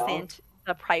cosplay isn't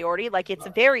a priority, like it's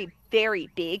very, very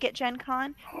big at Gen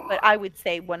Con, but I would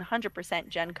say 100%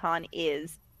 Gen Con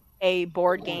is a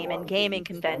board game and gaming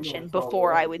convention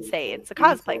before I would say it's a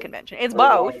cosplay convention. It's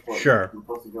both. Sure.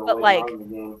 But like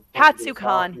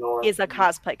KatsuCon is a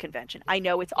cosplay convention. I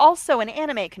know it's also an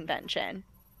anime convention,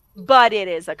 but it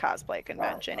is a cosplay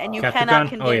convention, and you cannot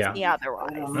convince me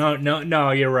otherwise.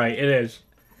 No, you're right. It is.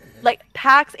 Like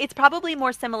PAX, it's probably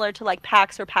more similar to like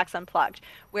PAX or PAX Unplugged,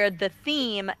 where the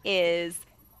theme is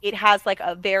it has like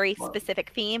a very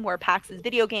specific theme, where PAX is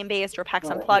video game based or PAX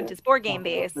Unplugged is board game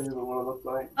based.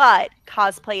 But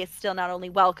cosplay is still not only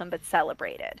welcome but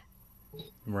celebrated.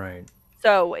 Right.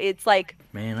 So it's like,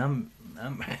 man, I'm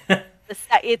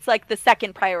it's like the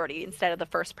second priority instead of the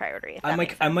first priority.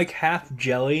 I'm like half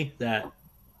jelly that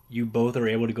you both are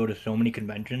able to go to so many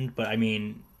conventions, but I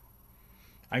mean,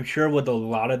 I'm sure with a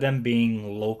lot of them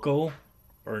being local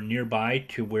or nearby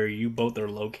to where you both are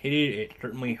located, it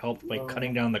certainly helps by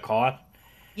cutting down the cost.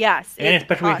 Yes, and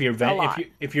especially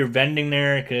if you're vending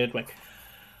there, because like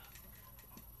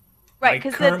right,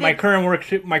 because my current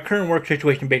work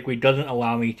situation basically doesn't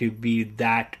allow me to be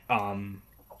that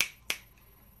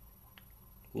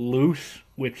loose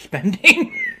with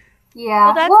spending. Yeah,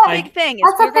 well, that's the big thing,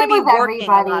 is we're going to be working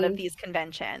a lot of these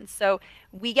conventions. So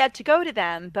we get to go to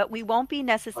them, but we won't be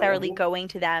necessarily going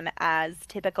to them as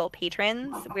typical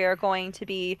patrons. We're going to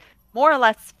be more or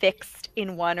less fixed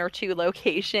in one or two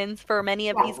locations for many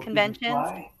of these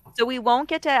conventions. So we won't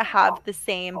get to have the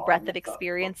same breadth of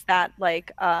experience that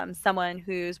like someone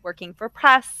who's working for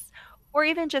press or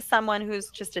even just someone who's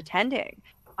just attending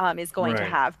is going to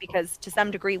have, because to some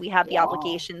degree we have the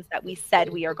obligations that we said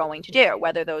we are going to do,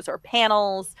 whether those are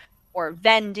panels or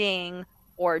vending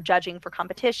or judging for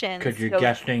competitions. Because you're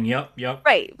guesting, yep.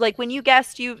 Right, like when you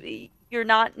guest, you're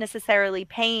not necessarily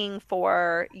paying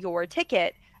for your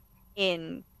ticket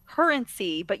in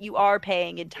currency, but you are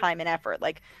paying in time and effort.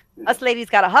 Like, us ladies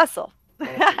gotta hustle. I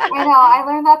know, I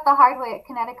learned that the hard way at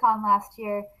Kineticon last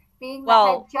year. Being the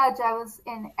head judge, I was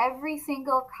in every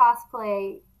single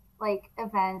cosplay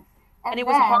event, and it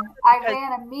was then I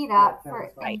ran a meetup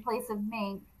in place of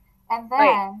Mink, and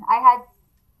then I had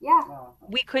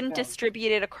we couldn't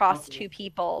distribute it across two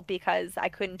people because I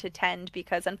couldn't attend,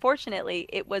 because unfortunately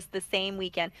it was the same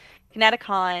weekend.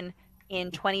 Kineticon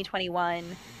in 2021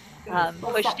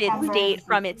 pushed its date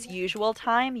from its usual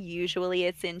time. Usually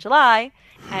it's in July,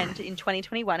 and in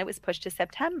 2021 it was pushed to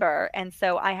September, and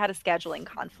so I had a scheduling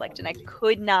conflict and I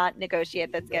could not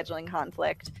negotiate that scheduling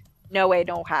conflict. No way,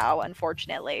 no how,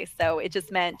 unfortunately. So it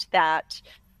just meant that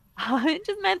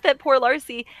poor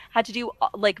Larcy had to do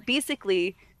like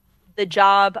basically the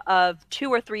job of 2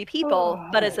 or 3 people,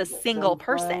 but as a single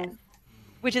person.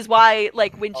 Which is why,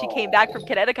 like, when she came back from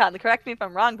Kineticon, correct me if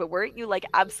I'm wrong, but weren't you like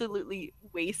absolutely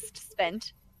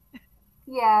spent?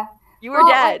 Yeah. You were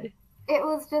dead. It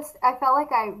was just, I felt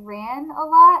like I ran a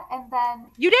lot, and then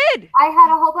you did. I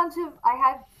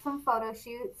had some photo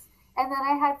shoots. And then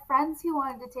I had friends who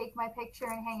wanted to take my picture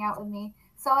and hang out with me.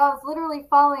 So I was literally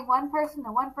following one person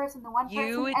to one person to one person.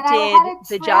 You and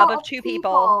did the job of 2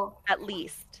 people at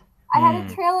least. I had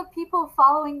a trail of people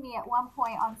following me at one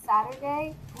point on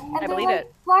Saturday, and I they're believe like,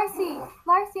 it.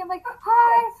 Larcy, I'm like,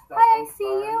 hi, I see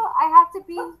you. I have to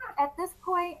be at this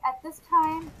point at this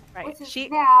time, Right. which is She.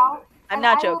 now. I'm and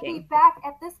not I will be joking. back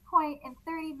at this point in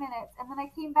 30 minutes. And then I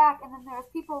came back, and then there was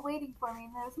people waiting for me,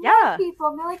 and there was Yeah. more people,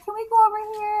 and they're like, can we go over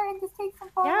here and just take some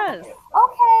photos? Yes.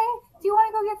 Okay. Do you want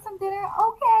to go get some dinner?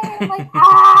 Okay. And I'm like,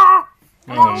 ah!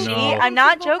 And Oh, that was no. I'm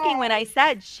not every single joking when day. I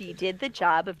said she did the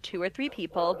job of 2 or 3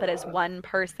 people, but as one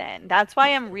person. That's why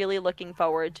I'm really looking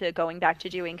forward to going back to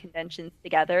doing conventions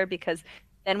together, because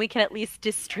then we can at least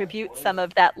distribute some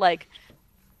of that, like,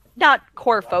 not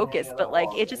core focus, but like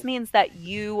it just means that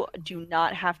you do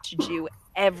not have to do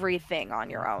everything on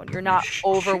your own. You're not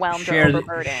overwhelmed or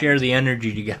overburdened. Share the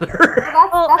energy together.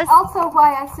 Well, that's also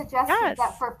why I suggested Yes.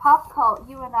 that for Pop Cult,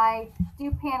 you and I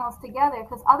do panels together,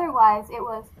 because otherwise it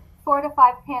was 4 to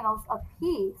 5 panels a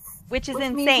piece. Which is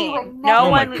means we insane. would No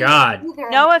Oh my one. God.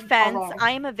 No of each offense, other.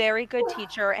 I am a very good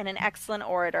teacher and an excellent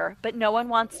orator, but no one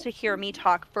wants to hear me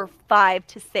talk for 5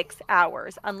 to 6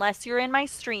 hours unless you're in my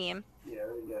stream,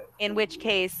 in which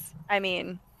case, I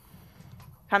mean,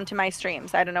 come to my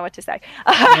streams. I don't know what to say.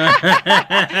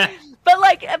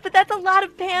 But that's a lot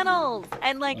of panels.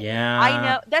 And like, Yeah. I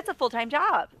know that's a full-time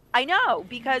job. I know,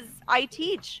 because I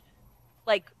teach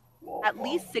like at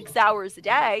least 6 hours a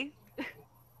day.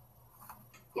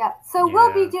 Yeah, so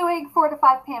we'll be Yeah. doing 4 to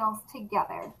 5 panels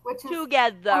together, which is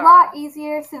Together. a lot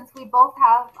easier since we both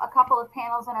have a couple of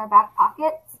panels in our back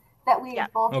pockets that we Yeah.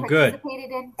 both Oh, good.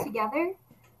 participated in together.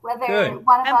 Whether Good.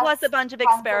 one of And us plus a bunch of runs it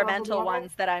over experimental the other.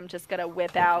 ones that I'm just gonna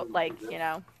whip out, like, you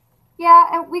know. Yeah,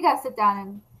 and we gotta sit down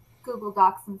and Google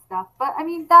Docs and stuff. But I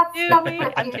mean, that's Do stuff we?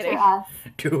 for I'm future kidding. us.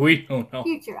 Do we? Oh no.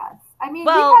 Future us. I mean,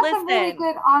 Well, we've had some really listen.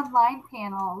 good online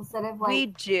panels that have like We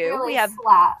do. really We have,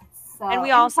 slapped. So and we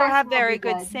in also person have will very be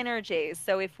good synergies.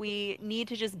 So if we need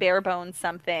to just bare bones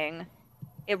something,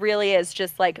 it really is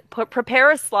just like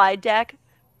prepare a slide deck,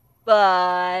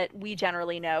 but we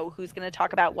generally know who's going to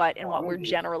talk about what and what we're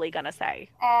generally going to say.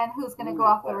 And who's gonna go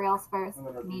off the rails first?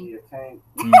 Me.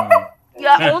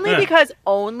 Yeah,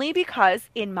 only because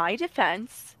in my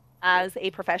defense, as a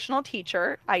professional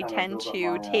teacher, I tend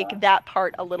to take that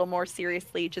part a little more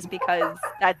seriously, just because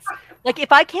that's like,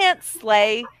 if I can't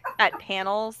slay at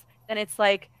panels, then it's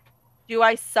like, do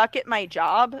I suck at my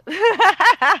job?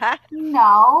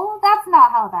 No, that's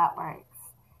not how that works.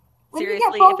 When you get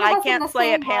Seriously, both if of I us in can't the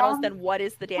slay at same panels, room, then what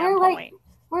is the damn we're like- point?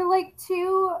 we're like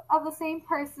two of the same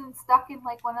person stuck in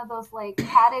like one of those like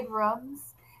padded rooms,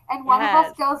 and one of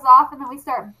us Yes. goes off, and then we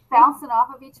start bouncing off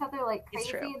of each other like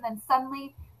It's crazy, true. and then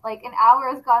suddenly like an hour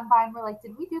has gone by, and we're like,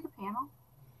 did we do the panel?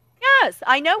 Yes,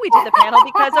 I know we did the panel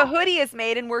because a hoodie is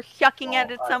made and we're yucking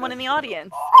at someone in the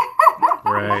audience.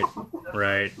 Right.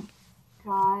 Right.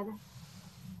 God.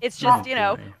 It's just, Oh, you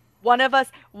know, boy. one of us,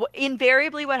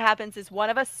 invariably what happens is one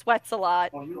of us sweats a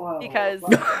lot because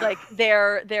like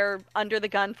they're under the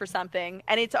gun for something,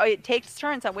 and it takes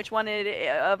turns on which one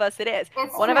of us it is.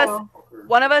 It's One of true. us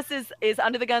One of us is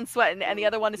under the gun sweating, and the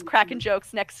other one is cracking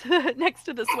jokes next next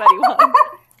to the sweaty one.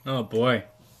 Oh boy.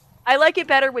 I like it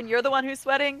better when you're the one who's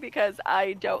sweating because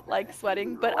I don't like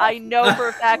sweating, but I know for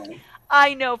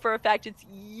a fact it's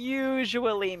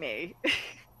usually me.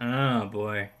 Oh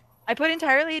boy. I put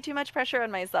entirely too much pressure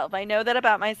on myself. I know that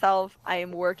about myself. I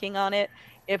am working on it.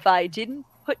 If I didn't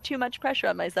put too much pressure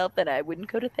on myself, then I wouldn't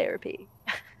go to therapy.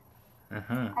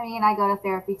 Uh-huh. I mean, I go to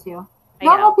therapy too. I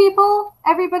Normal know. people,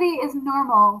 everybody is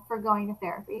normal for going to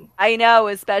therapy. I know,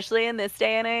 especially in this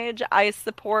day and age, I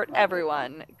support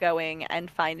everyone going and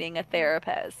finding a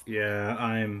therapist. Yeah,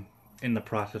 I'm in the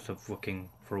process of looking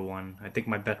for one. I think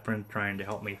my best friend's trying to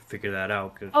help me figure that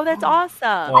out. 'Cause Oh, that's awesome.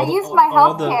 I All the- use my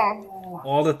all the- healthcare.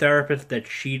 all the therapists that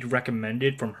she'd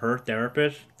recommended from her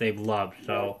therapist, they've loved.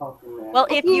 So Well,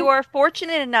 if you are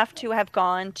fortunate enough to have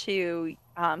gone to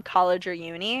college or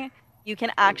uni, you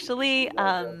can actually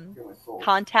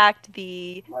contact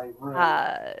the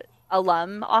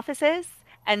alum offices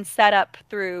and set up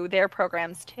through their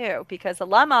programs too, because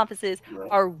alum offices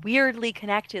are weirdly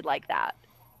connected like that.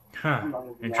 huh.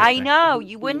 I Interesting. know,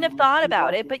 you wouldn't have thought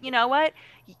about it, but you know what?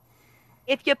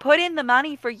 If you put in the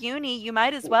money for uni, you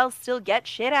might as well still get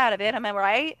shit out of it. Am I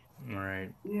right? All right.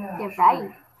 You're right.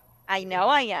 I know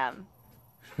I am.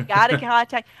 Gotta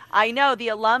contact. I know the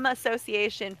alum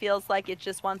association feels like it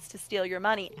just wants to steal your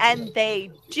money, and they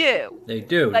do. They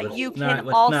do. But Let's you not- can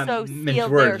let's also not mince steal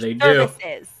words. their They do.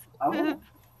 services.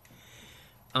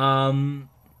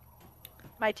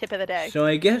 My tip of the day. So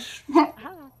I guess Ah.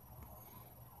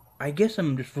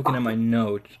 I'm just looking at my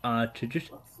notes to just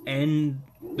end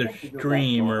the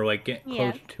stream or like get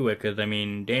Yeah. close to it, because I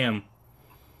mean, damn.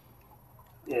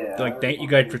 Yeah. like, thank you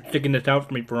guys for sticking this out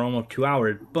for me for almost 2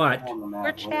 hours. But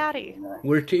We're chatty.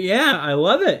 yeah, I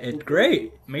love it. It's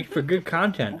great. Makes for good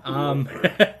content.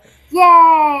 Yay!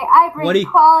 I bring What do you-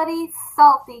 quality,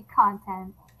 salty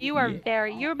content. You are Yeah.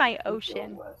 you're my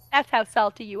ocean. That's how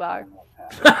salty you are.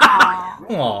 Aw. Aw.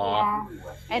 Yeah.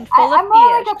 And full I'm of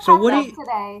more like fish. a So what do pretzel you-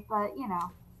 today, but you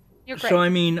know. You're great. So I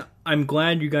mean, I'm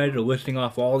glad you guys are listing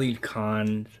off all these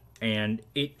cons, and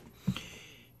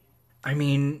I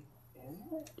mean,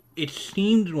 it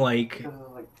seems like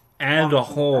as a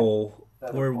whole,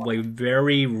 we're like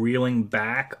very reeling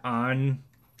back on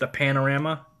the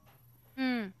panorama.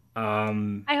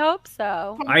 I hope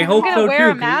so. I I'm hope gonna so wear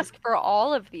too. a mask for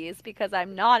all of these because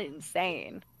I'm not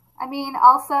insane. I mean,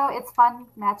 also, it's fun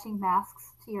matching masks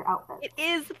to your outfit. It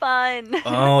is fun.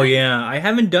 Oh yeah, I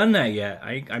haven't done that yet.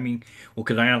 I mean, well,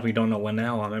 because I honestly don't know when the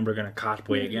hell I'm ever gonna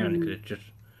cosplay again. Because it's just,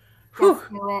 Just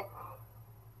do it.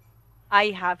 I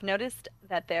have noticed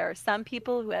that there are some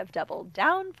people who have doubled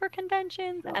down for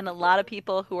conventions and a lot of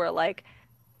people who are like,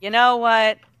 you know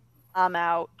what? I'm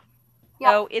out. Yep.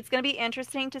 So it's going to be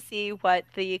interesting to see what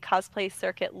the cosplay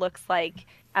circuit looks like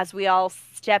as we all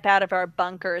step out of our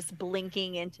bunkers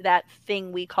blinking into that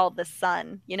thing we call the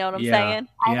sun. You know what I'm Yeah. saying?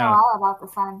 I know all about the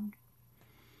sun.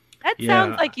 That Yeah.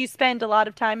 sounds like you spend a lot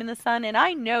of time in the sun, and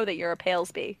I know that you're a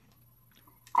Palesby.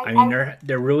 I mean,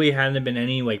 there really hasn't been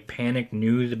any like panic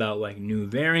news about like new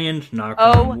variants. Knock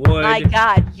Oh on wood. my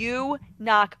God, you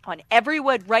knock on every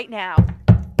wood right now.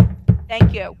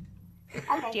 Thank you.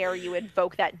 Okay. Dare you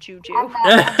invoke that juju? I'm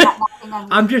not knocking on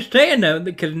I'm you. just saying though,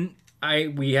 because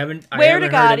we haven't. I Swear to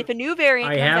haven't God, heard if a new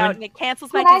variant I comes out haven't- and it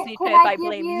cancels my Can I- Disney can trip, I I give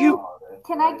blame you- you,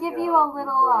 Can I give you a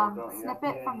little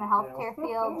snippet from the healthcare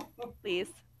field? please.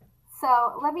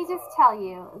 So let me just tell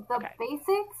you the Okay.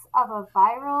 basics of a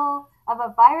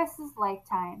virus's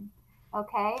lifetime.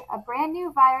 Okay, a brand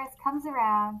new virus comes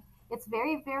around. It's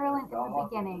very virulent in the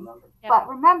beginning, Yep. but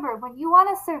remember, when you want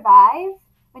to survive,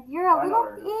 when you're a little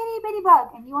itty bitty bug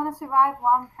and you want to survive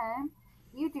long term,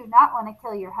 you do not want to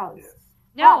kill your host.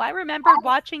 No, But I remembered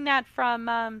watching that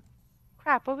from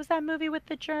crap. What was that movie with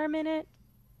the germ in it?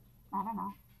 I don't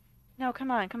know. No,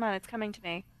 come on, it's coming to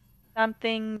me.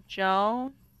 Something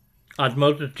Jones.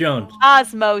 Osmosis Jones.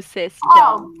 Osmosis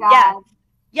Oh, Jones. God.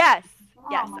 Yes. Oh,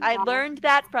 Yes. my I God. learned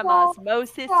that from So-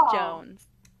 Osmosis so- Jones.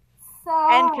 So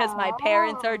And because my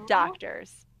parents are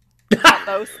doctors. But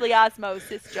mostly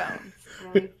Osmosis Jones.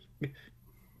 Really?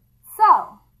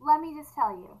 So let me just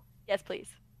tell you. Yes, please.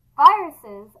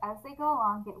 Viruses, as they go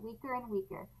along, get weaker and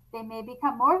weaker. They may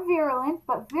become more virulent,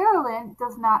 but virulent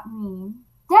does not mean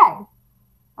dead.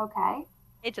 Okay?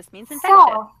 It just means infection.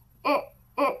 So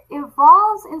it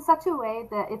evolves in such a way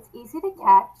that it's easy to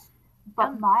catch,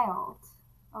 but mild.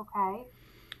 Okay?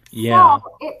 Yeah.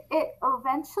 So it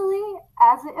eventually,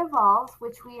 as it evolves,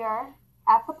 which we are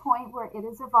at the point where it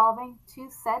is evolving to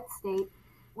said state,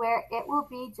 where it will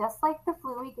be just like the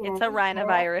flu we get. It's a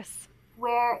rhinovirus.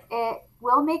 Where it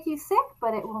will make you sick,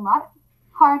 but it will not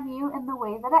harm you in the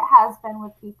way that it has been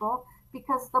with people,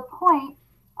 because the point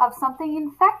of something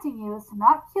infecting you is to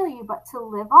not kill you, but to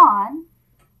live on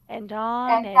And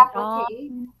on and and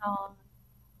replicate on.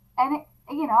 and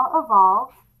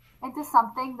evolve into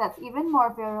something that's even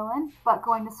more virulent, but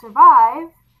going to survive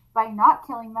by not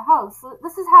killing the host. So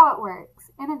this is how it works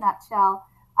in a nutshell.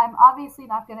 I'm obviously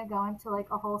not going to go into like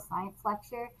a whole science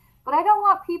lecture, but I don't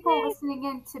want people listening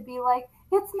in to be like,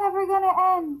 it's never going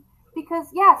to end. Because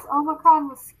yes, Omicron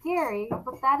was scary,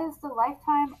 but that is the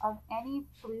lifetime of any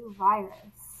flu virus.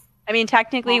 I mean,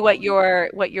 technically, what you're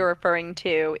referring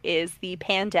to is the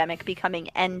pandemic becoming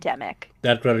endemic.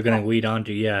 That's what I was gonna lead on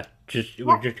to. Yeah,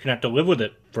 we're just gonna have to live with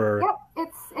it for. Yep,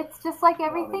 it's just like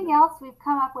everything else. We've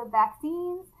come up with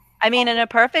vaccines. I mean, in a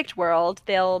perfect world,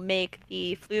 they'll make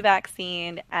the flu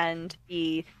vaccine and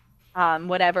the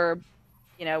whatever,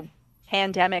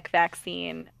 pandemic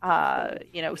vaccine,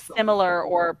 similar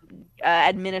or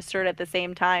administered at the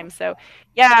same time. So,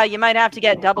 yeah, you might have to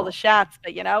get double the shots,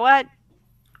 but you know what?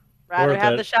 Rather Worth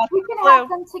have it. the shots We than can the have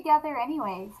flu. them together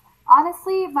anyways.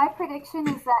 Honestly, my prediction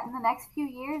is that in the next few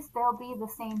years, they'll be the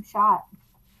same shot.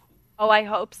 Oh, I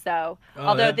hope so. Oh,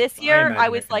 Although this year I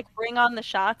imagine was it can. like, bring on the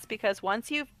shots, because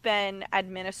once you've been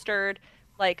administered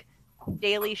like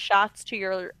daily shots to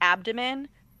your abdomen,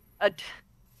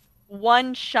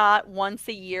 one shot once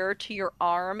a year to your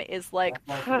arm is like,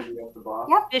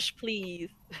 Yep, fish please.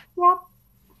 yep.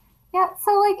 Yeah,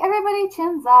 so like everybody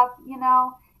chins up, We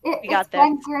got it's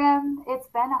been this. grim, it's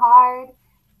been hard,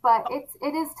 but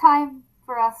it is time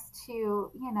for us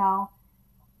to,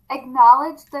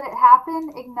 acknowledge that it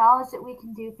happened, acknowledge that we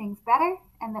can do things better,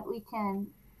 and that we can,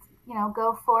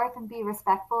 go forth and be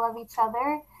respectful of each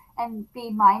other, and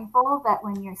be mindful that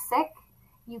when you're sick,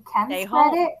 you can Stay spread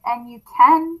home. it and you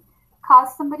can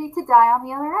cause somebody to die on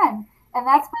the other end. And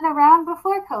that's been around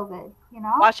before COVID, you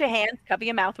know? Wash your hands, cover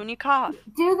your mouth when you cough.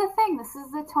 Do the thing. This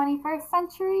is the 21st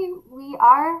century. We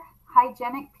are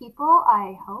hygienic people,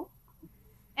 I hope.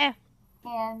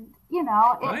 And, you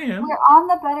know, I am. we're on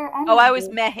the better end Oh, of I was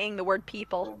this. mehing the word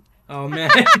people. Oh,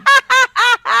 man.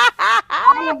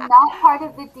 I am not part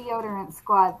of the deodorant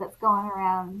squad that's going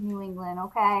around New England,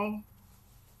 okay?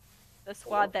 The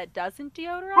squad that doesn't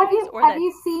deodorize? Have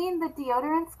you seen the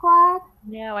deodorant squad?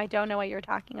 No, I don't know what you're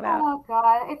talking about. Oh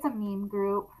god, it's a meme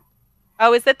group.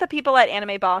 Oh, is that the people at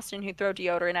Anime Boston who throw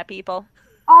deodorant at people?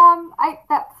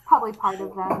 That's probably part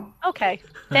of them. Okay,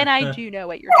 then I do know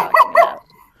what you're talking about.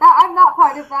 I'm not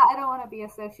part of that. I don't want to be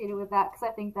associated with that because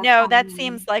I think that's No, that mean.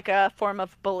 seems like a form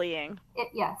of bullying.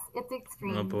 Yes, it's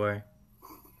extreme. Oh, boy.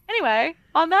 Anyway,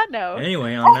 on that note.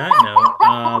 Anyway, on that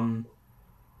note,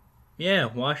 yeah,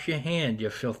 wash your hand, you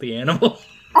filthy animal.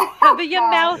 Cover your God.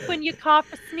 mouth when you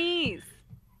cough or sneeze.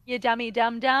 You dummy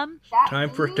dum dum. Time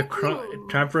for us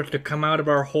to come out of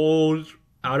our holes,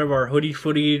 out of our hoodie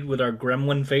footies with our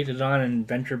gremlin faces on and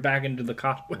venture back into the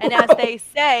cosplay. And as they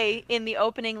say in the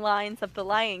opening lines of The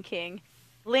Lion King,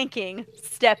 blinking,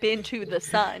 step into the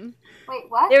sun. Wait,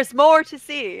 what? There's more to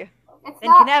see It's than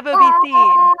not can ever be seen.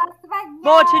 fast,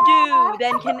 More to do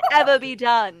than can ever be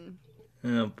done.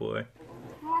 Oh, boy.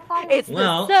 I thought It's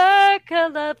Well- the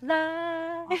circle of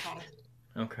life, Okay.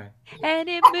 Okay. and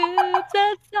it moves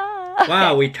us on.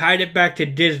 Wow, we tied it back to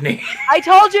Disney. I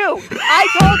told you!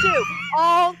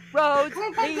 All roads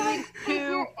We've been doing lead to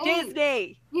figure eight.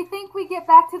 Disney. You think we get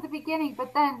back to the beginning,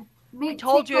 but then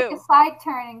told takes like you. a side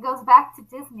turn and goes back to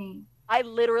Disney. I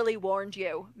literally warned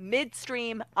you.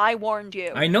 Midstream, I warned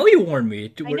you. I know you warned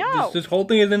me. I know. This whole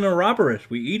thing is in Ouroboros.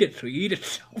 We eat it, so we eat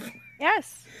itself.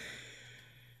 Yes.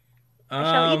 I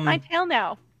shall eat my tail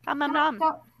now. Nom nom nom.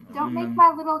 Don't make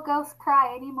my little ghost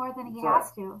cry any more than he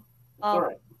has to. It's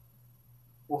alright.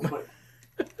 We'll switch.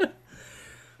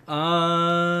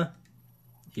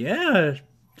 Yeah,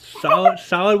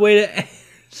 solid way to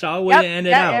end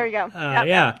it out. There we go. Yep.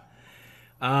 Yeah.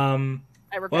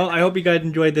 I regret Well, that. I hope you guys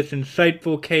enjoyed this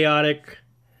insightful, chaotic,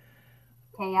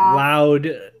 Chaos. loud.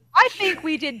 I think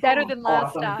we did better than last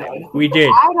Awesome, time. guys. We did.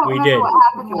 I don't We remember did. what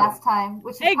happened last time,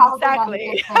 which is probably not a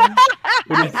good thing.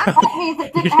 That means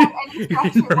it didn't have any You structure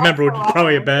didn't remember, which is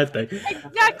probably a whatsoever. bad thing.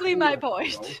 Exactly my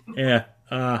point. Yeah.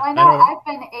 I know I've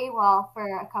been AWOL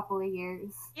for a couple of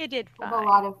years You did with a fine.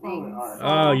 lot of things.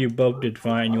 Oh, you both did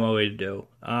fine. You always do.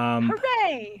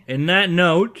 Hooray! In that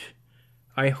note,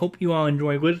 I hope you all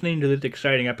enjoy listening to this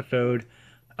exciting episode.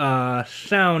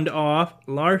 Sound off,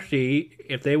 Larcy.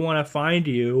 If they want to find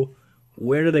you,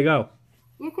 where do they go?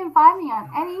 You can find me on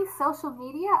any social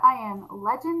media. I am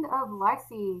Legend of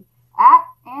Larcy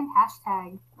 @ and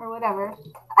hashtag or whatever.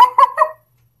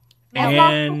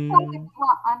 And- Also, if you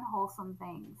want unwholesome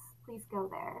things, please go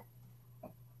there.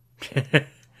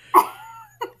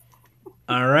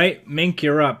 All right, Mink,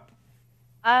 you're up.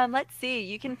 Let's see.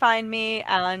 You can find me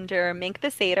under Mink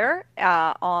the Satyr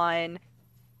on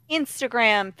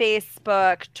Instagram,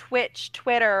 Facebook, Twitch,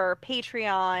 Twitter,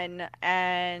 Patreon,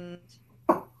 and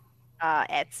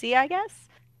Etsy, I guess.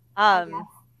 Yes.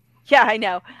 Yeah, I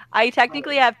know. I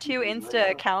technically have two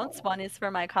Insta accounts. One is for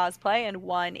my cosplay and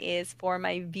one is for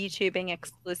my VTubing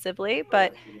exclusively.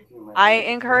 But I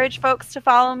encourage folks to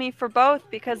follow me for both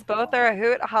because both are a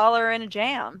hoot, a holler, and a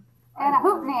jam. And a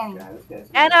hoot nanny.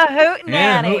 And a hoot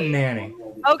Yeah, nanny. Hootenanny.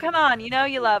 Oh, come on. You know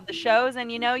you love the shows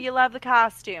and you know you love the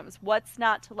costumes. What's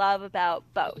not to love about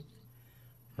both?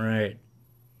 Right.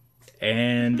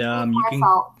 And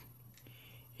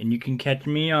you can catch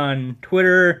me on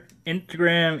Twitter,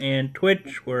 Instagram, and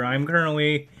Twitch, where I'm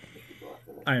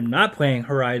not playing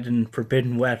Horizon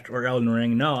Forbidden West or Elden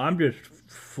Ring. No, I'm just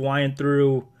flying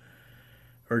through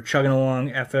or chugging along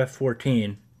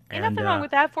FF14. Ain't nothing wrong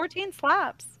with that. 14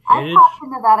 slaps. I've is. popped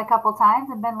into that a couple times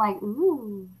and been like,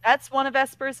 ooh. That's one of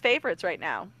Esper's favorites right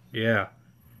now. Yeah.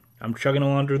 I'm chugging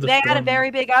along through the They had a storm.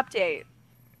 very big update.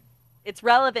 It's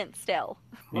relevant still.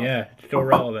 Yeah, it's still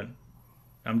relevant.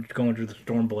 I'm just going through the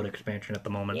Stormblood expansion at the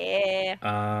moment.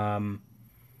 Yeah.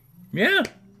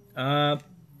 Yeah.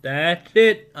 That's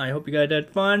it. I hope you guys had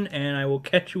fun, and I will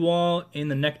catch you all in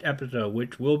the next episode,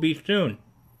 which will be soon.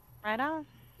 Right on.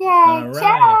 Yay, All right.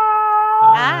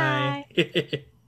 ciao! Bye. Bye.